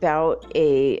about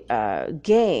a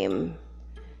game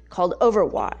called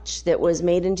Overwatch that was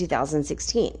made in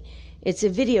 2016. It's a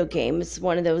video game. It's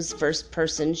one of those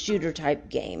first-person shooter type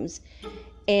games.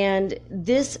 And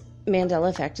this Mandela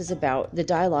effect is about the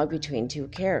dialogue between two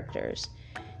characters.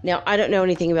 Now, I don't know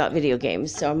anything about video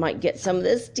games, so I might get some of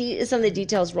the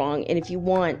details wrong. And if you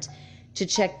want to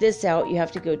check this out, you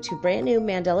have to go to Brand New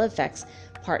Mandela Effects,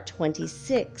 Part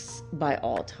 26 by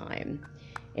All Time.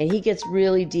 And he gets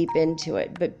really deep into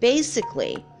it. But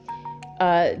basically,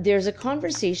 there's a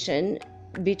conversation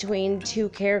between two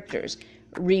characters,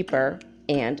 Reaper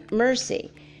and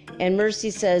Mercy. And Mercy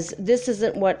says, "This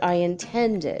isn't what I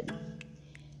intended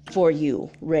for you,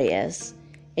 Reyes."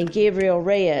 And Gabriel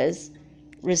Reyes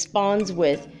responds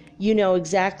with, "You know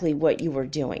exactly what you were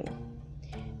doing."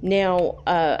 Now,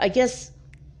 I guess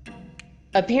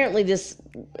apparently this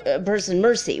person,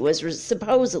 Mercy, was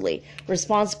supposedly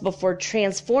responsible for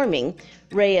transforming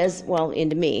Reyes, well,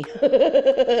 into me,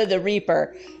 the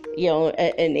Reaper,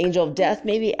 an angel of death,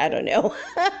 maybe? I don't know.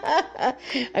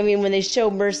 I mean, when they show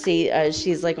Mercy,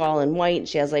 she's like all in white.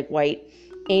 She has like white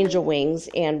angel wings,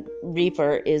 and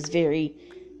Reaper is very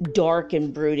dark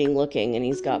and brooding looking, and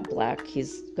he's got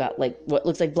like what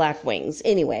looks like black wings.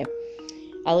 Anyway,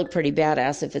 I look pretty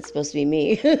badass if it's supposed to be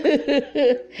me.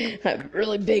 I have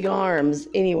really big arms.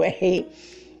 Anyway,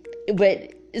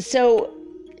 but so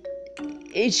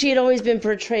she had always been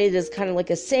portrayed as kind of like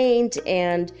a saint,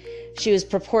 and she was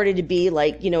purported to be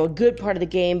like, a good part of the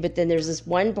game. But then there's this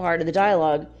one part of the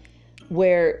dialogue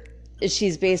where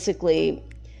she's basically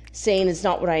saying it's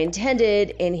not what I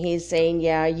intended, and he's saying,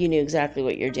 yeah, you knew exactly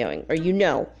what you're doing, or you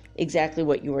know exactly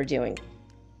what you were doing.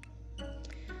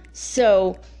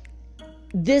 So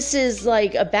this is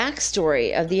like a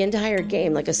backstory of the entire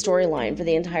game, like a storyline for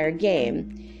the entire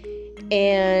game,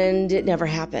 and it never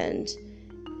happened.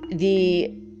 The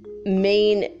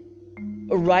main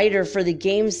writer for the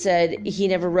game said he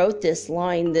never wrote this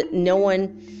line, that no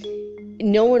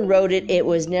one wrote it. It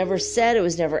was never said. It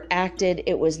was never acted.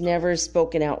 It was never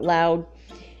spoken out loud.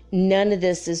 None of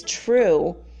this is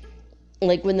true.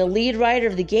 Like when the lead writer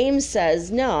of the game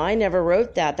says, "No, I never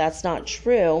wrote that. That's not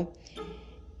true."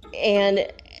 And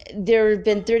there have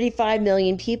been 35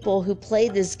 million people who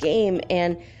played this game,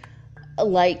 and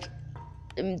like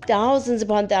thousands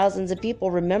upon thousands of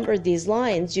people remembered these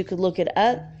lines. You could look it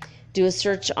up, do a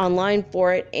search online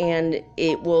for it, and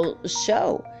it will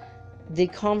show the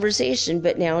conversation,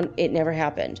 but now it never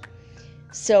happened.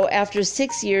 So after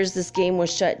 6 years, this game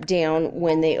was shut down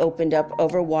when they opened up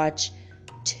Overwatch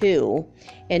 2,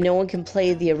 and no one can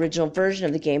play the original version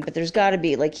of the game. But there's got to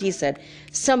be, like he said,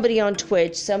 somebody on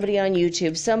Twitch, somebody on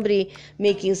YouTube, somebody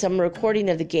making some recording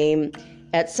of the game.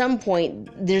 At some point,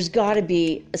 there's got to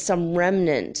be some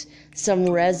remnant, some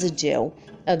residue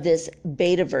of this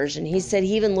beta version. He said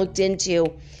he even looked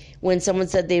into when someone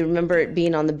said they remember it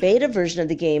being on the beta version of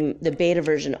the game, the beta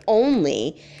version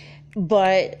only,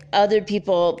 but other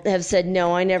people have said,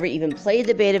 no, I never even played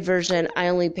the beta version. I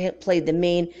only played the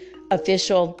main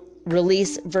official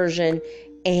release version,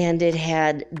 and it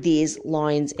had these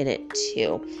lines in it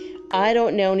too. I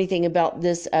don't know anything about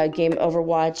this game,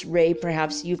 Overwatch. Ray,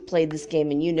 perhaps you've played this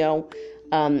game and you know.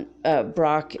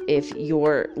 Brock, if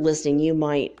you're listening, you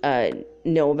might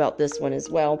know about this one as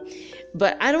well.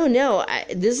 But I don't know.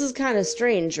 This is kind of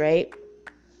strange, right?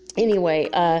 Anyway,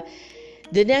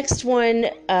 the next one,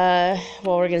 well,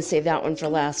 we're going to save that one for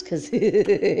last, because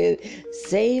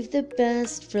save the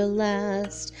best for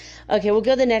last. Okay, we'll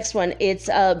go to the next one. It's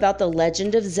about The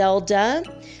Legend of Zelda,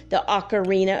 the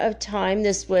Ocarina of Time.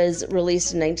 This was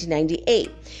released in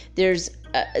 1998.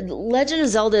 Legend of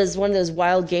Zelda is one of those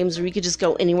wild games where you could just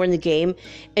go anywhere in the game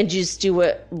and just do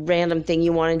a random thing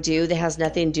you want to do that has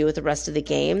nothing to do with the rest of the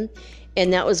game.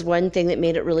 And that was one thing that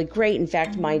made it really great. In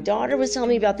fact, my daughter was telling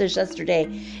me about this yesterday,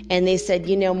 and they said,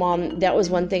 Mom, that was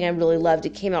one thing I really loved.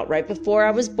 It came out right before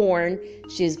I was born.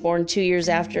 She was born 2 years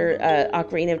after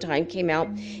Ocarina of Time came out.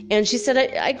 And she said,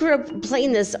 I grew up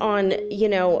playing this on,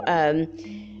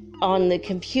 on the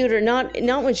computer, not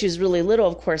when she was really little,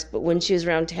 of course, but when she was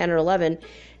around 10 or 11,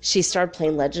 she started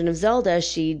playing Legend of Zelda.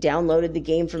 She downloaded the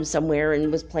game from somewhere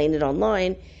and was playing it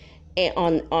online.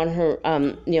 On her,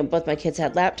 both my kids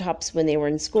had laptops when they were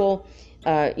in school,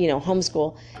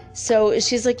 homeschool. So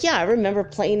she's like, yeah, I remember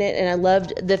playing it, and I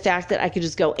loved the fact that I could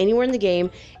just go anywhere in the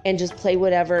game and just play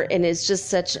whatever, and it's just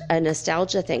such a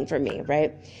nostalgia thing for me,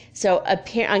 right? So I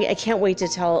can't wait to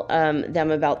tell them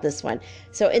about this one.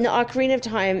 So in the Ocarina of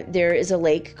Time, there is a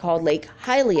lake called Lake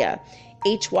Hylia,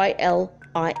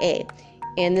 Hylia,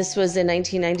 and this was in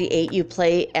 1998. You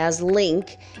play as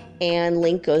Link, and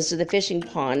Link goes to the fishing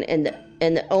pond, and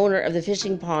the owner of the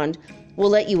fishing pond will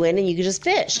let you in, and you can just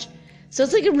fish. So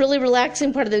it's like a really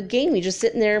relaxing part of the game. You're just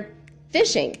sitting there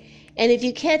fishing. And if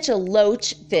you catch a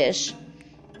loach fish,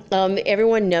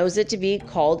 everyone knows it to be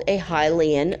called a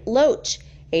Hylian loach.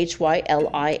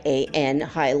 Hylian,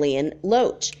 Hylian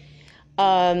Loach.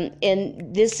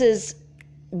 And this is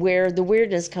where the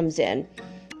weirdness comes in.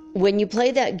 When you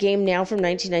play that game now from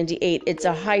 1998, it's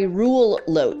a Hyrule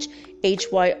Loach,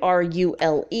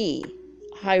 Hyrule,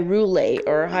 Hyrule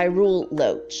or Hyrule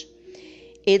Loach.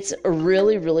 It's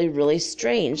really, really, really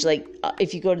strange. Like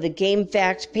if you go to the game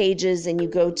fact pages and you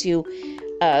go to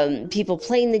people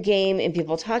playing the game and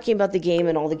people talking about the game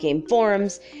and all the game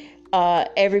forums,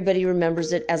 everybody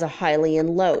remembers it as a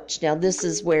Hylian Loach. Now this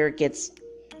is where it gets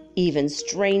even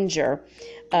stranger.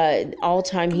 All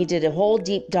time he did a whole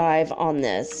deep dive on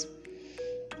this,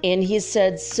 and he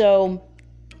said so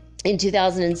in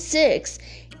 2006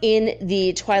 in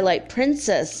the Twilight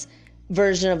Princess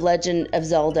version of Legend of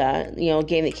Zelda, a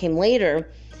game that came later,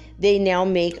 they now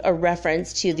make a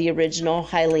reference to the original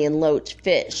Hylian Loach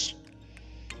fish.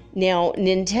 Now,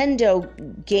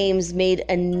 Nintendo Games made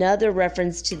another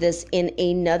reference to this in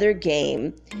another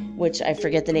game, which I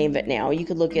forget the name of it now. You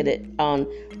could look at it on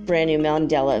Brand New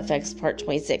Mandela Effects Part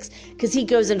 26, because he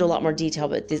goes into a lot more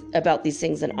detail about these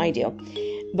things than I do.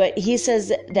 But he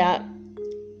says that,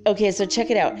 okay, so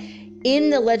check it out. In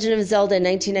The Legend of Zelda in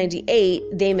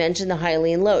 1998, they mentioned the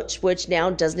Hylian Loach, which now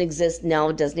doesn't exist,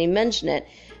 now doesn't even mention it.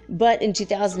 But in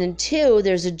 2002,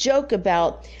 there's a joke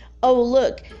about, oh,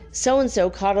 look, so-and-so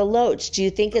caught a loach. Do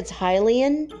you think it's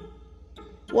Hylian?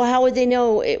 Well, how would they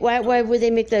know? Why would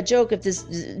they make that joke if this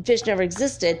fish never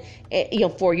existed,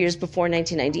 4 years before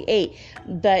 1998?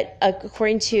 But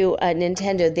according to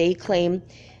Nintendo, they claim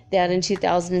that in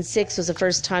 2006 was the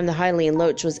first time the Hylian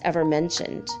Loach was ever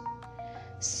mentioned.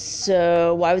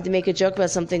 So why would they make a joke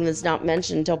about something that's not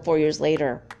mentioned until 4 years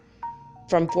later,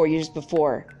 from 4 years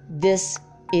before? This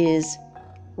is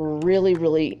really,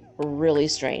 really, really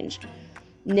strange.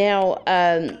 Now,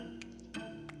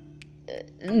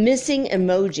 missing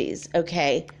emojis.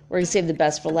 Okay, we're gonna save the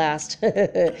best for last.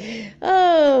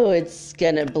 Oh, it's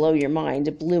gonna blow your mind.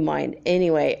 It blew mine.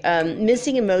 Anyway,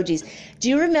 missing emojis. Do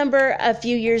you remember a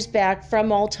few years back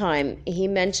from All Time, he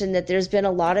mentioned that there's been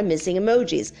a lot of missing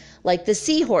emojis, like the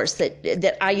seahorse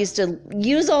that I used to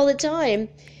use all the time.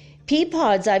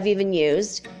 Peapods I've even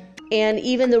used, and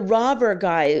even the robber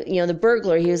guy, the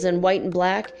burglar, he was in white and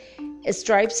black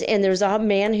stripes, and there's a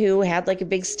man who had like a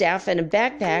big staff and a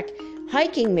backpack,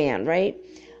 hiking man, right?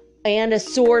 And a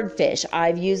swordfish.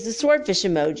 I've used the swordfish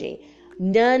emoji.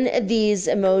 None of these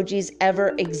emojis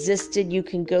ever existed. You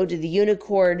can go to the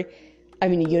Unicode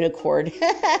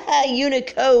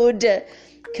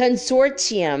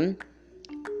Consortium,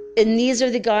 and these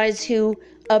are the guys who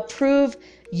approve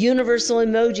universal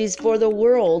emojis for the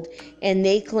world, and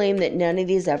they claim that none of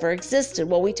these ever existed.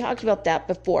 Well, we talked about that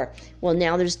before. Well,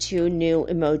 now there's 2 new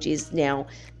emojis now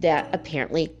that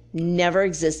apparently never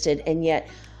existed, and yet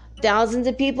thousands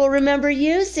of people remember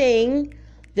using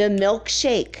the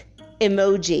milkshake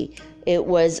emoji. It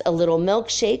was a little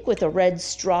milkshake with a red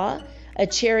straw, a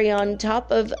cherry on top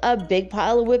of a big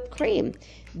pile of whipped cream.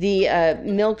 The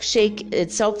milkshake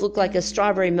itself looked like a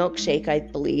strawberry milkshake, I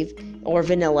believe, or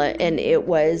vanilla, and it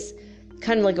was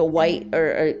kind of like a white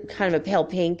or kind of a pale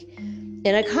pink.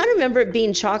 And I kind of remember it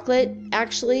being chocolate,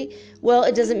 actually. Well,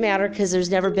 it doesn't matter because there's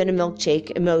never been a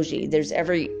milkshake emoji. There's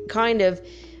every kind of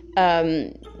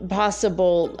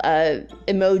possible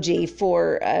emoji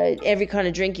for every kind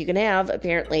of drink you can have,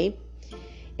 apparently.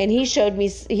 And he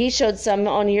showed some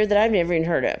on here that I've never even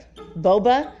heard of.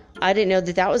 Boba, I didn't know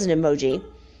that was an emoji.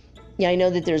 Yeah, I know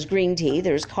that there's green tea,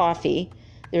 there's coffee,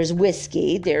 there's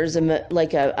whiskey, there's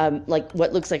like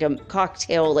what looks like a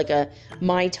cocktail, like a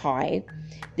Mai Tai.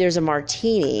 There's a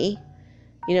martini.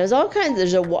 There's all kinds.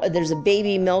 There's a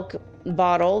baby milk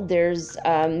bottle. There's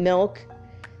milk.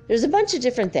 There's a bunch of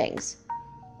different things,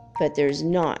 but there's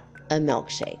not a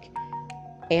milkshake.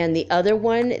 And the other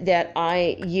one that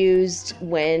I used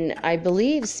when I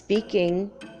believe speaking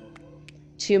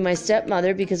to my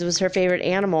stepmother, because it was her favorite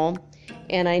animal,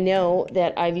 and I know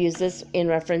that I've used this in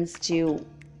reference to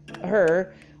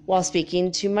her while speaking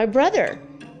to my brother,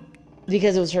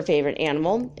 because it was her favorite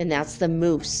animal, and that's the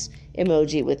moose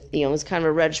emoji with, it was kind of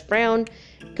a reddish brown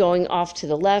going off to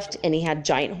the left, and he had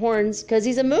giant horns because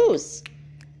he's a moose.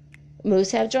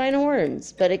 Moose have giant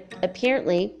horns, but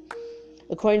apparently,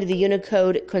 according to the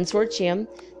Unicode Consortium,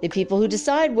 the people who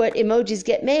decide what emojis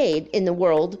get made in the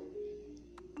world,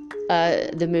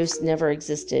 the moose never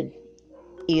existed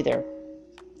either.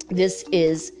 This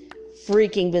is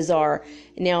freaking bizarre.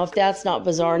 Now, if that's not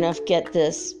bizarre enough, get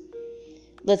this.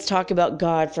 Let's talk about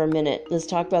God for a minute. Let's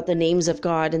talk about the names of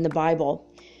God in the Bible.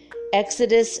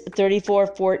 Exodus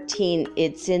 34:14.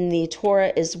 It's in the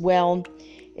Torah as well.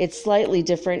 It's slightly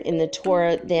different in the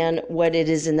Torah than what it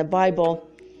is in the Bible.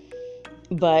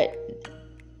 But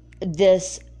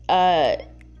this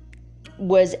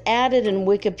was added in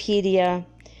Wikipedia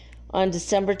on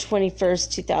December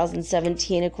 21st,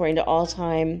 2017, according to All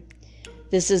Time.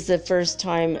 This is the first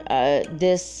time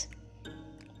this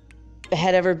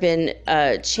had ever been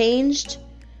changed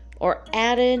or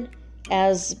added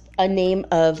as a name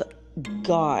of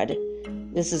God.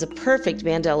 This is a perfect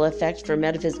Mandela effect for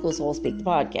Metaphysical Soul Speak the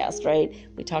podcast, right?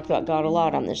 We talk about God a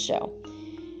lot on this show.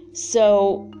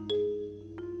 So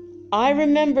I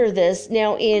remember this.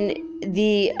 Now in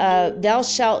the thou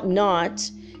shalt not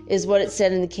is what it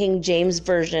said in the King James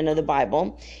Version of the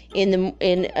Bible. In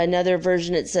another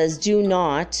version it says do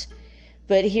not.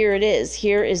 But here it is.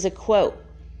 Here is a quote.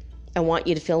 I want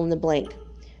you to fill in the blank.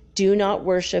 Do not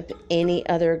worship any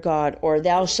other God, or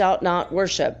thou shalt not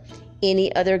worship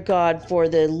any other God, for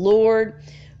the Lord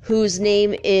whose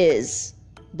name is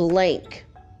blank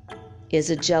is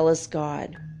a jealous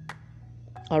God.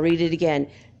 I'll read it again.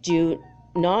 Do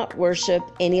not worship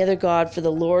any other God, for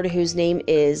the Lord whose name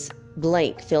is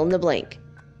blank, fill in the blank,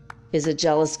 is a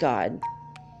jealous God.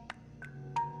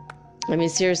 I mean,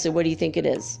 seriously, what do you think it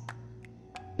is?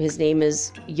 His name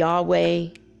is Yahweh,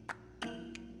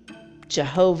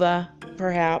 Jehovah,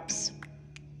 perhaps.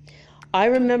 I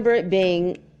remember it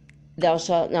being, thou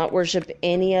shalt not worship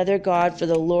any other God, for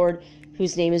the Lord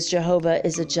whose name is Jehovah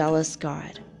is a jealous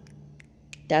God.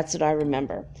 That's what I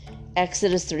remember.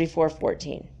 Exodus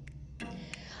 34:14.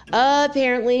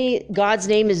 Apparently, God's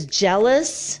name is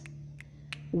jealous.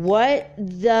 What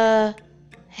the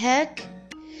heck?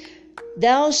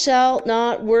 Thou shalt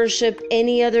not worship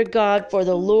any other God, for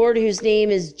the Lord whose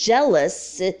name is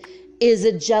jealous is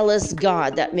a jealous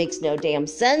God. That makes no damn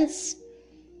sense.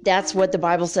 That's what the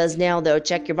Bible says now, though.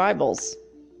 Check your Bibles.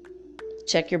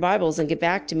 Check your Bibles and get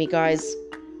back to me, guys.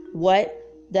 What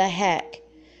the heck?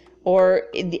 Or,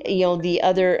 the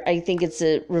other, I think it's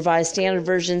a Revised Standard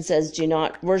Version, says, do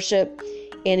not worship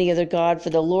any other God, for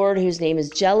the Lord whose name is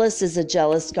jealous is a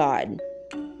jealous God.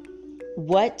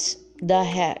 What the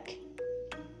heck?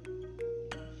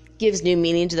 Gives new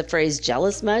meaning to the phrase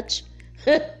jealous much?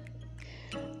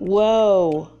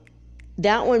 Whoa.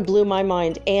 That one blew my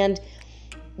mind. And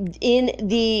in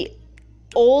the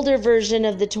older version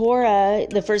of the Torah,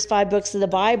 the first 5 books of the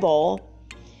Bible,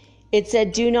 it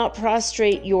said, do not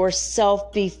prostrate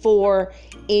yourself before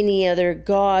any other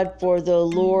God, for the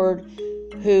Lord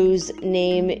whose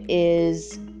name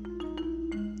is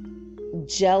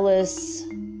jealous.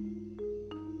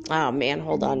 Oh man,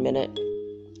 hold on a minute.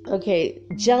 Okay,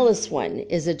 jealous one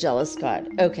is a jealous God.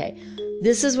 Okay,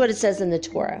 this is what it says in the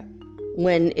Torah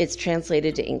when it's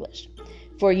translated to English.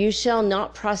 For you shall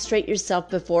not prostrate yourself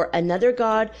before another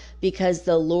God, because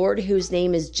the Lord whose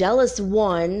name is jealous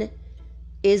one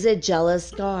is a jealous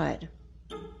God.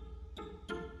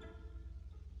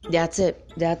 That's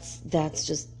it. That's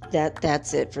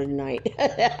it for tonight.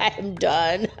 I'm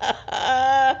done.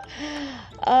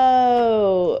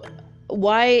 Oh,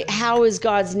 why? How is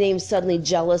God's name suddenly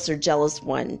jealous or jealous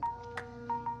one?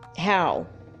 How?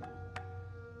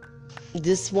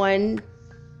 This one's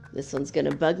going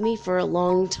to bug me for a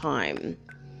long time.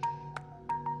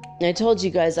 I told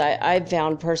you guys I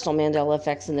found personal Mandela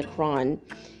effects in the Quran.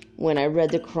 When I read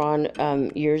the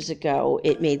Quran years ago,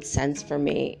 it made sense for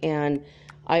me. And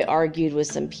I argued with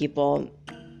some people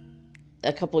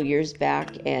a couple years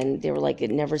back, and they were like,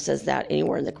 it never says that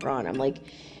anywhere in the Quran. I'm like,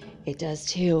 it does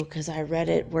too, because I read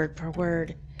it word per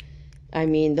word. I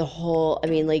mean,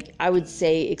 I would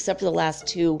say, except for the last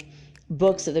 2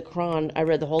 books of the Quran, I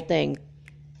read the whole thing.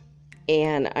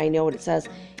 And I know what it says.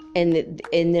 And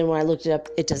then when I looked it up,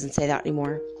 it doesn't say that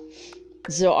anymore.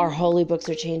 So our holy books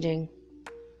are changing.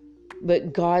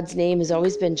 But God's name has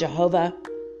always been Jehovah,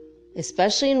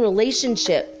 especially in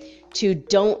relationship to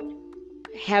don't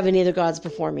have any other gods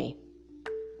before me.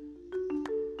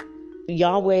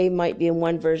 Yahweh might be in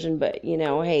one version, but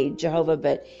hey, Jehovah.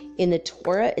 But in the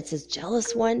Torah, it says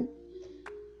jealous one.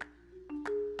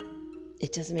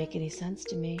 It doesn't make any sense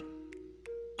to me.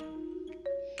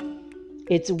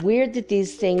 It's weird that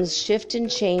these things shift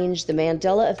and change. The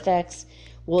Mandela effects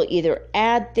will either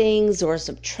add things or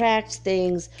subtract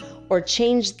things or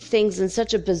change things in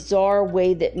such a bizarre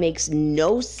way that makes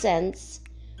no sense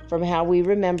from how we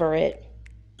remember it.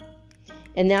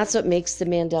 And that's what makes the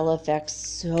Mandela effect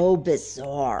so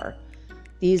bizarre.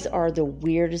 These are the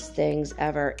weirdest things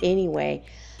ever. Anyway,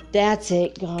 that's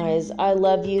it, guys. I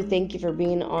love you. Thank you for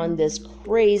being on this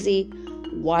crazy,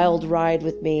 wild ride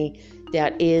with me.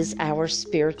 That is our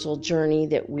spiritual journey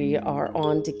that we are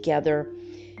on together.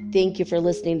 Thank you for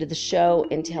listening to the show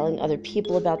and telling other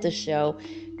people about the show.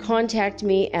 Contact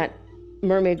me at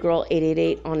Mermaid Girl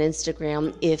 888 on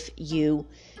Instagram if you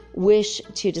wish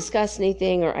to discuss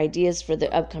anything or ideas for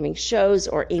the upcoming shows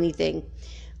or anything.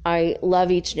 I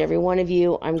love each and every one of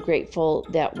you. I'm grateful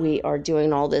that we are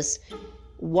doing all this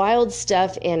wild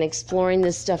stuff and exploring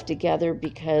this stuff together,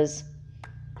 because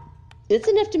it's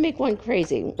enough to make one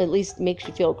crazy, at least makes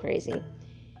you feel crazy.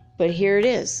 But here it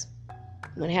is.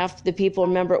 When half the people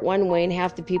remember it one way and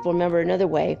half the people remember another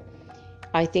way,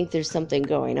 I think there's something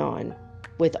going on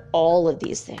with all of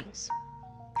these things.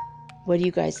 What do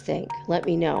you guys think? Let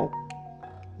me know.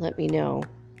 Let me know.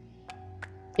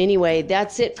 Anyway,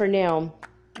 that's it for now.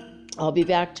 I'll be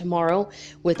back tomorrow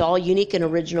with all unique and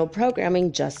original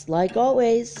programming, just like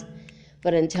always.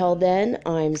 But until then,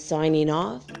 I'm signing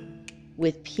off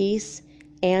with peace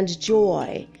and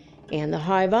joy and the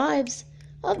high vibes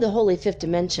of the Holy Fifth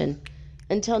Dimension.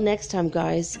 Until next time,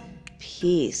 guys,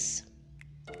 peace.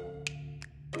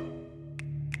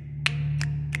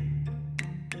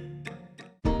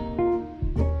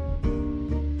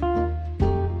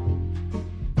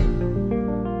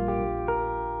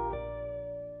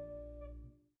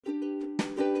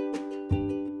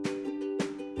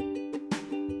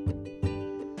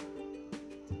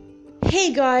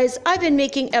 Hey guys, I've been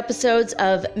making episodes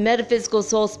of Metaphysical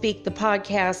Soul Speak, the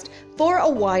podcast, for a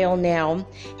while now,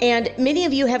 and many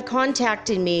of you have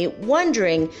contacted me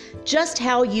wondering just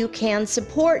how you can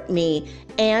support me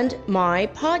and my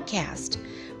podcast.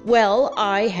 Well,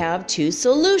 I have two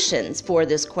solutions for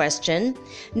this question.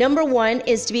 Number one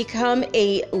is to become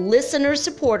a listener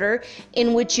supporter,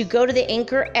 in which you go to the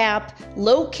Anchor app,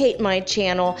 locate my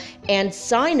channel, and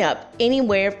sign up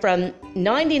anywhere from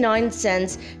 99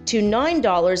 cents to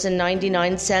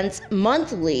 $9.99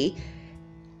 monthly,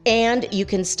 and you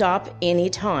can stop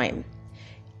anytime.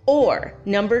 Or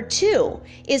number two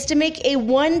is to make a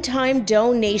one-time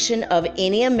donation of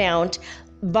any amount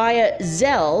via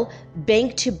Zelle,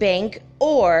 bank to bank,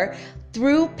 or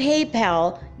through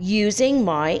PayPal using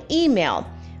my email,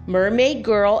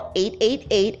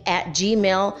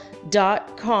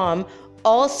 mermaidgirl888@gmail.com,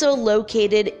 also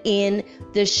located in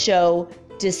the show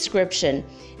description.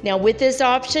 Now, with this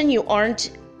option, you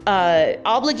aren't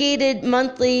obligated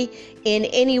monthly in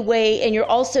any way, and you're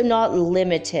also not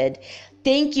limited.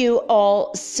 Thank you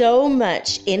all so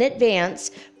much in advance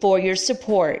for your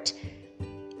support.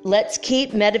 Let's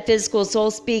keep Metaphysical Soul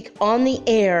Speak on the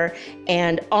air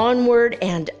and onward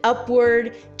and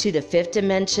upward to the fifth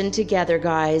dimension together,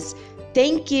 guys.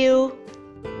 Thank you.